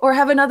money or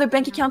have another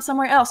bank account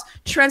somewhere else,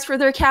 transfer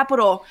their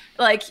capital,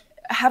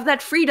 have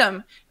that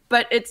freedom.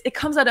 But it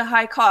comes at a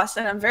high cost.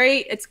 And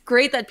it's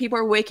great that people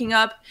are waking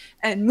up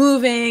and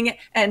moving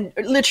and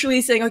literally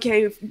saying,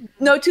 okay,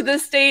 no to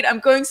this state, I'm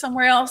going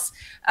somewhere else.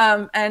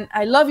 And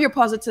I love your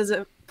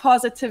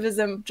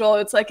positivism, Joel.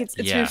 It's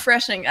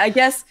refreshing. I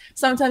guess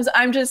sometimes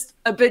I'm just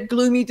a bit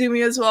gloomy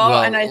doomy as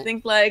well, and I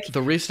think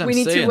the reason we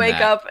need to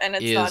wake up, and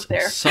it's not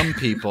there. Some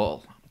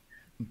people,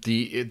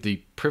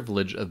 the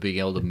privilege of being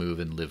able to move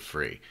and live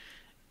free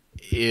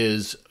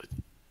is,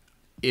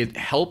 it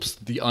helps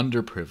the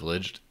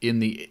underprivileged in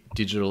the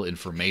digital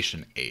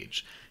information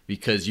age,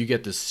 because you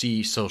get to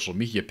see social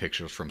media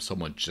pictures from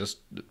someone just,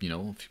 a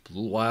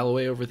little while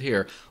away over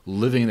here,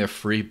 living their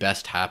free,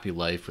 best, happy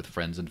life with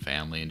friends and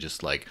family, and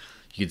just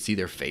you can see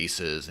their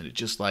faces, and it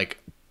just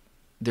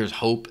there's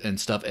hope and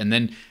stuff. And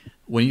then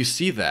when you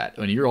see that,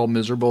 when you're all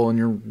miserable and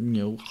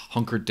you're,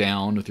 hunkered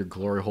down with your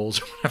glory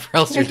holes or whatever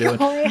else you're doing,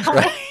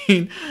 right?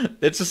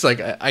 It's just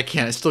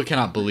I still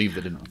cannot believe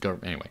that in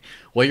government. Anyway,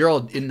 while you're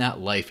all in that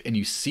life and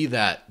you see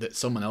that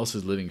someone else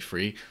is living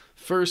free,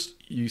 first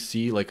you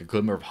see a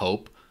glimmer of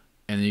hope,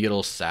 and then you get a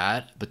little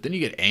sad, but then you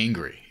get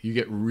angry. You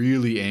get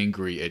really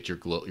angry at your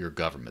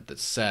government that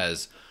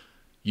says,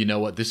 you know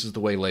what, this is the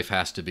way life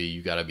has to be.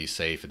 You got to be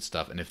safe and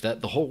stuff. And if the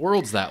whole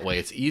world's that way,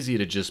 it's easy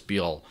to just be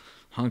all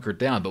hunkered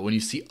down. But when you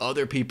see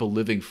other people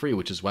living free,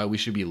 which is why we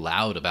should be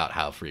loud about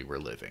how free we're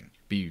living,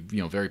 be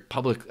very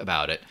public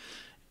about it,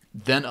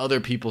 then other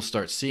people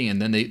start seeing,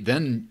 and then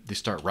they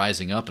start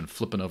rising up and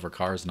flipping over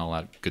cars and all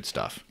that good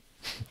stuff.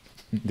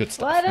 Good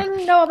stuff. Well, I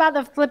don't know about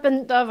the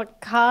flipping of a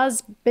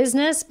cars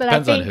business, but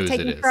Depends I on think whose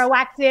taking it is.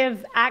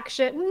 proactive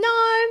action. No,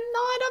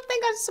 I don't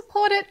think I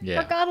support it,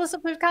 regardless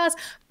of whose cars.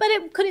 But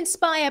it could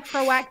inspire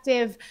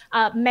proactive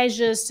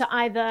measures to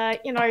either,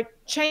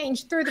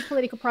 change through the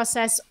political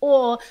process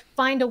or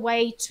find a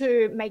way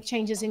to make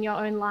changes in your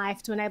own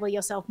life to enable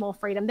yourself more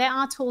freedom. There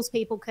are tools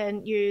people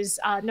can use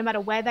no matter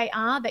where they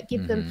are that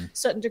give them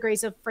certain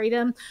degrees of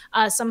freedom.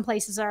 Some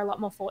places are a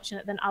lot more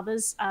fortunate than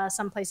others.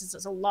 Some places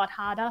it's a lot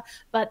harder,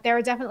 but there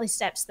are definitely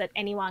steps that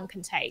anyone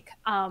can take.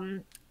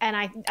 And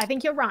I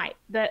think you're right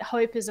that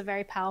hope is a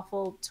very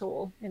powerful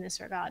tool in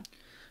this regard.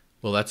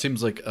 Well, that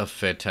seems like a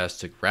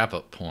fantastic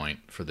wrap-up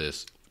point for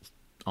this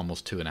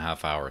almost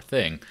 2.5 hour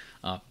thing.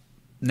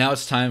 Now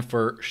it's time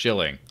for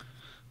shilling,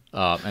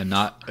 and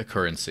not a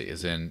currency,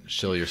 as in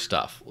shill your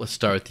stuff. Let's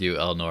start with you,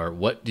 Eleanor.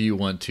 What do you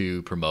want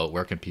to promote?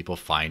 Where can people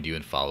find you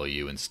and follow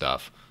you and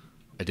stuff?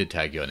 I did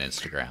tag you on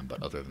Instagram,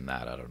 but other than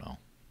that, I don't know.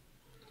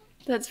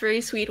 That's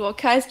very sweet. Well,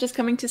 Kai's just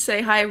coming to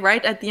say hi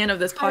right at the end of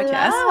this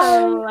podcast.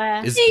 Hello.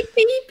 Hey,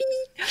 baby.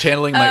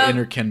 Channeling my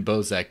inner Ken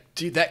Bozak.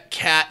 Dude, that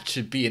cat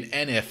should be an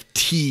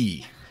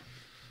NFT.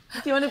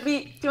 Do you want to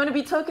be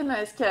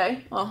tokenized,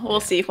 Kai? Well, we'll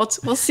see.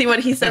 We'll see what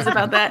he says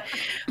about that.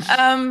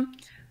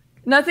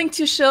 Nothing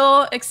to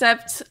shill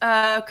except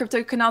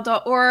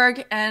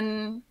cryptocanal.org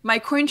and my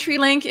Cointree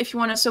link if you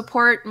want to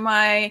support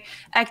my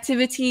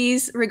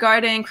activities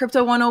regarding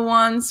crypto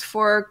 101s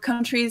for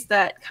countries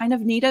that kind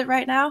of need it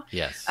right now.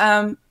 Yes.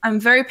 I'm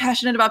very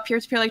passionate about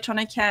peer-to-peer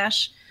electronic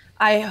cash.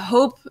 I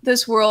hope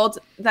this world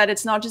that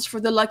it's not just for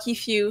the lucky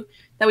few,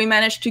 that we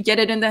managed to get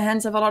it in the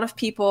hands of a lot of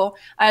people.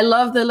 I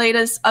love the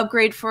latest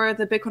upgrade for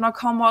the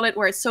Bitcoin.com wallet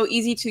where it's so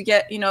easy to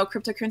get,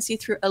 cryptocurrency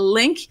through a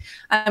link.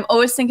 I'm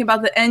always thinking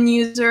about the end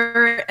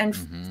user and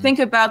think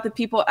about the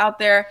people out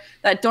there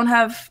that don't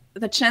have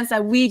the chance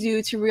that we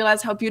do to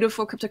realize how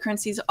beautiful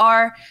cryptocurrencies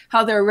are,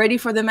 how they're ready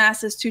for the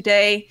masses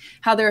today,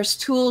 how there's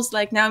tools,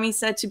 like Naomi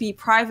said, to be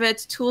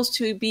private, tools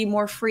to be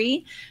more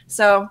free.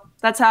 So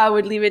that's how I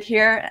would leave it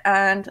here.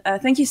 And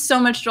thank you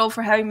so much, Joel,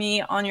 for having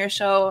me on your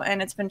show.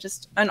 And it's been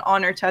just an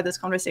honor to have this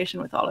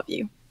conversation with all of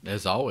you.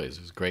 As always,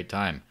 it was a great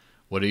time.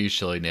 What are you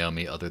shilling,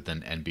 Naomi, other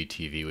than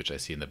NBTV, which I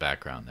see in the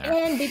background there?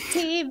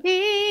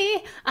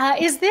 NBTV.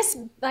 Is this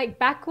like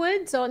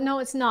backwards or no?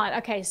 It's not.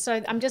 Okay,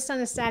 so I'm just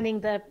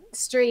understanding the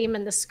stream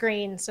and the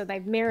screen, so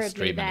they've mirrored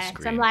me there.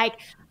 So I'm like,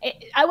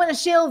 I want to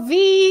shill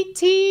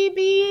VTBN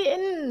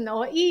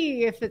or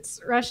E if it's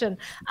Russian.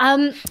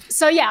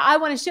 So yeah, I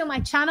want to shill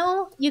my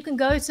channel. You can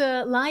go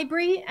to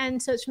library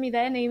and search me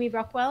there, Naomi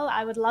Brockwell.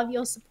 I would love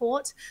your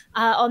support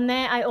on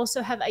there. I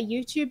also have a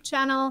YouTube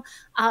channel.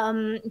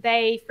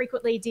 They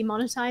frequently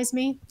demonetize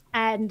me.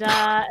 And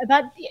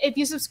but if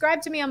you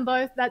subscribe to me on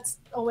both, that's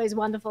always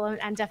wonderful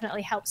and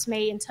definitely helps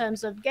me in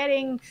terms of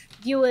getting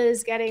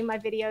viewers, getting my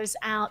videos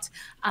out.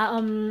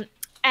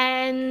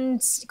 And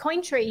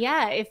Cointree,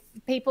 yeah, if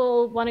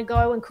people want to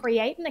go and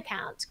create an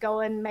account, go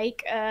and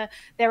make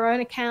their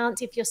own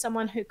account. If you're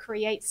someone who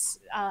creates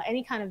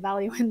any kind of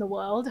value in the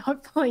world,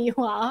 hopefully you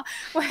are,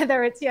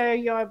 whether it's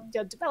you're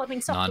developing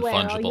software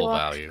or you're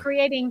value.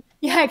 creating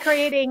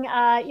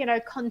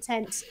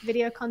content,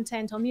 video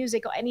content or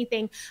music or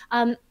anything.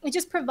 It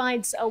just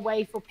provides a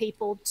way for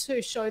people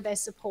to show their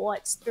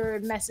support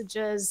through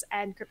messages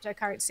and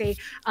cryptocurrency.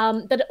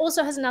 But it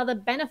also has another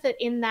benefit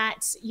in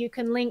that you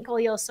can link all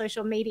your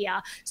social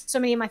media. So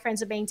many of my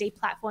friends are being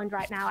deplatformed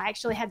right now. I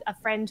actually had a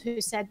friend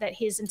who said that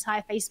his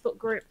entire Facebook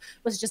group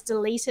was just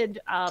deleted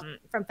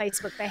from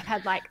Facebook. They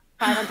had like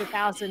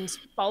 500,000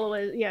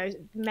 followers,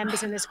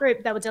 members in this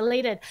group that were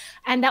deleted.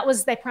 And that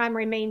was their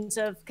primary means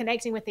of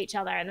connecting with each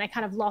other. And they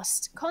kind of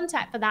lost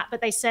contact for that.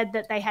 But they said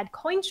that they had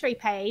Cointree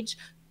page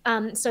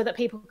so that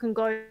people can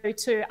go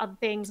to other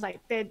things like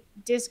their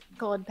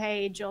Discord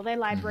page or their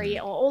library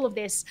or all of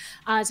this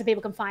so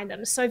people can find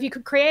them. So if you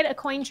could create a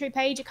Cointree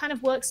page, it kind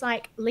of works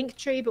like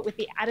Linktree, but with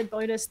the added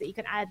bonus that you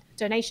can add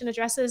donation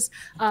addresses.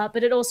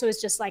 But it also is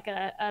just like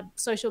a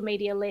social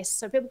media list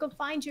so people can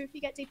find you if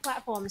you get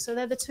deplatformed. So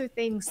they're the two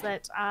things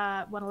that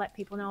I want to let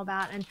people know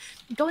about. And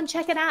go and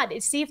check it out.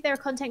 See if there are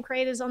content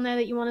creators on there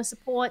that you want to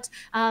support.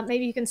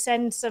 Maybe you can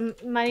send some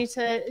money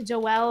to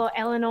Joelle or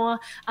Eleanor,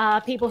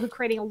 people who are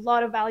creating a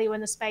lot of value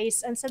in the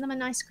space, and send them a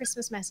nice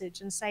Christmas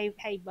message and say,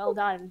 hey, well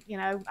done,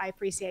 I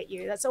appreciate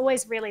you. That's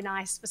always really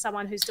nice for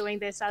someone who's doing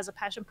this as a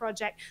passion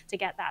project to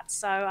get that.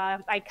 So I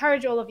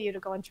encourage all of you to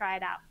go and try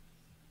it out.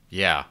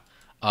 Yeah.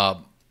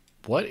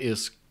 What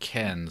is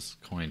Ken's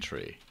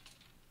Cointree?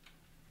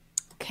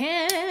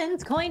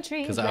 Ken's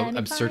Cointree. Because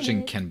I'm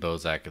searching Ken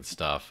Bozak and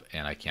stuff,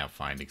 and I can't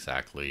find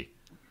exactly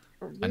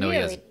I know he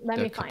has Let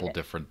me a find couple it.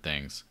 different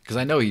things because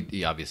I know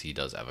he obviously he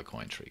does have a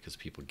coin tree because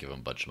people give him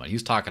a bunch of money. He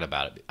was talking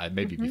about it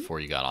maybe before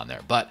you got on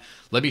there, but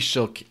let me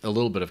show a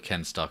little bit of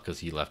Ken's stuff because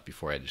he left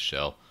before I had to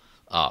show.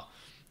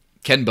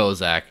 Ken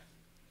Bozak,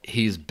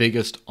 he's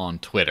biggest on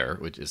Twitter,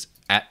 which is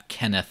at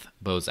Kenneth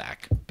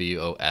Bozak,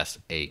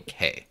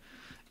 Bosak,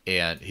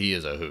 and he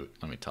is a hoot.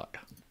 Let me tell you,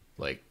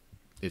 like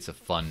it's a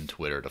fun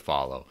Twitter to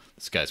follow.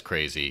 This guy's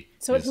crazy.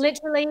 So it's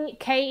literally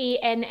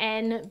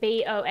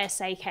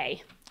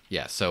KENNBOSAK.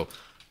 Yeah, so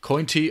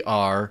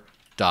cointr.ee.Ken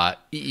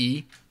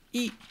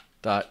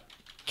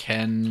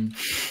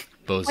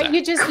Bozak. Like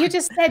you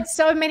just said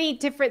so many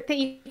different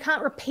things. You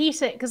can't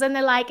repeat it because then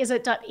they're like, is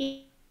it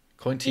 .e?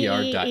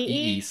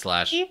 cointr.ee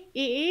slash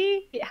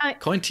cointr.ee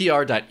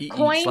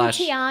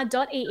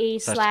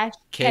slash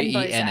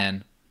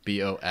KENNBOSAK.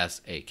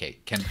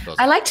 Ken Bozak.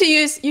 I like to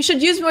you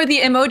should use more the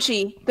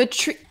emoji.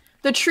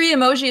 The tree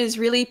emoji is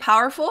really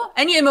powerful.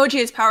 Any emoji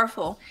is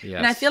powerful. Yes.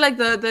 And I feel like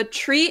the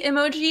tree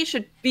emoji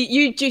should be,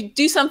 you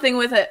do something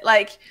with it.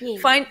 Like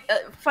tie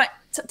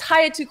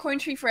it to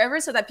Cointree forever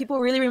so that people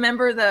really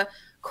remember the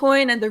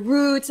coin and the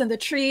roots and the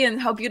tree and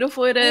how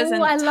beautiful it is.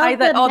 And I tie love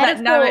that the all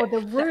metaphor, that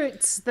the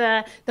roots,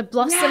 the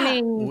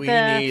blossoming. We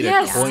the, need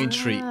Yes. a coin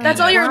tree. That's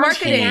all your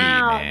marketing.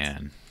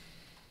 Man.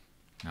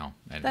 No,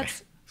 anyway.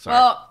 That's Sorry.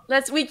 well.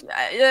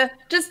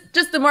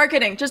 Just the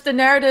marketing, just the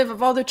narrative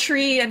of all the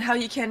tree and how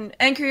you can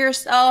anchor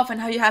yourself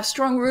and how you have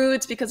strong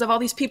roots because of all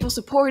these people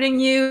supporting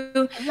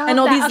you and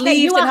all these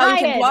leaves and how you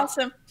can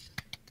blossom.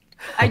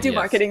 I do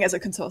marketing as a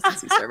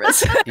consultancy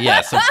service.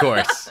 Yes, of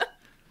course.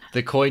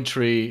 The coin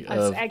tree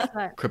of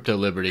excellent. Crypto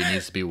Liberty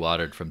needs to be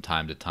watered from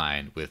time to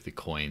time with the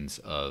coins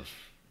of.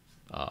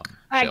 All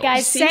right, shells.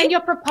 guys, send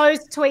your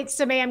proposed tweets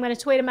to me. I'm going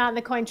to tweet them out on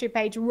the Cointree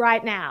page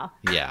right now.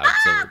 Yeah,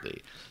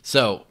 absolutely.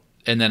 So,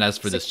 and then as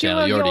for this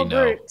channel, you already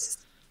know.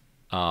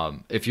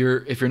 If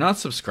you're not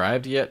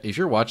subscribed yet, if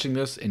you're watching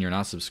this and you're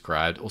not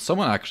subscribed, well,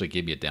 someone actually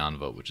gave me a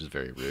downvote, which is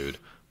very rude.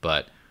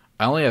 But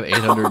I only have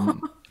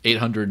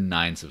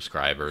 809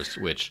 subscribers,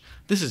 which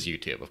this is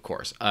YouTube, of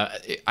course.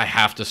 I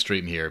have to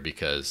stream here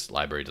because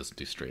Library doesn't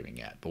do streaming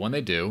yet. But when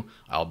they do,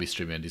 I'll be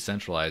streaming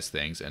decentralized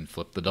things and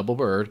flip the double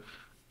bird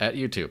at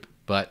YouTube.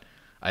 But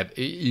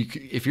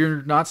if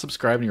you're not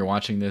subscribed and you're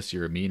watching this,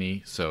 you're a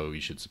meanie, so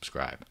you should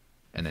subscribe.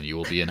 And then you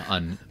will be an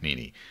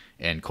un-meanie.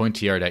 And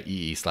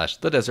cointr.ee slash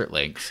the desert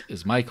links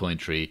is my coin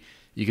tree.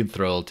 You can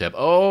throw a tip.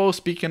 Oh,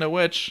 speaking of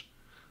which,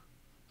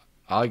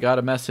 I got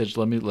a message.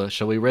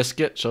 Shall we risk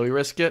it? Shall we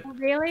risk it?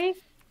 Really?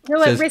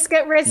 Do it. Risk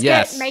it.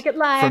 Yes, Make it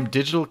live. From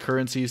digital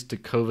currencies to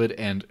COVID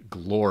and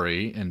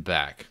glory and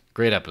back.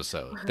 Great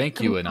episode. Thank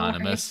you,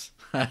 Anonymous.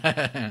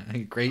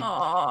 Great.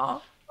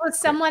 Aww. Well,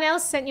 someone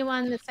else sent you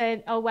one that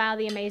said, "Oh wow,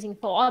 the Amazing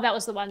Four." Oh, that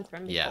was the one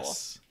from before.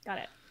 Yes. Got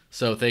it.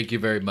 So thank you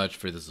very much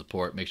for the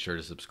support. Make sure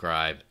to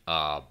subscribe.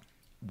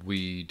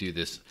 We do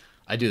this.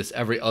 I do this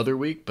every other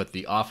week, but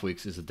the off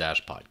weeks is a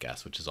Dash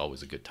podcast, which is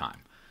always a good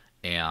time.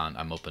 And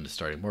I'm open to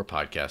starting more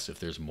podcasts if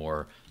there's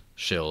more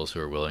shills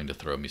who are willing to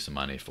throw me some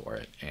money for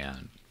it.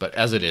 But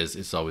as it is,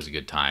 it's always a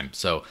good time.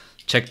 So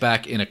check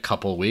back in a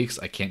couple weeks.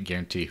 I can't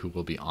guarantee who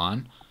will be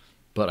on,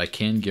 but I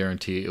can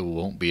guarantee it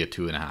won't be a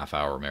 2.5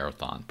 hour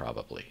marathon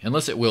probably,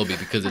 unless it will be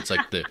because it's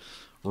like the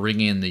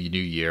ringing in the new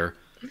year.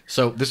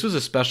 So this was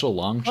a special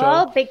long show.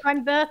 Well,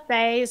 Bitcoin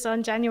birthday is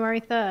on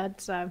January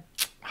 3rd, so.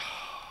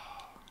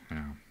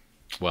 Yeah.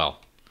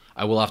 Well,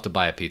 I will have to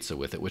buy a pizza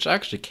with it, which I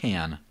actually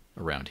can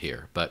around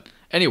here. But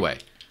anyway,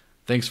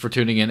 thanks for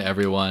tuning in,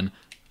 everyone.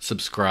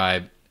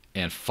 Subscribe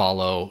and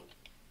follow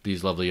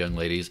these lovely young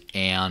ladies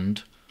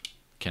and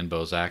Ken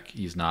Bozak.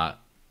 He's not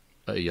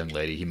a young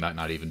lady. He might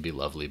not even be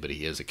lovely, but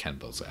he is a Ken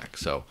Bozak.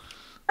 So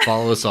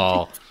follow us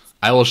all.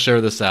 I will share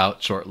this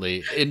out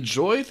shortly.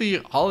 Enjoy the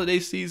holiday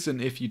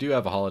season if you do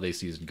have a holiday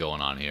season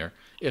going on here.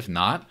 If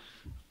not,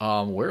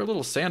 wear a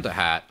little Santa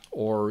hat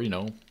or,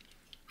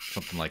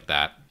 something like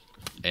that.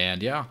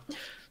 And yeah,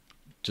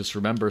 just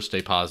remember,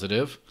 stay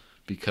positive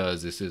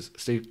because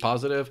stay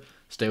positive,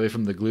 stay away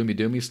from the gloomy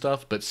doomy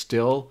stuff, but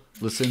still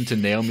listen to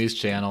Naomi's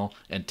channel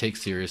and take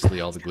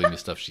seriously all the gloomy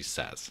stuff she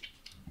says.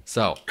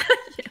 So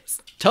Yes.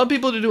 tell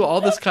people to do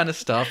all this kind of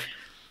stuff.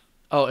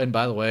 Oh, and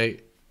by the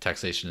way,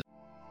 taxation is